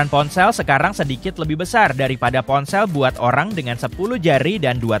 Ukuran ponsel sekarang sedikit lebih besar daripada ponsel buat orang dengan 10 jari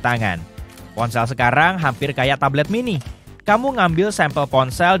dan 2 tangan. Ponsel sekarang hampir kayak tablet mini. Kamu ngambil sampel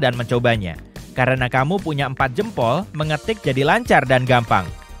ponsel dan mencobanya. Karena kamu punya 4 jempol, mengetik jadi lancar dan gampang.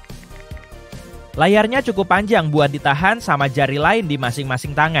 Layarnya cukup panjang buat ditahan sama jari lain di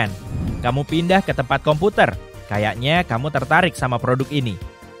masing-masing tangan. Kamu pindah ke tempat komputer. Kayaknya kamu tertarik sama produk ini.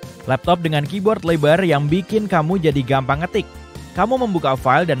 Laptop dengan keyboard lebar yang bikin kamu jadi gampang ngetik. Kamu membuka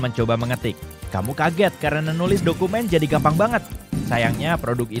file dan mencoba mengetik. Kamu kaget karena nulis dokumen jadi gampang banget. Sayangnya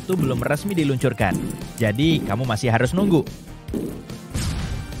produk itu belum resmi diluncurkan. Jadi kamu masih harus nunggu.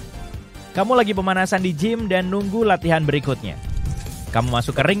 Kamu lagi pemanasan di gym dan nunggu latihan berikutnya. Kamu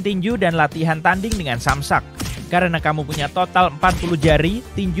masuk ke ring tinju dan latihan tanding dengan samsak. Karena kamu punya total 40 jari,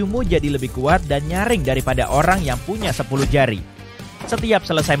 tinjumu jadi lebih kuat dan nyaring daripada orang yang punya 10 jari. Setiap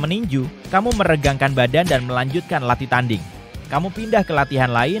selesai meninju, kamu meregangkan badan dan melanjutkan latih tanding. Kamu pindah ke latihan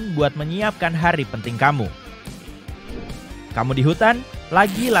lain buat menyiapkan hari penting kamu. Kamu di hutan,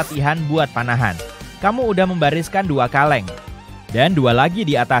 lagi latihan buat panahan. Kamu udah membariskan 2 kaleng. Dan 2 lagi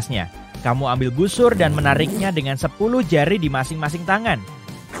di atasnya. Kamu ambil busur dan menariknya dengan 10 jari di masing-masing tangan.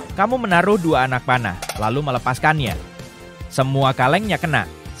 Kamu menaruh 2 anak panah, lalu melepaskannya. Semua kalengnya kena.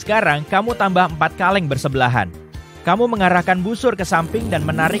 Sekarang kamu tambah 4 kaleng bersebelahan. Kamu mengarahkan busur ke samping dan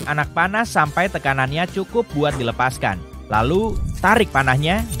menarik anak panah sampai tekanannya cukup buat dilepaskan. Lalu tarik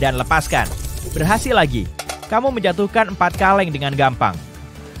panahnya dan lepaskan. Berhasil lagi. Kamu menjatuhkan 4 kaleng dengan gampang.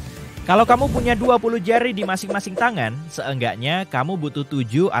 Kalau kamu punya 20 jari di masing-masing tangan, seenggaknya kamu butuh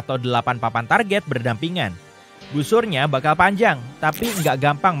 7 atau 8 papan target berdampingan. Busurnya bakal panjang, tapi nggak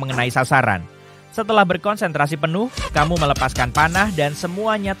gampang mengenai sasaran. Setelah berkonsentrasi penuh, kamu melepaskan panah dan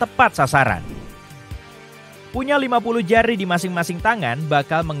semuanya tepat sasaran. Punya 50 jari di masing-masing tangan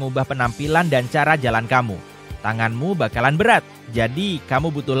bakal mengubah penampilan dan cara jalan kamu. Tanganmu bakalan berat, jadi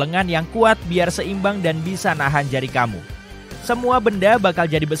kamu butuh lengan yang kuat biar seimbang dan bisa nahan jari kamu. Semua benda bakal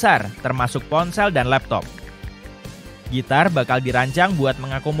jadi besar, termasuk ponsel dan laptop. Gitar bakal dirancang buat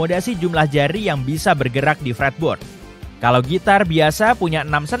mengakomodasi jumlah jari yang bisa bergerak di fretboard. Kalau gitar biasa punya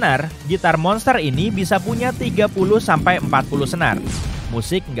 6 senar, gitar monster ini bisa punya 30-40 senar.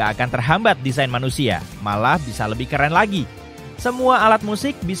 Musik nggak akan terhambat desain manusia, malah bisa lebih keren lagi. Semua alat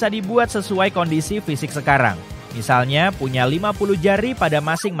musik bisa dibuat sesuai kondisi fisik sekarang. Misalnya punya 50 jari pada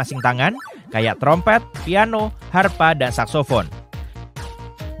masing-masing tangan, kayak trompet, piano, harpa, dan saksofon.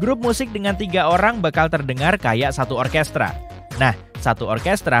 Grup musik dengan 3 orang bakal terdengar kayak satu orkestra. Nah, satu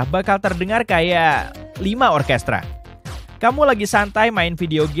orkestra bakal terdengar kayak 5 orkestra. Kamu lagi santai main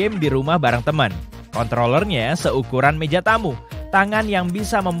video game di rumah bareng teman. Kontrolernya seukuran meja tamu. Tangan yang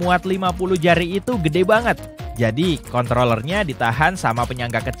bisa memuat 50 jari itu gede banget. Jadi, kontrolernya ditahan sama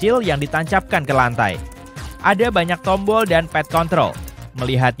penyangga kecil yang ditancapkan ke lantai. Ada banyak tombol dan pad control.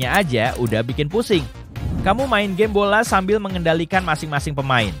 Melihatnya aja udah bikin pusing. Kamu main game bola sambil mengendalikan masing-masing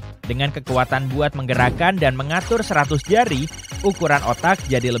pemain. Dengan kekuatan buat menggerakkan dan mengatur 100 jari, ukuran otak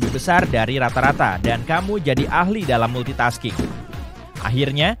jadi lebih besar dari rata-rata dan kamu jadi ahli dalam multitasking.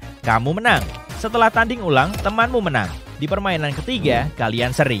 Akhirnya, kamu menang. Setelah tanding ulang, temanmu menang. Di permainan ketiga, kalian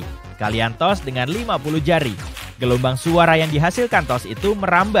seri. Kalian tos dengan 50 jari. Gelombang suara yang dihasilkan tos itu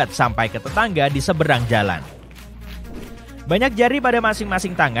merambat sampai ke tetangga di seberang jalan. Banyak jari pada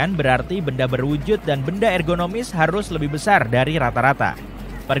masing-masing tangan berarti benda berwujud dan benda ergonomis harus lebih besar dari rata-rata.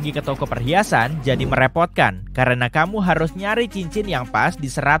 Pergi ke toko perhiasan jadi merepotkan karena kamu harus nyari cincin yang pas di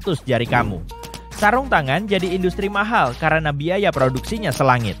 100 jari kamu. Sarung tangan jadi industri mahal karena biaya produksinya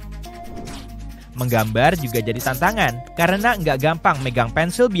selangit. Menggambar juga jadi tantangan karena nggak gampang megang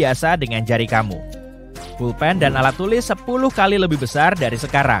pensil biasa dengan jari kamu. Pulpen dan alat tulis 10 kali lebih besar dari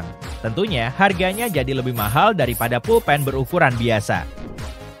sekarang. Tentunya harganya jadi lebih mahal daripada pulpen berukuran biasa.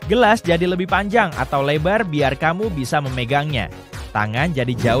 Gelas jadi lebih panjang atau lebar biar kamu bisa memegangnya. Tangan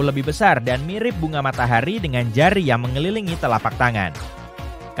jadi jauh lebih besar dan mirip bunga matahari dengan jari yang mengelilingi telapak tangan.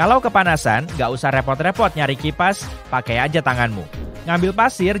 Kalau kepanasan, gak usah repot-repot nyari kipas, pakai aja tanganmu. Ngambil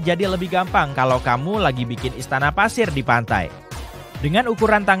pasir jadi lebih gampang kalau kamu lagi bikin istana pasir di pantai. Dengan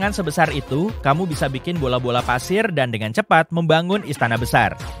ukuran tangan sebesar itu, kamu bisa bikin bola-bola pasir dan dengan cepat membangun istana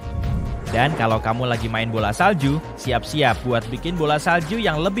besar. Dan kalau kamu lagi main bola salju, siap-siap buat bikin bola salju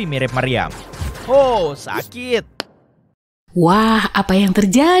yang lebih mirip meriam. Oh, sakit! Wah, apa yang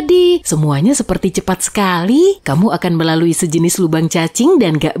terjadi? Semuanya seperti cepat sekali. Kamu akan melalui sejenis lubang cacing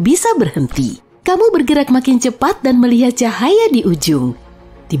dan gak bisa berhenti. Kamu bergerak makin cepat dan melihat cahaya di ujung.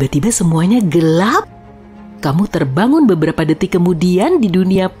 Tiba-tiba semuanya gelap. Kamu terbangun beberapa detik kemudian di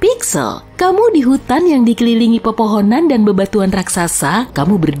dunia piksel. Kamu di hutan yang dikelilingi pepohonan dan bebatuan raksasa.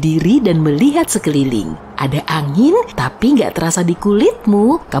 Kamu berdiri dan melihat sekeliling. Ada angin, tapi nggak terasa di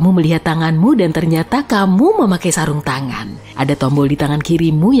kulitmu. Kamu melihat tanganmu dan ternyata kamu memakai sarung tangan. Ada tombol di tangan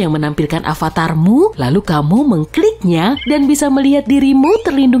kirimu yang menampilkan avatarmu. Lalu kamu mengkliknya dan bisa melihat dirimu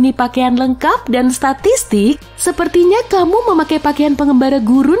terlindungi pakaian lengkap dan statistik. Sepertinya kamu memakai pakaian pengembara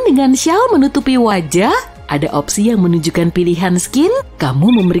gurun dengan syal menutupi wajah. Ada opsi yang menunjukkan pilihan skin,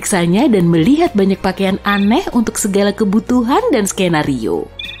 kamu memeriksanya dan melihat banyak pakaian aneh untuk segala kebutuhan dan skenario.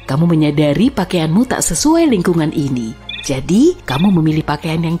 Kamu menyadari pakaianmu tak sesuai lingkungan ini. Jadi, kamu memilih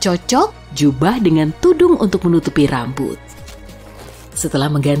pakaian yang cocok, jubah dengan tudung untuk menutupi rambut.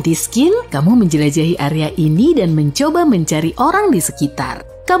 Setelah mengganti skin, kamu menjelajahi area ini dan mencoba mencari orang di sekitar.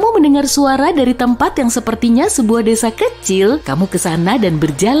 Kamu mendengar suara dari tempat yang sepertinya sebuah desa kecil. Kamu ke sana dan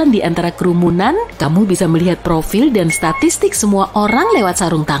berjalan di antara kerumunan. Kamu bisa melihat profil dan statistik semua orang lewat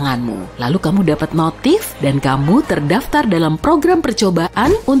sarung tanganmu. Lalu kamu dapat notif dan kamu terdaftar dalam program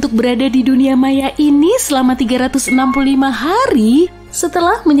percobaan untuk berada di dunia maya ini selama 365 hari.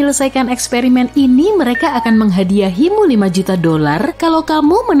 Setelah menyelesaikan eksperimen ini, mereka akan menghadiahimu $5 juta kalau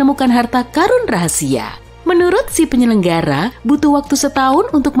kamu menemukan harta karun rahasia. Menurut si penyelenggara, butuh waktu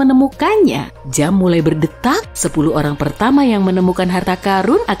setahun untuk menemukannya. Jam mulai berdetak, 10 orang pertama yang menemukan harta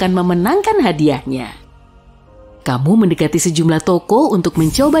karun akan memenangkan hadiahnya. Kamu mendekati sejumlah toko untuk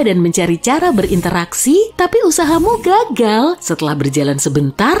mencoba dan mencari cara berinteraksi, tapi usahamu gagal. Setelah berjalan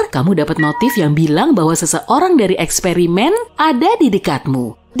sebentar, kamu dapat notif yang bilang bahwa seseorang dari eksperimen ada di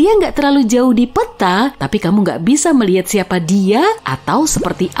dekatmu. Dia nggak terlalu jauh di peta, tapi kamu nggak bisa melihat siapa dia atau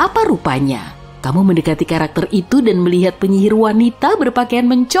seperti apa rupanya. Kamu mendekati karakter itu dan melihat penyihir wanita berpakaian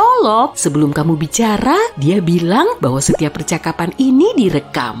mencolok. Sebelum kamu bicara, dia bilang bahwa setiap percakapan ini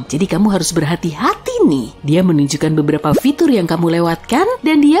direkam. Jadi kamu harus berhati-hati nih. Dia menunjukkan beberapa fitur yang kamu lewatkan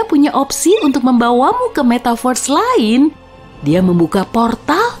dan dia punya opsi untuk membawamu ke metaverse lain. Dia membuka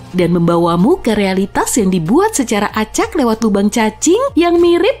portal dan membawamu ke realitas yang dibuat secara acak lewat lubang cacing yang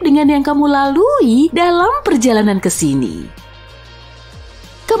mirip dengan yang kamu lalui dalam perjalanan ke sini.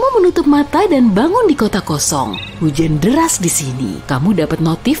 Kamu menutup mata dan bangun di kota kosong. Hujan deras di sini. Kamu dapat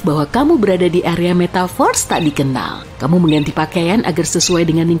notif bahwa kamu berada di area metaverse tak dikenal. Kamu mengganti pakaian agar sesuai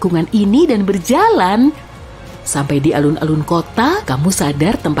dengan lingkungan ini dan berjalan. Sampai di alun-alun kota, kamu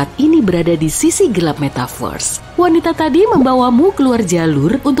sadar tempat ini berada di sisi gelap metaverse. Wanita tadi membawamu keluar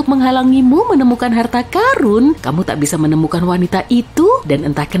jalur untuk menghalangimu menemukan harta karun. Kamu tak bisa menemukan wanita itu, dan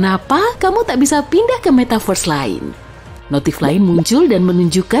entah kenapa, kamu tak bisa pindah ke metaverse lain. Notif lain muncul dan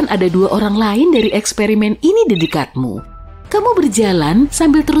menunjukkan ada 2 orang lain dari eksperimen ini di dekatmu. Kamu berjalan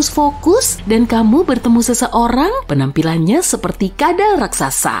sambil terus fokus dan kamu bertemu seseorang, penampilannya seperti kadal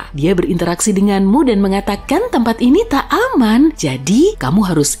raksasa. Dia berinteraksi denganmu dan mengatakan tempat ini tak aman, jadi kamu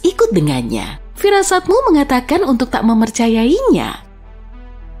harus ikut dengannya. Firasatmu mengatakan untuk tak mempercayainya.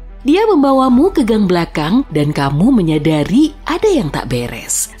 Dia membawamu ke gang belakang dan kamu menyadari ada yang tak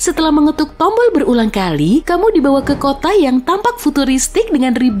beres. Setelah mengetuk tombol berulang kali, kamu dibawa ke kota yang tampak futuristik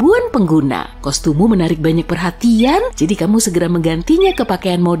dengan ribuan pengguna. Kostummu menarik banyak perhatian, jadi kamu segera menggantinya ke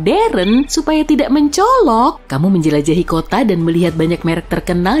pakaian modern supaya tidak mencolok. Kamu menjelajahi kota dan melihat banyak merek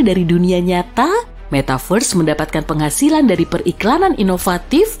terkenal dari dunia nyata. Metaverse mendapatkan penghasilan dari periklanan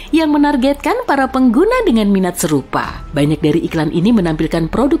inovatif yang menargetkan para pengguna dengan minat serupa. Banyak dari iklan ini menampilkan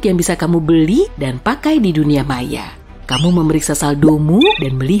produk yang bisa kamu beli dan pakai di dunia maya. Kamu memeriksa saldomu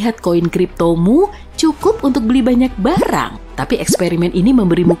dan melihat koin kriptomu cukup untuk beli banyak barang. Tapi eksperimen ini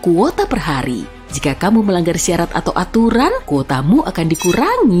memberimu kuota per hari. Jika kamu melanggar syarat atau aturan, kuotamu akan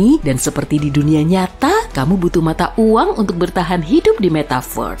dikurangi. Dan seperti di dunia nyata, kamu butuh mata uang untuk bertahan hidup di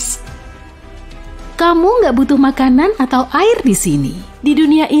Metaverse. Kamu nggak butuh makanan atau air di sini. Di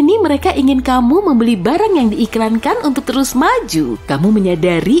dunia ini mereka ingin kamu membeli barang yang diiklankan untuk terus maju. Kamu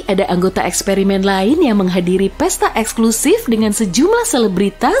menyadari ada anggota eksperimen lain yang menghadiri pesta eksklusif dengan sejumlah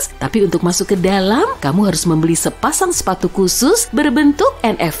selebritas, tapi untuk masuk ke dalam, kamu harus membeli sepasang sepatu khusus berbentuk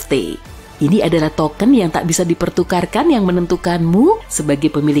NFT. Ini adalah token yang tak bisa dipertukarkan yang menentukanmu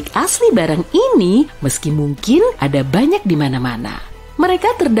sebagai pemilik asli barang ini, meski mungkin ada banyak di mana-mana.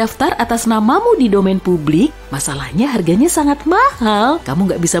 Mereka terdaftar atas namamu di domain publik, masalahnya harganya sangat mahal. Kamu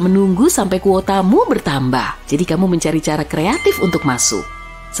nggak bisa menunggu sampai kuotamu bertambah. Jadi kamu mencari cara kreatif untuk masuk.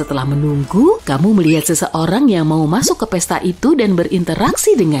 Setelah menunggu, kamu melihat seseorang yang mau masuk ke pesta itu dan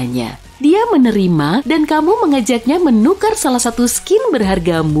berinteraksi dengannya. Dia menerima dan kamu mengajaknya menukar salah satu skin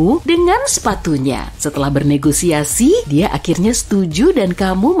berhargamu dengan sepatunya. Setelah bernegosiasi, dia akhirnya setuju dan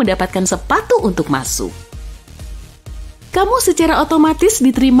kamu mendapatkan sepatu untuk masuk. Kamu secara otomatis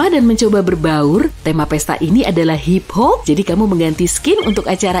diterima dan mencoba berbaur. Tema pesta ini adalah hip hop, jadi kamu mengganti skin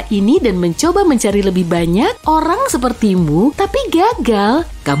untuk acara ini dan mencoba mencari lebih banyak orang sepertimu, tapi gagal.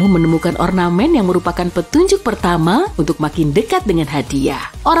 Kamu menemukan ornamen yang merupakan petunjuk pertama untuk makin dekat dengan hadiah.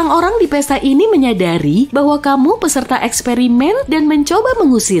 Orang-orang di pesta ini menyadari bahwa kamu peserta eksperimen dan mencoba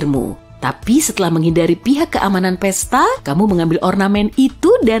mengusirmu. Tapi setelah menghindari pihak keamanan pesta, kamu mengambil ornamen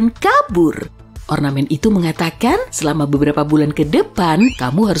itu dan kabur. Ornamen itu mengatakan selama beberapa bulan ke depan,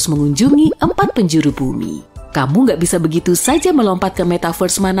 kamu harus mengunjungi 4 penjuru bumi. Kamu nggak bisa begitu saja melompat ke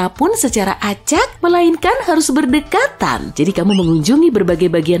metaverse manapun secara acak, melainkan harus berdekatan. Jadi kamu mengunjungi berbagai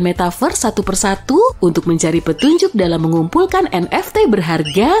bagian metaverse satu persatu untuk mencari petunjuk dalam mengumpulkan NFT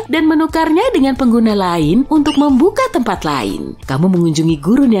berharga dan menukarnya dengan pengguna lain untuk membuka tempat lain. Kamu mengunjungi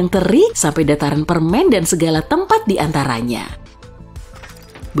gurun yang terik sampai dataran permen dan segala tempat di antaranya.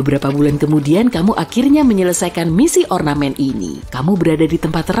 Beberapa bulan kemudian, kamu akhirnya menyelesaikan misi ornamen ini. Kamu berada di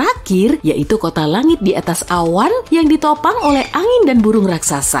tempat terakhir, yaitu kota langit di atas awan yang ditopang oleh angin dan burung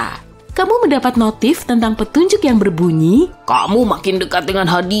raksasa. Kamu mendapat notif tentang petunjuk yang berbunyi, "Kamu makin dekat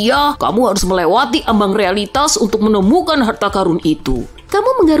dengan hadiah, kamu harus melewati ambang realitas untuk menemukan harta karun itu."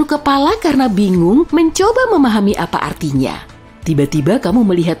 Kamu menggaruk kepala karena bingung mencoba memahami apa artinya. Tiba-tiba kamu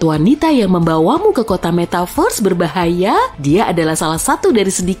melihat wanita yang membawamu ke kota metaverse berbahaya. Dia adalah salah satu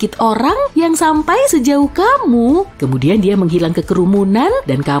dari sedikit orang yang sampai sejauh kamu. Kemudian dia menghilang ke kerumunan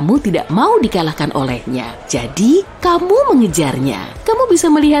dan kamu tidak mau dikalahkan olehnya. Jadi, kamu mengejarnya. Kamu bisa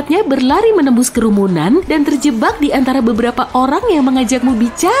melihatnya berlari menembus kerumunan dan terjebak di antara beberapa orang yang mengajakmu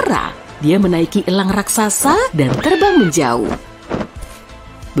bicara. Dia menaiki elang raksasa dan terbang menjauh.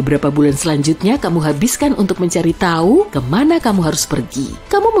 Beberapa bulan selanjutnya kamu habiskan untuk mencari tahu kemana kamu harus pergi.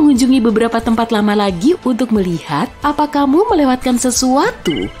 Kamu mengunjungi beberapa tempat lama lagi untuk melihat apa kamu melewatkan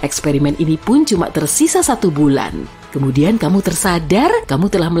sesuatu. Eksperimen ini pun cuma tersisa 1 bulan. Kemudian kamu tersadar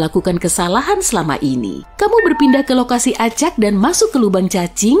kamu telah melakukan kesalahan selama ini. Kamu berpindah ke lokasi acak dan masuk ke lubang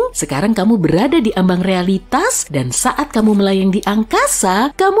cacing. Sekarang kamu berada di ambang realitas dan saat kamu melayang di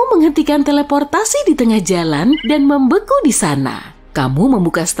angkasa, kamu menghentikan teleportasi di tengah jalan dan membeku di sana. Kamu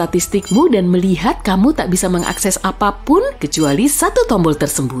membuka statistikmu dan melihat kamu tak bisa mengakses apapun kecuali satu tombol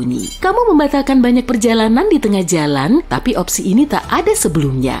tersembunyi. Kamu membatalkan banyak perjalanan di tengah jalan, tapi opsi ini tak ada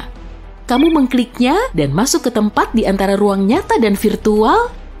sebelumnya. Kamu mengkliknya dan masuk ke tempat di antara ruang nyata dan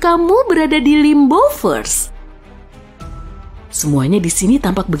virtual. Kamu berada di limboverse. Semuanya di sini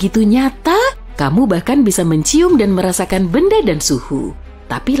tampak begitu nyata. Kamu bahkan bisa mencium dan merasakan benda dan suhu.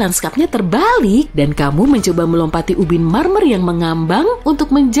 Tapi lanskapnya terbalik dan kamu mencoba melompati ubin marmer yang mengambang untuk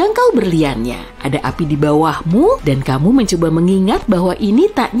menjangkau berliannya. Ada api di bawahmu dan kamu mencoba mengingat bahwa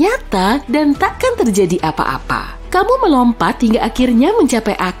ini tak nyata dan takkan terjadi apa-apa. Kamu melompat hingga akhirnya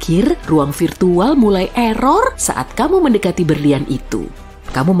mencapai akhir, ruang virtual mulai error saat kamu mendekati berlian itu.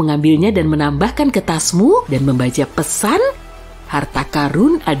 Kamu mengambilnya dan menambahkan ke tasmu dan membaca pesan, "Harta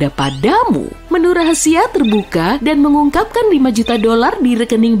karun ada padamu." Menu rahasia terbuka dan mengungkapkan $5 juta di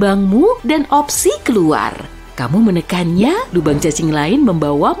rekening bankmu dan opsi keluar. Kamu menekannya, lubang cacing lain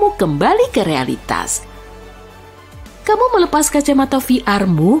membawamu kembali ke realitas. Kamu melepas kacamata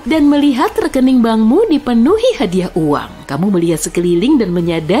VR-mu dan melihat rekening bankmu dipenuhi hadiah uang. Kamu melihat sekeliling dan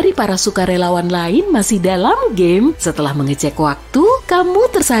menyadari para sukarelawan lain masih dalam game. Setelah mengecek waktu, kamu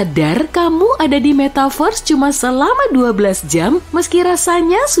tersadar kamu ada di metaverse cuma selama 12 jam meski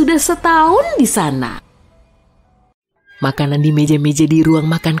rasanya sudah setahun di sana. Makanan di meja-meja di ruang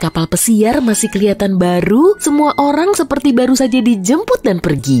makan kapal pesiar masih kelihatan baru. Semua orang seperti baru saja dijemput dan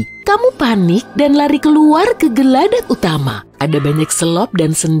pergi. Kamu panik dan lari keluar ke geladak utama. Ada banyak selop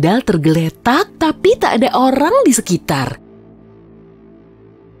dan sendal tergeletak, tapi tak ada orang di sekitar.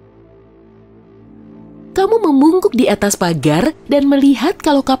 Kamu membungkuk di atas pagar dan melihat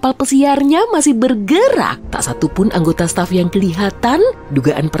kalau kapal pesiarnya masih bergerak. Tak satu pun anggota staf yang kelihatan.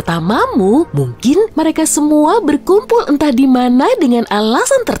 Dugaan pertamamu, mungkin mereka semua berkumpul entah di mana dengan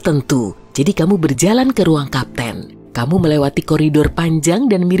alasan tertentu. Jadi kamu berjalan ke ruang kapten. Kamu melewati koridor panjang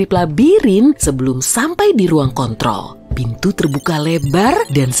dan mirip labirin sebelum sampai di ruang kontrol. Pintu terbuka lebar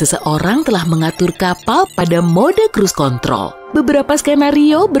dan seseorang telah mengatur kapal pada mode cruise control. Beberapa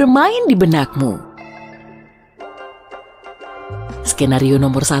skenario bermain di benakmu. Skenario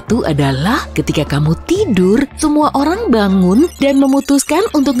nomor 1 adalah ketika kamu tidur, semua orang bangun dan memutuskan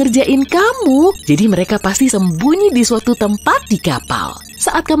untuk ngerjain kamu. Jadi mereka pasti sembunyi di suatu tempat di kapal.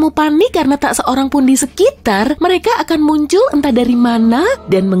 Saat kamu panik karena tak seorang pun di sekitar, mereka akan muncul entah dari mana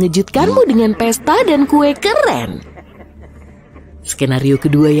dan mengejutkanmu dengan pesta dan kue keren. Skenario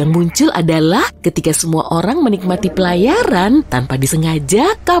kedua yang muncul adalah ketika semua orang menikmati pelayaran, tanpa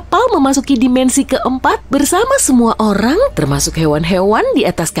disengaja kapal memasuki dimensi keempat bersama semua orang, termasuk hewan-hewan di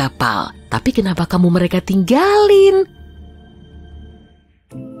atas kapal. Tapi kenapa kamu mereka tinggalin?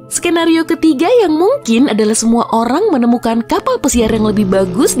 Skenario ketiga yang mungkin adalah semua orang menemukan kapal pesiar yang lebih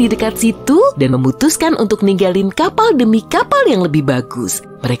bagus di dekat situ dan memutuskan untuk ninggalin kapal demi kapal yang lebih bagus.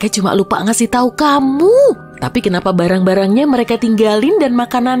 Mereka cuma lupa ngasih tahu kamu. Tapi kenapa barang-barangnya mereka tinggalin dan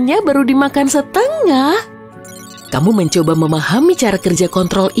makanannya baru dimakan setengah? Kamu mencoba memahami cara kerja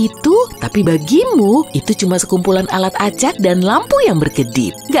kontrol itu, tapi bagimu itu cuma sekumpulan alat acak dan lampu yang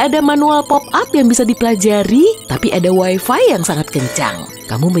berkedip. Gak ada manual pop-up yang bisa dipelajari, tapi ada wifi yang sangat kencang.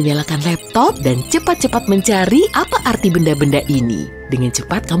 Kamu menyalakan laptop dan cepat-cepat mencari apa arti benda-benda ini. Dengan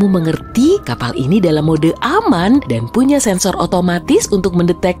cepat kamu mengerti kapal ini dalam mode aman dan punya sensor otomatis untuk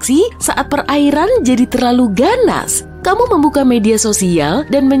mendeteksi saat perairan jadi terlalu ganas. Kamu membuka media sosial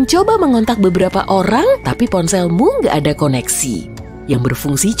dan mencoba mengontak beberapa orang, tapi ponselmu nggak ada koneksi. Yang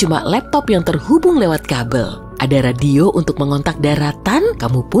berfungsi cuma laptop yang terhubung lewat kabel. Ada radio untuk mengontak daratan,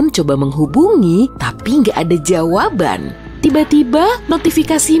 kamu pun coba menghubungi, tapi nggak ada jawaban. Tiba-tiba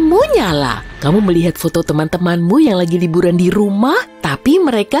notifikasimu nyala. Kamu melihat foto teman-temanmu yang lagi liburan di rumah, tapi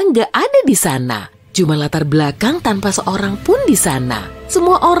mereka nggak ada di sana. Cuma latar belakang tanpa seorang pun di sana.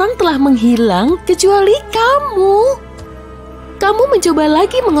 Semua orang telah menghilang kecuali kamu. Kamu mencoba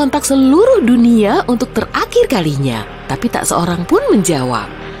lagi mengontak seluruh dunia untuk terakhir kalinya, tapi tak seorang pun menjawab.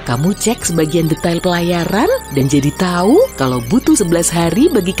 Kamu cek sebagian detail pelayaran dan jadi tahu kalau butuh 11 hari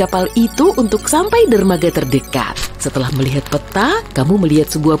bagi kapal itu untuk sampai dermaga terdekat. Setelah melihat peta, kamu melihat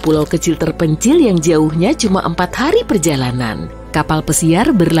sebuah pulau kecil terpencil yang jauhnya cuma 4 hari perjalanan. Kapal pesiar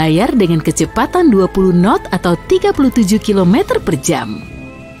berlayar dengan kecepatan 20 knot atau 37 km per jam.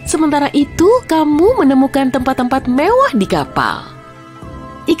 Sementara itu, kamu menemukan tempat-tempat mewah di kapal.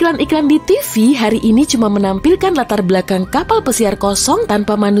 Iklan-iklan di TV hari ini cuma menampilkan latar belakang kapal pesiar kosong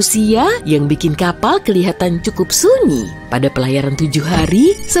tanpa manusia yang bikin kapal kelihatan cukup sunyi. Pada pelayaran 7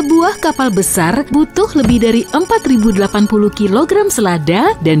 hari, sebuah kapal besar butuh lebih dari 4.080 kg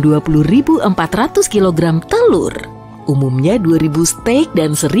selada dan 20.400 kg telur. Umumnya 2.000 steak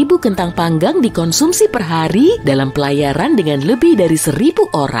dan 1.000 kentang panggang dikonsumsi per hari dalam pelayaran dengan lebih dari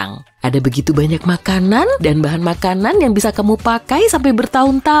 1.000 orang. Ada begitu banyak makanan dan bahan makanan yang bisa kamu pakai sampai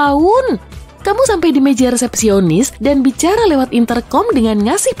bertahun-tahun. Kamu sampai di meja resepsionis dan bicara lewat intercom dengan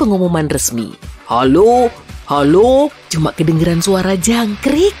ngasih pengumuman resmi. Halo, halo, cuma kedengeran suara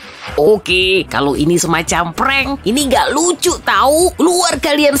jangkrik. Oke, kalau ini semacam prank, ini gak lucu tahu. Keluar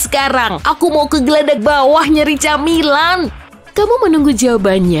kalian sekarang, aku mau ke geladak bawah nyari camilan. Kamu menunggu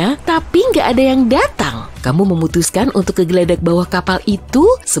jawabannya, tapi gak ada yang datang. Kamu memutuskan untuk ke geladak bawah kapal itu.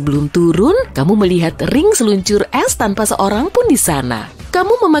 Sebelum turun, kamu melihat ring seluncur es tanpa seorang pun di sana.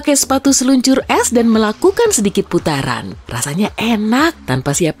 Kamu memakai sepatu seluncur es dan melakukan sedikit putaran. Rasanya enak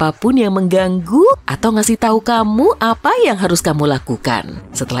tanpa siapapun yang mengganggu atau ngasih tahu kamu apa yang harus kamu lakukan.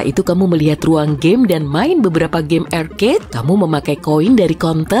 Setelah itu kamu melihat ruang game dan main beberapa game arcade. Kamu memakai koin dari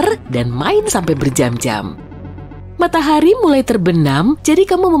counter dan main sampai berjam-jam. Matahari mulai terbenam, jadi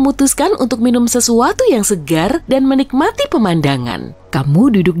kamu memutuskan untuk minum sesuatu yang segar dan menikmati pemandangan. Kamu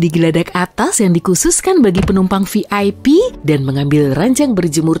duduk di geladak atas yang dikhususkan bagi penumpang VIP dan mengambil ranjang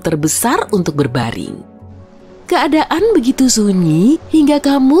berjemur terbesar untuk berbaring. Keadaan begitu sunyi hingga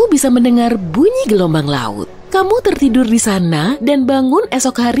kamu bisa mendengar bunyi gelombang laut. Kamu tertidur di sana dan bangun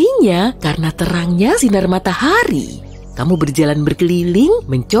esok harinya karena terangnya sinar matahari. Kamu berjalan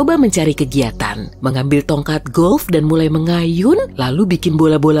berkeliling, mencoba mencari kegiatan, mengambil tongkat golf dan mulai mengayun, lalu bikin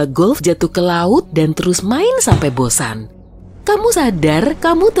bola-bola golf jatuh ke laut dan terus main sampai bosan. Kamu sadar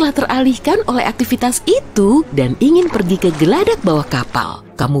kamu telah teralihkan oleh aktivitas itu dan ingin pergi ke geladak bawah kapal.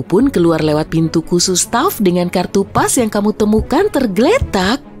 Kamu pun keluar lewat pintu khusus staf dengan kartu pas yang kamu temukan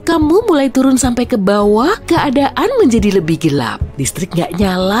tergeletak. Kamu mulai turun sampai ke bawah, keadaan menjadi lebih gelap. Listrik nggak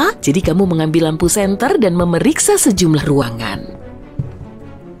nyala, jadi kamu mengambil lampu senter dan memeriksa sejumlah ruangan.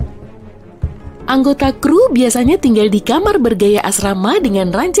 Anggota kru biasanya tinggal di kamar bergaya asrama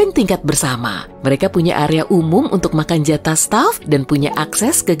dengan ranjang tingkat bersama. Mereka punya area umum untuk makan jatah staf dan punya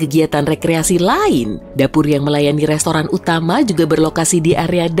akses ke kegiatan rekreasi lain. Dapur yang melayani restoran utama juga berlokasi di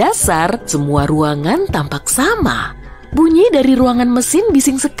area dasar. Semua ruangan tampak sama. Bunyi dari ruangan mesin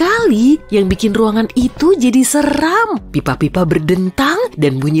bising sekali yang bikin ruangan itu jadi seram. Pipa-pipa berdentang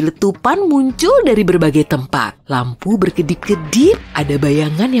dan bunyi letupan muncul dari berbagai tempat. Lampu berkedip-kedip, ada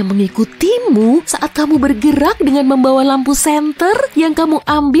bayangan yang mengikutimu saat kamu bergerak dengan membawa lampu senter yang kamu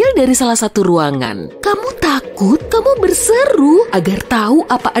ambil dari salah satu ruangan. Kamu takut, kamu berseru agar tahu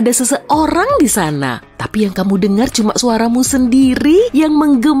apa ada seseorang di sana. Tapi yang kamu dengar cuma suaramu sendiri yang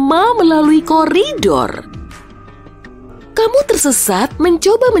menggema melalui koridor. Kamu tersesat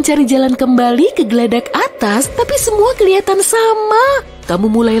mencoba mencari jalan kembali ke geladak atas, tapi semua kelihatan sama.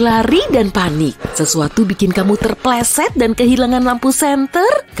 Kamu mulai lari dan panik. Sesuatu bikin kamu terpleset dan kehilangan lampu senter.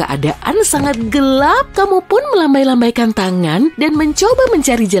 Keadaan sangat gelap. Kamu pun melambai-lambaikan tangan dan mencoba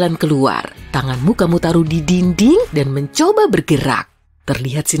mencari jalan keluar. Tanganmu kamu taruh di dinding dan mencoba bergerak.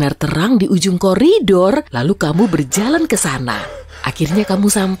 Terlihat sinar terang di ujung koridor, lalu kamu berjalan ke sana. Akhirnya kamu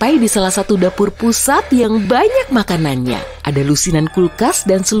sampai di salah satu dapur pusat yang banyak makanannya. Ada lusinan kulkas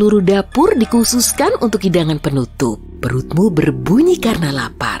dan seluruh dapur dikhususkan untuk hidangan penutup. Perutmu berbunyi karena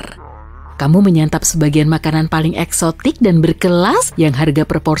lapar. Kamu menyantap sebagian makanan paling eksotik dan berkelas yang harga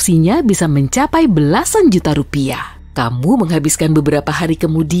proporsinya bisa mencapai belasan juta rupiah. Kamu menghabiskan beberapa hari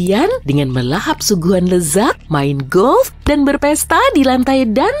kemudian dengan melahap suguhan lezat, main golf, dan berpesta di lantai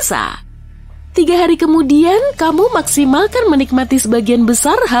dansa. 3 hari kemudian, kamu maksimalkan menikmati sebagian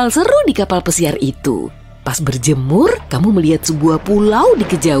besar hal seru di kapal pesiar itu. Pas berjemur, kamu melihat sebuah pulau di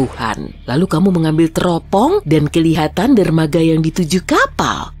kejauhan. Lalu kamu mengambil teropong dan kelihatan dermaga yang dituju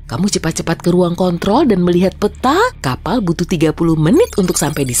kapal. Kamu cepat-cepat ke ruang kontrol dan melihat peta, kapal butuh 30 menit untuk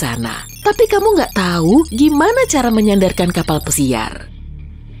sampai di sana. Tapi kamu nggak tahu gimana cara menyandarkan kapal pesiar.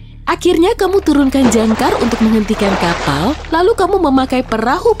 Akhirnya kamu turunkan jangkar untuk menghentikan kapal, lalu kamu memakai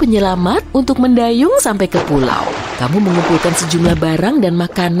perahu penyelamat untuk mendayung sampai ke pulau. Kamu mengumpulkan sejumlah barang dan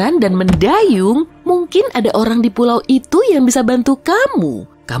makanan dan mendayung. Mungkin ada orang di pulau itu yang bisa bantu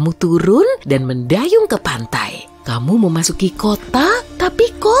kamu. Kamu turun dan mendayung ke pantai. Kamu memasuki kota,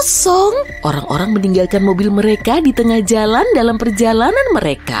 tapi kosong. Orang-orang meninggalkan mobil mereka di tengah jalan dalam perjalanan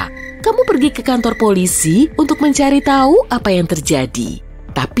mereka. Kamu pergi ke kantor polisi untuk mencari tahu apa yang terjadi.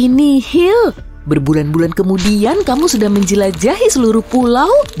 Tapi nihil. Berbulan-bulan kemudian kamu sudah menjelajahi seluruh pulau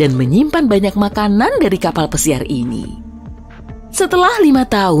dan menyimpan banyak makanan dari kapal pesiar ini. Setelah 5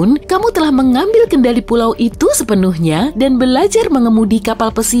 tahun, kamu telah mengambil kendali pulau itu sepenuhnya dan belajar mengemudi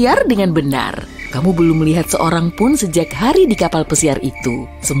kapal pesiar dengan benar. Kamu belum melihat seorang pun sejak hari di kapal pesiar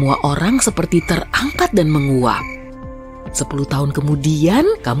itu. Semua orang seperti terangkat dan menguap. 10 tahun kemudian,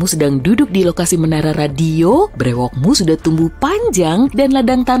 kamu sedang duduk di lokasi menara radio, brewokmu sudah tumbuh panjang dan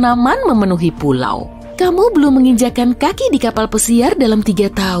ladang tanaman memenuhi pulau. Kamu belum menginjakkan kaki di kapal pesiar dalam 3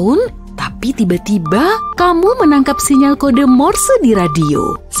 tahun, tapi tiba-tiba kamu menangkap sinyal kode Morse di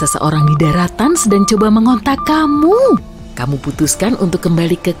radio. Seseorang di daratan sedang coba mengontak kamu. Kamu putuskan untuk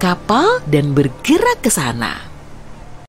kembali ke kapal dan bergerak ke sana.